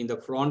moving in the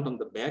front, on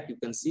the back, you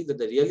can see that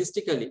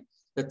realistically,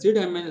 the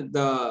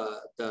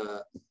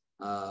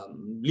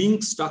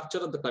link structure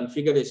of the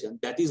configuration,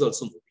 that is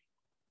also moving.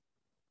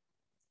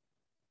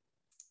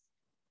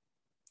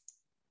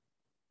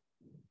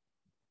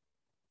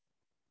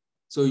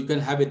 So you can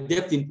have a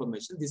depth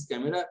information. This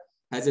camera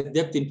has a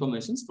depth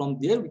information. From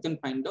there, we can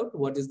find out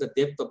what is the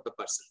depth of the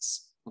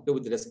persons, okay,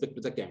 with respect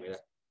to the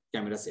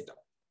camera setup.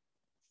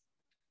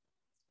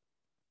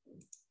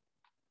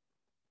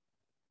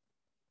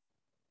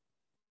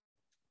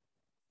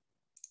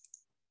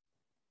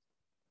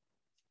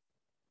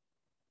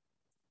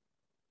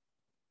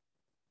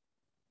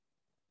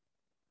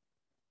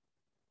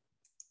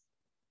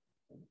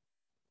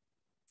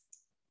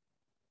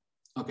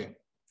 Okay.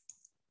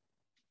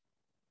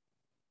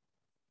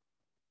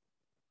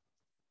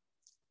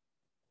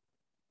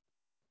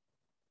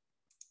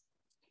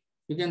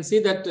 You can see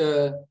that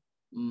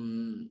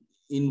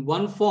in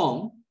one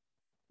form,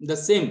 the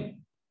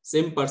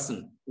same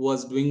person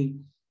was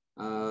doing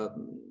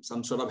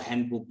some sort of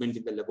hand movement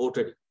in the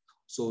laboratory.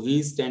 So he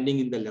is standing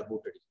in the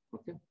laboratory,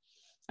 okay?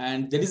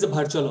 And there is a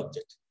virtual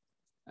object.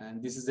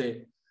 And this is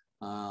a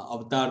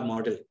avatar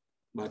model,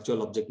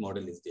 virtual object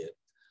model is there.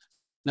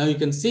 Now you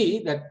can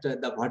see that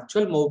the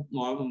virtual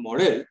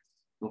model,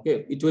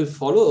 okay, it will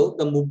follow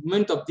the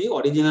movement of the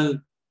original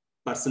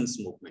person's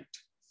movement.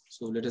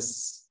 So let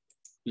us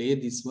play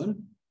this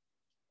one.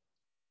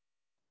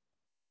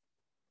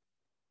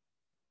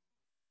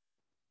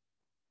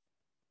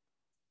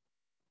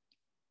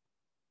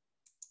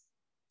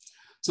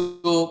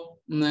 So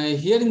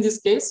here in this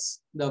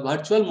case, the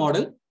virtual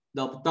model,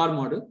 the avatar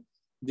model,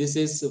 this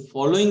is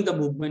following the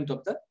movement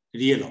of the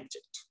real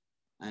object.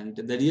 And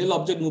the real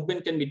object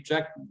movement can be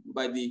tracked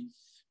by the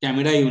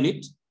camera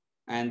unit.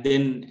 And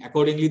then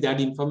accordingly, that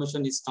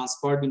information is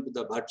transferred into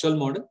the virtual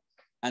model.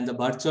 And the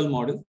virtual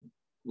model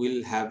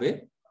will have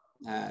a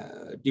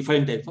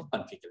different type of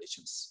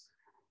configurations.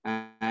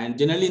 And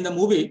generally in the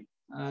movie,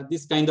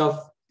 this kind of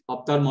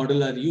avatar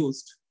model are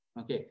used,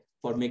 okay,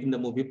 for making the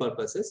movie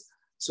purposes.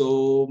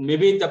 So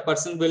maybe the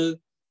person will,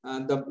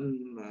 the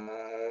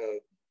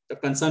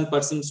concerned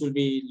persons will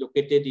be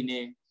located in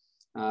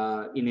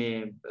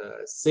a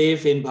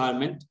safe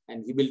environment,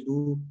 and he will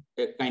do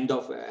a kind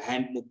of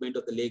hand movement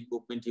or the leg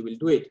movement. He will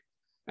do it,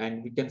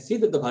 and we can see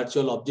that the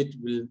virtual object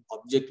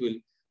will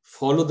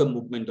follow the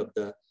movement of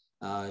the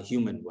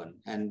human one.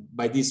 And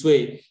by this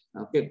way,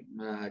 okay,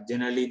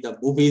 generally the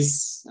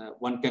movies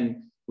one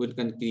can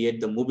create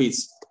the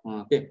movies,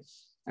 okay,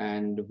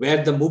 and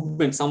where the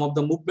movement, some of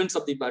the movements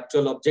of the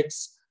virtual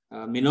objects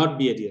may not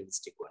be a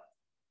realistic one.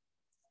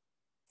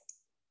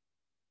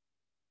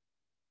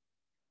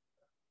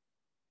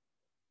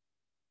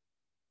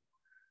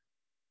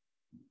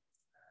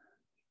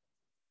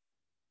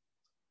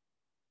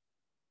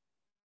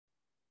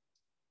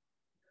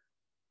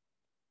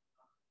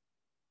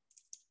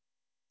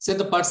 say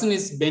the person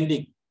is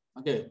bending,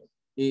 okay,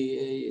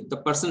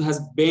 the person has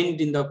bent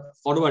in the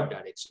forward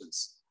directions,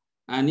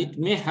 and it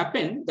may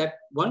happen that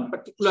one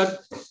particular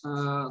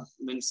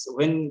means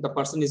when the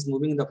person is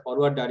moving in the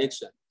forward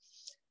direction,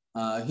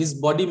 his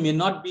body may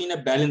not be in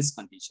a balanced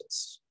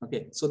conditions,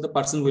 okay, so the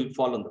person will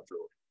fall on the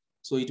floor.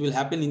 So it will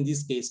happen in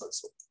this case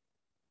also.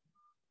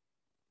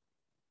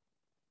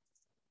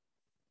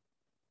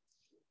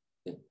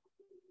 Okay.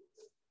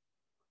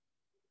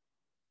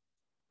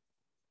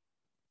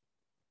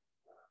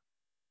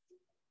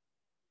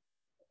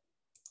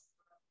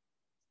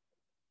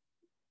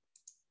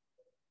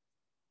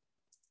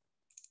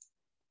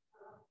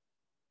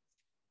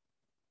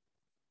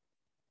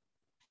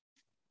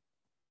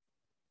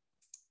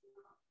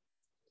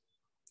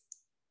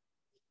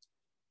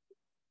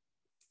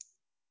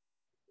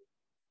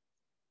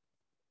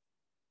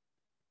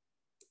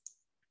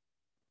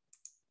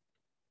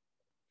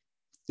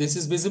 This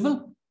is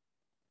visible?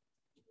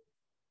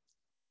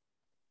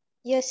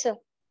 Yes, sir.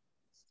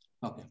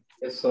 Okay.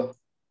 Yes, sir.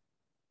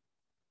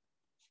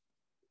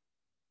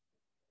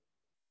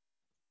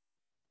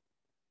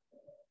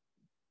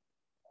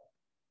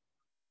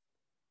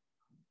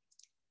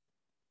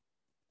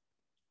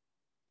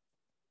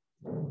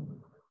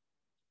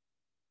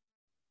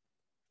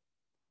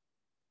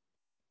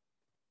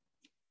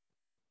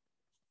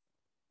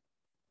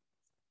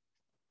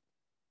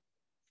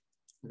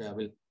 Okay, I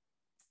will.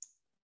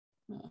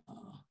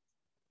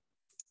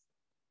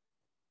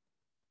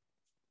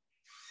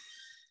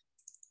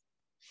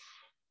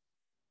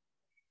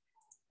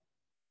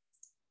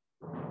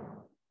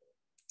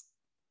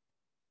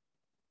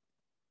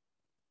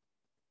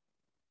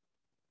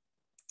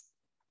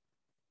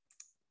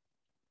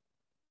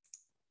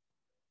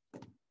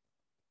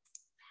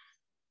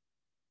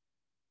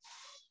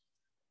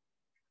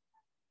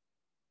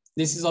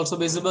 This is also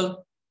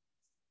visible?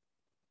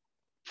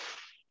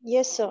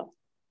 Yes, sir.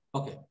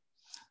 Okay.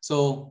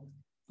 So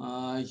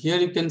here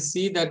you can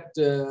see that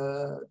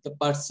the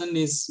person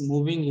is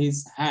moving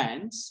his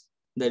hands,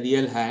 the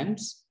real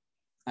hands,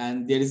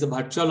 and there is a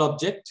virtual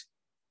object.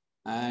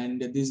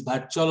 And this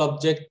virtual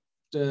object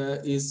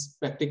is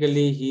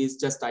practically, he is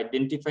just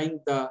identifying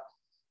the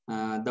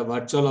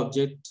virtual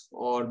object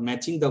or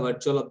matching the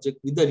virtual object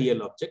with the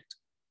real object.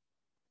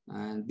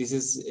 And this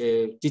is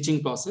a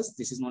teaching process.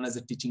 This is known as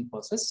a teaching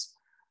process.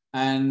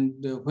 And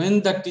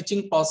when the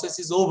teaching process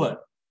is over,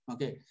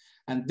 okay,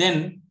 and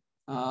then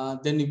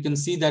you can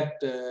see that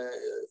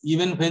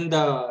even when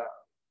the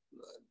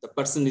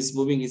person is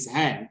moving his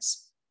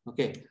hands,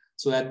 okay,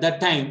 so at that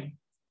time,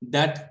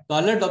 that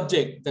colored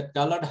object, that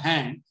colored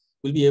hand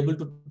will be able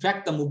to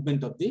track the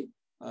movement of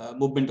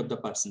the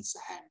person's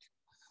hand.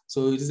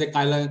 So it is a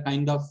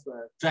kind of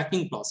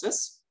tracking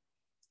process.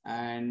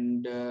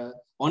 And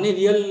on a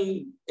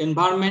real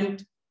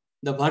environment,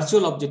 the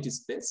virtual object is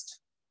placed,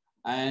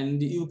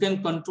 and you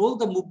can control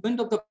the movement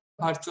of the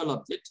virtual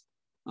object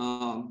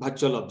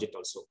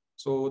also.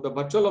 So the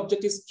virtual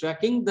object is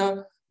tracking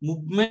the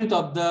movement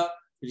of the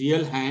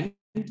real hand.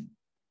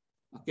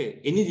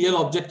 Okay, any real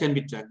object can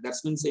be tracked. That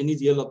means any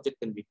real object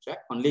can be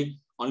tracked. Only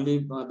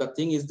the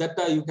thing is that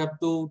you have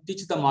to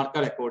teach the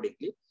marker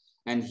accordingly.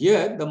 And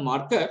here the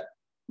marker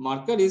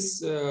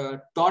is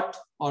taught,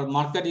 or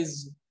marker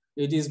is,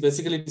 it is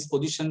basically its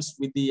positions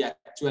with the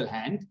actual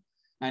hand.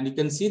 And you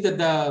can see that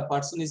the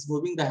person is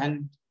moving the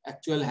hand,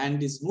 actual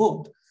hand is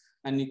moved.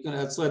 And you can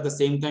also at the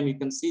same time, you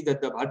can see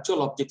that the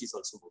virtual object is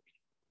also moving.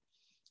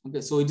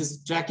 Okay, so it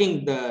is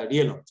tracking the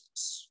real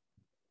objects.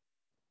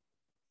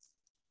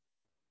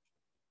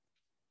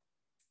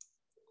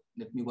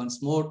 Let me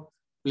once more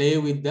play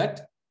with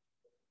that.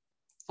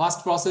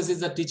 First process is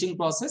the teaching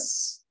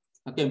process.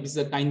 Okay, this is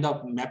a kind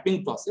of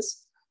mapping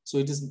process. So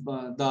it is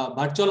the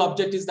virtual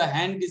object is the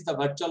hand is the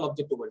virtual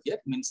object over here.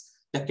 Means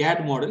the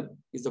CAD model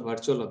is the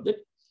virtual object,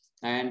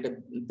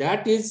 and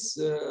that is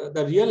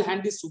the real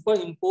hand is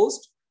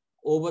superimposed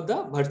over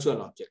the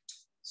virtual object.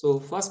 So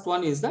first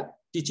one is the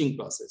teaching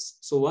process.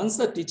 So once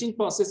the teaching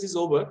process is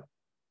over,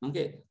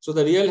 okay, so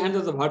the real hand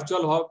or the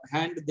virtual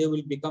hand, they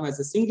will become as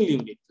a single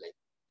unit, like.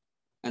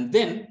 And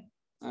then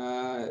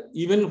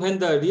even when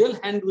the real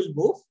hand will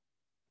move,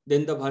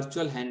 then the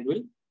virtual hand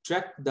will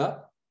track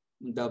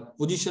the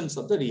positions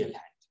of the real hand.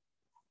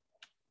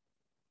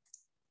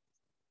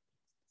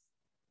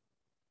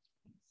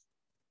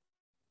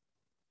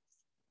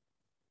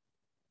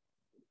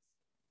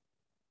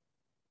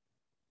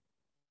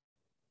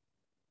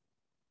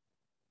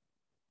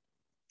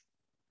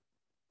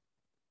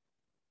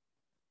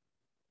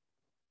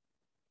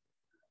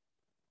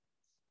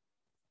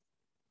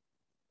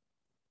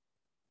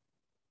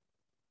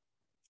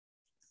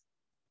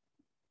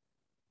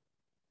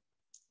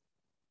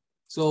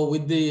 So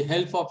with the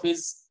help of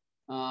his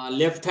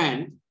left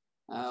hand,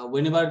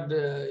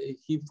 whenever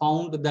he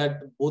found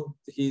that both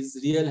his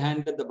real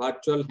hand and the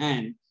virtual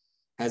hand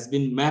has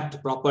been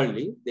mapped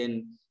properly,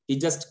 then he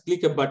just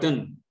click a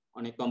button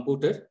on a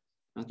computer.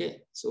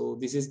 Okay, so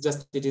this is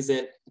just, it is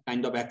a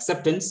kind of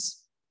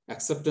acceptance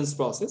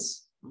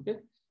process. Okay,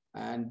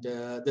 and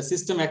the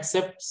system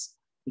accepts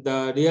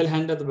the real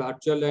hand and the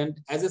virtual hand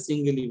as a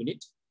single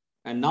unit.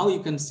 And now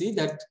you can see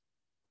that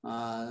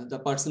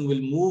the person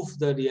will move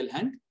the real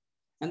hand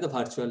and the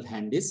virtual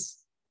hand is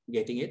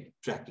getting it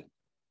tracking,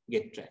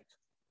 get track.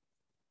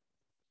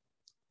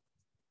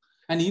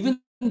 And even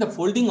the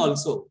folding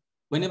also,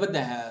 whenever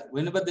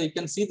you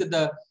can see that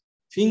the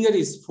finger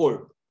is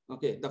fold,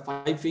 okay, the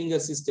 5 finger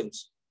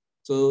systems.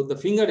 So the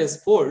finger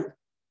is fold,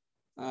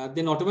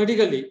 then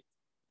automatically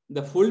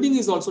the folding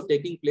is also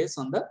taking place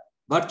on the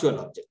virtual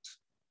object.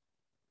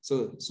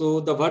 So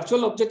the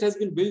virtual object has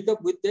been built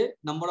up with a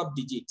number of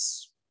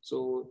digits.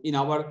 So in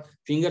our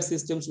finger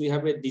systems, we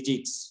have a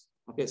digits.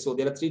 Okay, so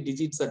there are 3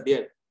 digits are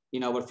there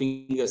in our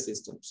finger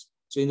systems.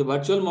 So in the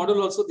virtual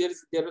model also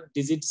there are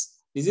digits.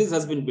 Digits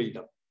has been built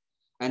up,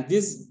 and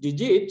these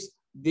digits,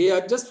 they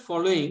are just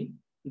following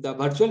the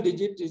virtual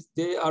digits.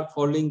 They are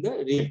following the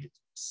real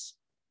digits,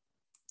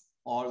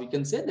 or we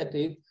can say that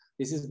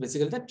this is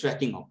basically the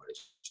tracking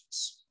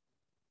operations.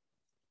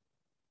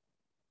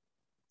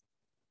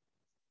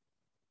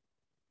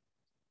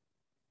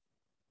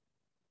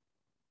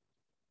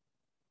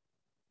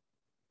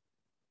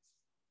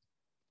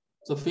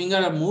 So finger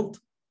are moved.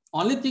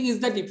 Only thing is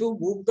that if you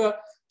move the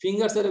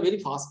fingers at a very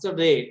faster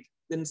rate,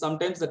 then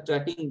sometimes the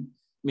tracking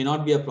may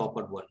not be a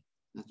proper one.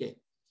 Okay,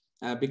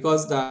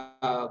 because the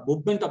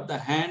movement of the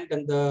hand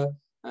and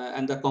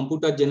the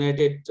computer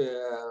generated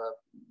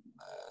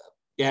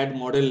CAD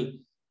model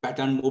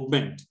pattern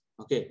movement.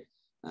 Okay,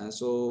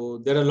 so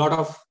there are a lot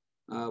of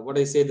what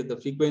I say that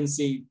the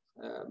frequency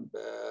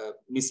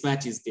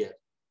mismatch is there,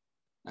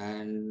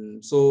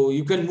 and so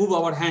you can move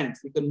our hands.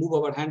 We can move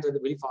our hands at a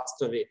very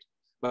faster rate.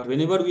 But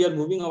whenever we are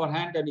moving our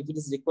hand and if it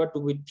is required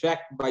to be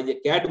tracked by a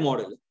CAD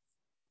model,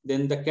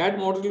 then the CAD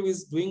model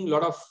is doing a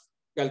lot of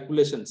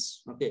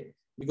calculations, okay,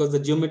 because the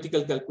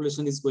geometrical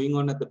calculation is going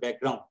on at the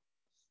background.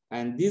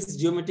 And these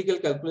geometrical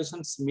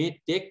calculations may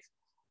take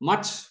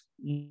much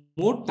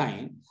more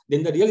time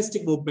than the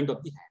realistic movement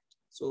of the hand.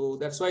 So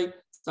that's why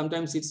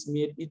sometimes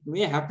it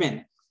may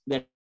happen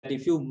that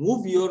if you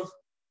move your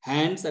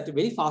hands at a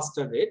very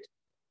faster rate,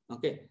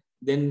 okay,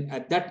 then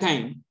at that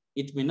time,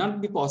 it may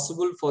not be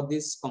possible for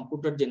this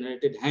computer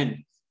generated hand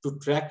to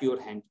track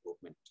your hand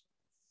movement.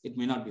 It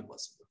may not be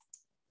possible.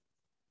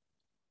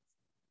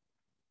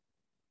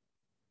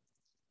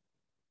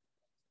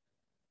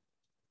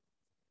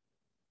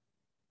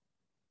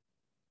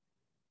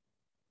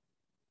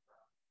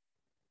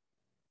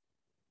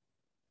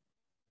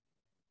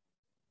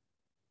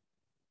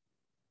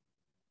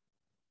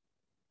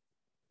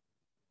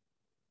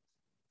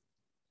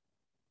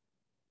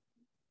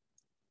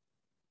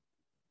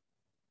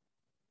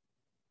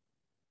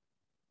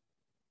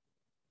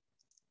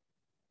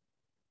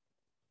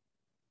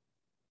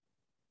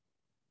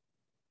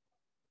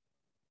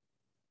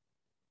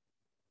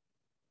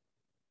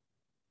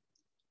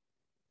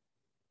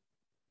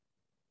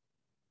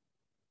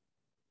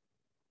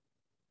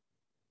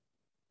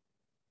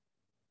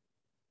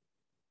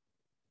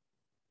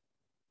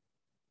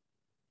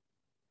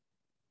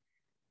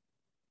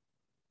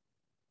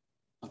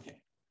 Okay.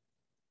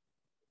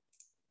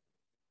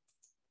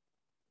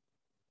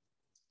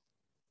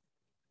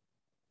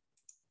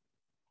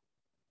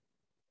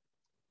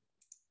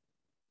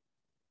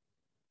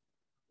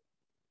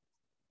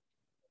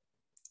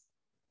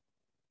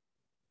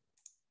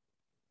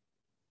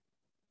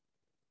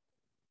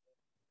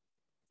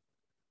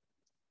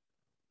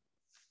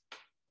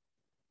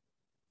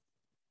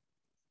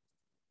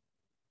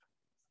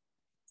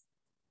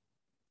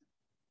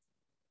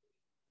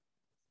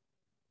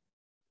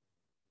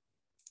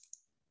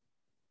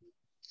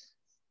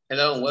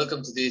 Hello and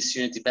welcome to this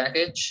Unity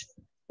package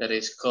that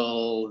is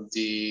called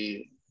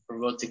the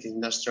Robotic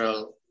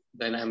Industrial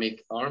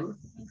Dynamic Arm.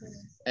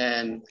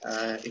 And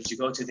if you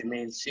go to the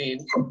main scene,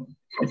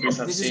 if you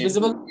have this seen, is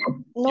visible?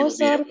 No,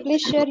 sir.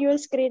 Please share your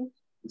screen.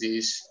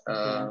 This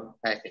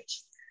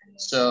package.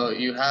 So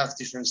you have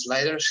different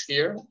sliders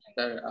here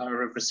that are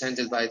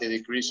represented by the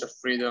degrees of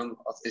freedom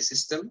of the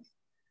system.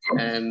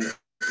 And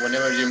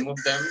whenever you move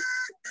them,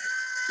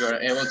 you are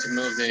able to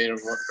move the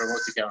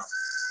robotic arm.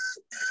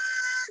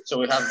 So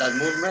we have that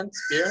movement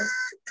here.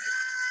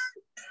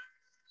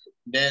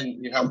 Then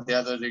you have the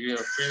other degree of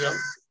freedom,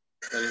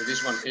 that is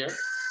this one here.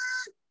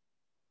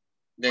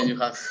 Then you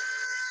have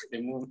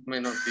the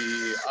movement of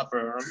the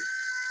upper arm.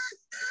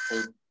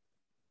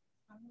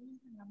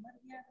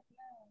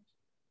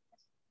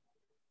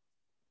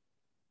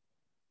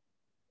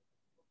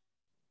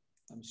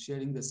 I'm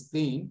sharing the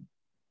screen.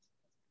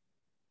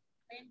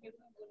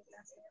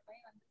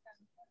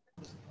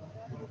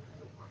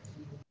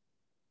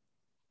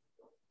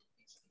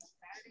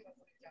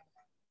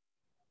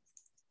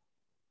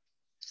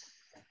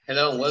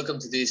 Hello and welcome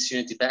to this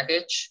Unity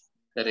package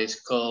that is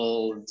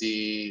called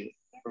the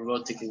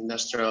Robotic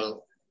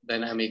Industrial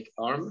Dynamic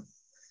Arm.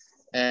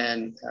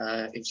 And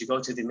if you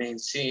go to the main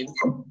scene,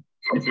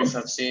 if you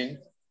have seen,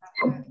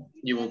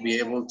 you will be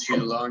able to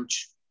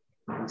launch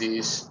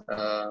this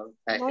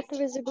package. Not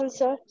visible,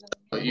 sir.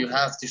 So you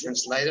have different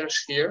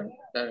sliders here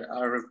that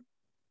are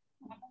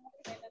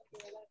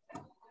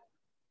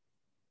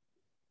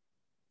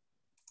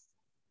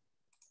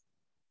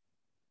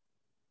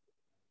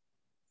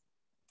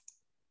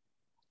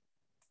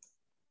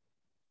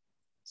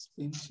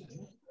Screen share.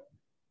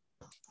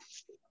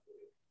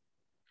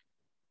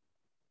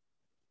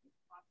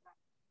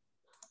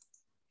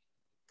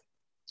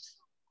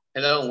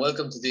 Hello and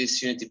welcome to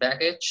this Unity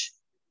package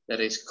that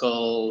is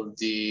called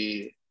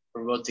the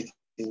Robotic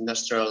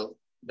Industrial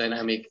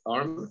Dynamic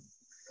Arm.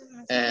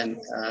 And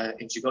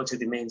if you go to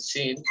the main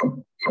scene,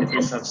 the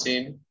brief of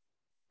scene,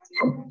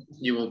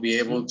 you will be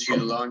able to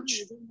launch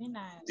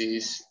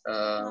this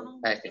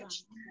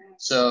package.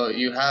 So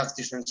you have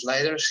different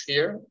sliders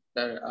here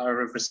that are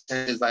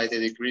represented by the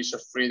degrees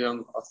of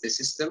freedom of the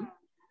system.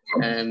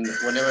 And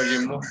whenever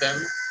you move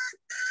them,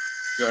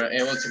 you are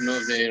able to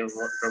move the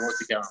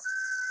robotic arm.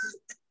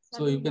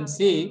 So you can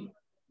see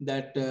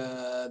that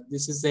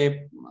this is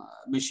a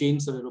machine,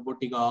 so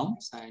robotic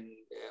arms, and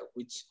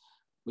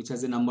which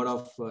has a number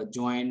of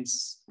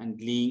joints and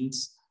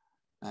links.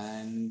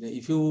 And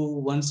if you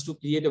want to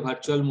create a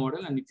virtual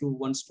model, and if you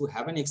want to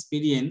have an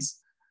experience,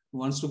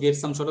 wants to get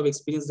some sort of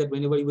experience that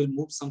whenever you will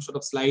move some sort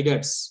of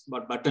sliders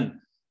or button,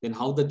 then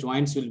how the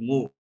joints will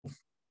move.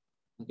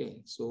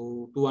 Okay,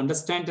 so to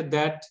understand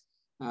that,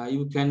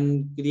 you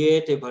can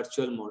create a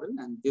virtual model,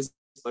 and this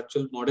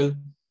virtual model,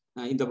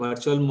 in the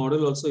virtual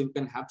model also you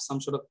can have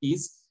some sort of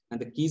keys, and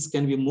the keys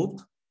can be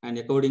moved, and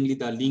accordingly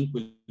the link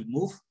will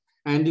move.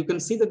 And you can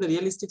see that the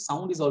realistic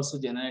sound is also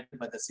generated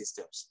by the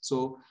systems.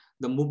 So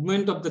the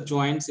movement of the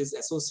joints is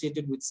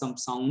associated with some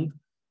sound.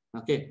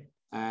 Okay,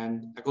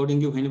 and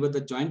accordingly, whenever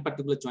the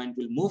particular joint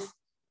will move,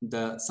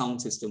 the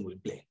sound system will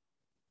play.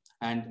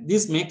 And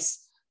this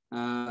makes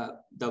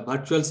the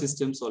virtual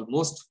systems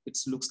almost, it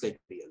looks like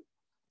real.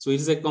 So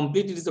it is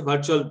a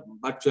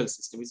virtual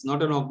system. It's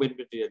not an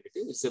augmented reality.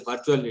 It's a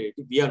virtual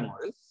reality, VR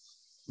model.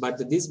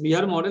 But this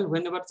VR model,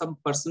 whenever some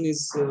person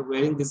is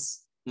wearing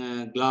this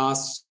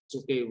glass,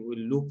 okay, will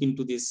look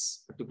into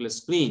this particular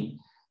screen,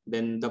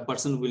 then the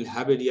person will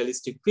have a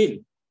realistic feel.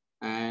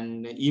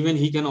 And even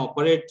he can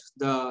operate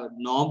the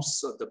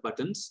knobs of the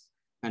buttons,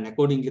 and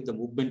accordingly the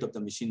movement of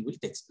the machine will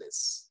take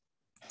place.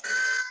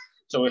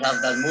 So we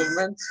have that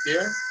movement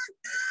here.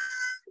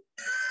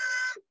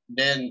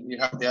 Then you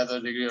have the other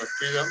degree of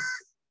freedom,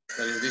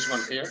 that is this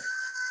one here.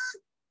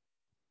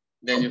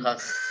 Then you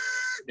have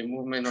the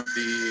movement of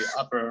the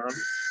upper arm,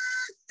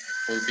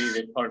 will be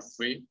the part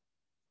 3.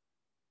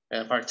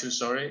 Part 2,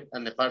 sorry,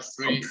 and the part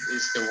 3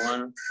 is the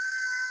one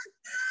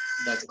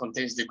that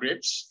contains the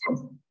grips.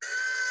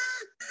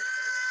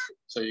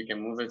 So you can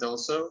move it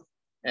also.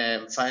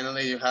 And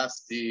finally, you have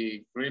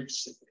the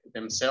grips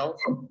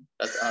themselves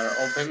that are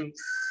open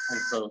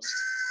and closed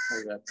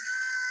like that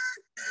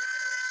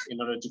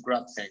in order to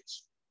grab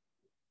things.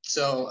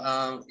 So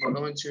we're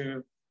going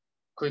to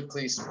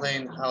quickly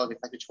explain how the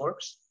package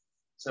works.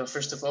 So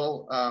first of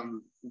all,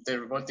 the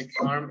robotic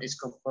arm is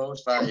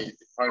composed by the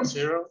part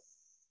 0,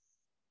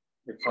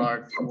 the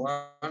part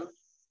 1,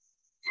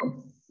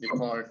 the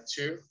part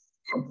 2,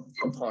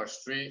 the part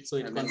 3. So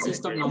it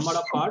consists of number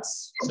of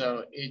parts.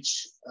 So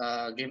each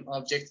game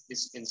object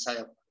is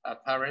inside a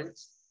parent.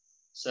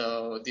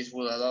 So this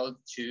will allow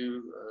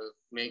to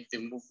make the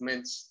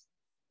movements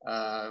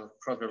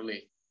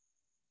properly.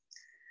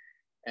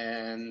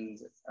 And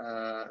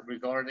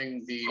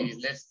regarding the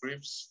left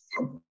grips,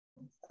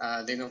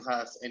 they don't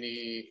have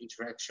any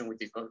interaction with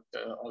the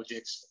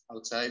objects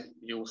outside.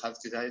 You will have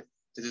to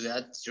do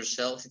that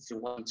yourself if you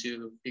want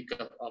to pick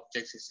up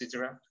objects,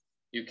 etc.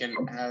 You can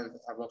add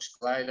a box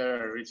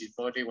glider, a rigid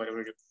body, whatever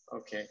you,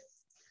 okay.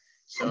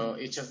 So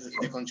each of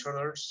the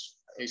controllers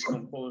is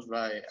composed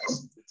by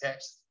the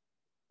text.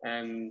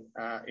 And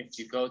if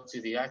you go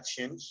to the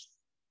actions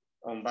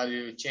on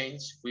value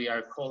change, we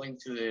are calling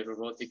to the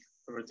robotic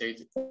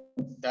rotate.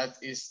 That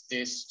is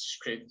this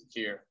script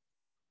here.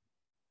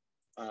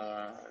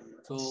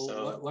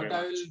 So what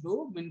I will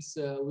do means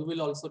we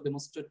will also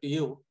demonstrate to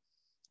you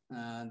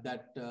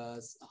that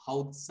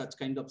how such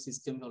kind of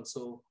system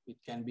also it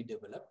can be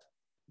developed.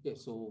 Okay,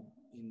 so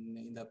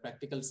in the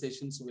practical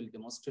sessions we will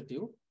demonstrate to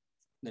you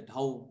that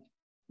how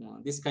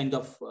this kind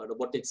of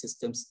robotic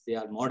systems, they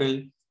are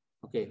modeled,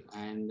 okay,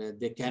 and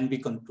they can be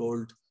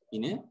controlled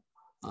in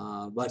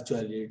a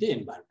virtual reality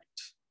environment.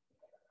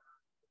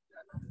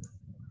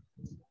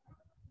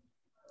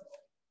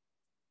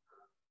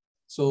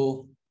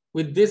 So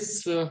with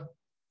this,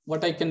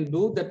 what I can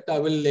do that I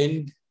will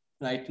end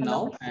right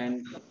now,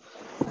 and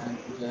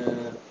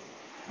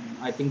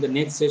I think the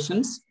next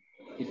sessions,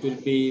 it will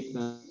be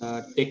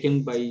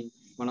taken by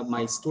one of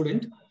my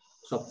student,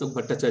 Saptak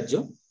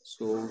Bhattacharya.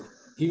 So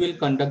he will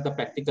conduct the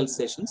practical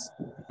sessions,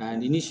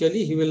 and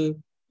initially he will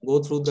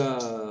go through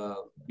the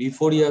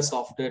V4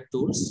 software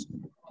tools,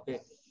 okay,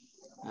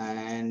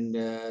 and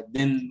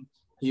then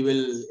he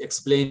will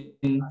explain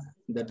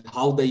that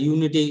how the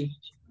Unity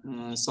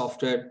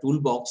software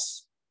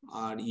toolbox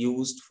are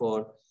used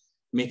for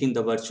making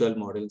the virtual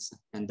models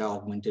and the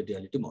augmented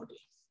reality model.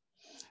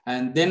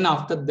 And then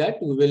after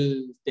that, we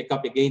will take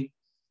up again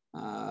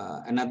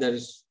another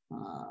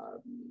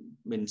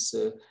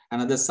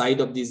another side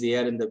of this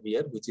AR and the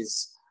VR, which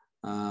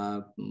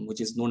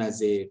is known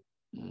as a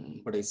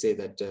what I say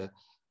that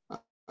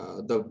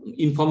the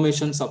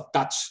informations of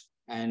touch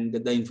and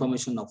the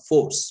information of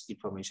force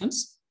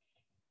informations.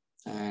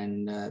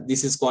 and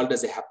this is called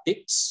as a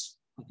haptics.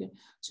 Okay,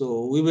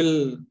 so we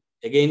will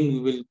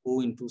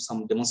go into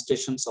some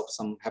demonstrations of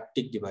some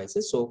haptic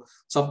devices. So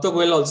Saptak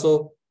will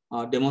also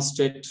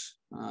demonstrate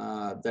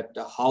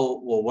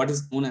what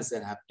is known as the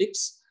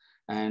haptics,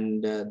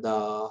 and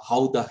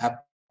how the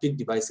haptic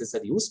devices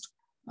are used.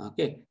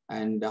 Okay,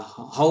 and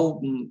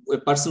how a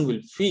person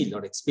will feel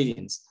or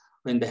experience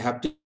when the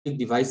haptic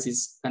device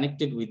is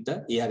connected with the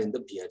AR and the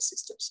VR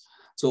systems.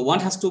 So one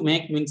has to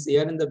make means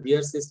AR and the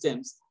VR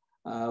systems.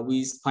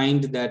 We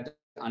find that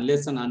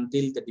unless and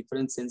until the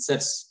different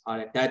sensors are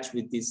attached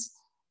with this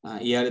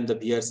AR and the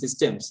VR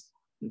systems,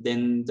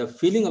 then the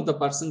feeling of the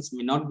persons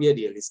may not be a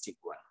realistic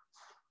one.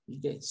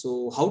 Okay,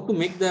 so how to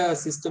make the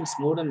systems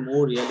more and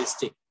more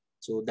realistic?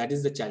 So that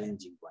is the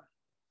challenging one.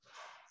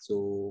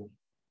 So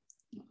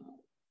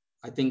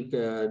I think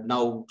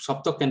now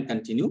Saptak can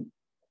continue.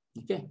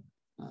 Okay,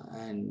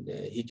 and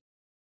he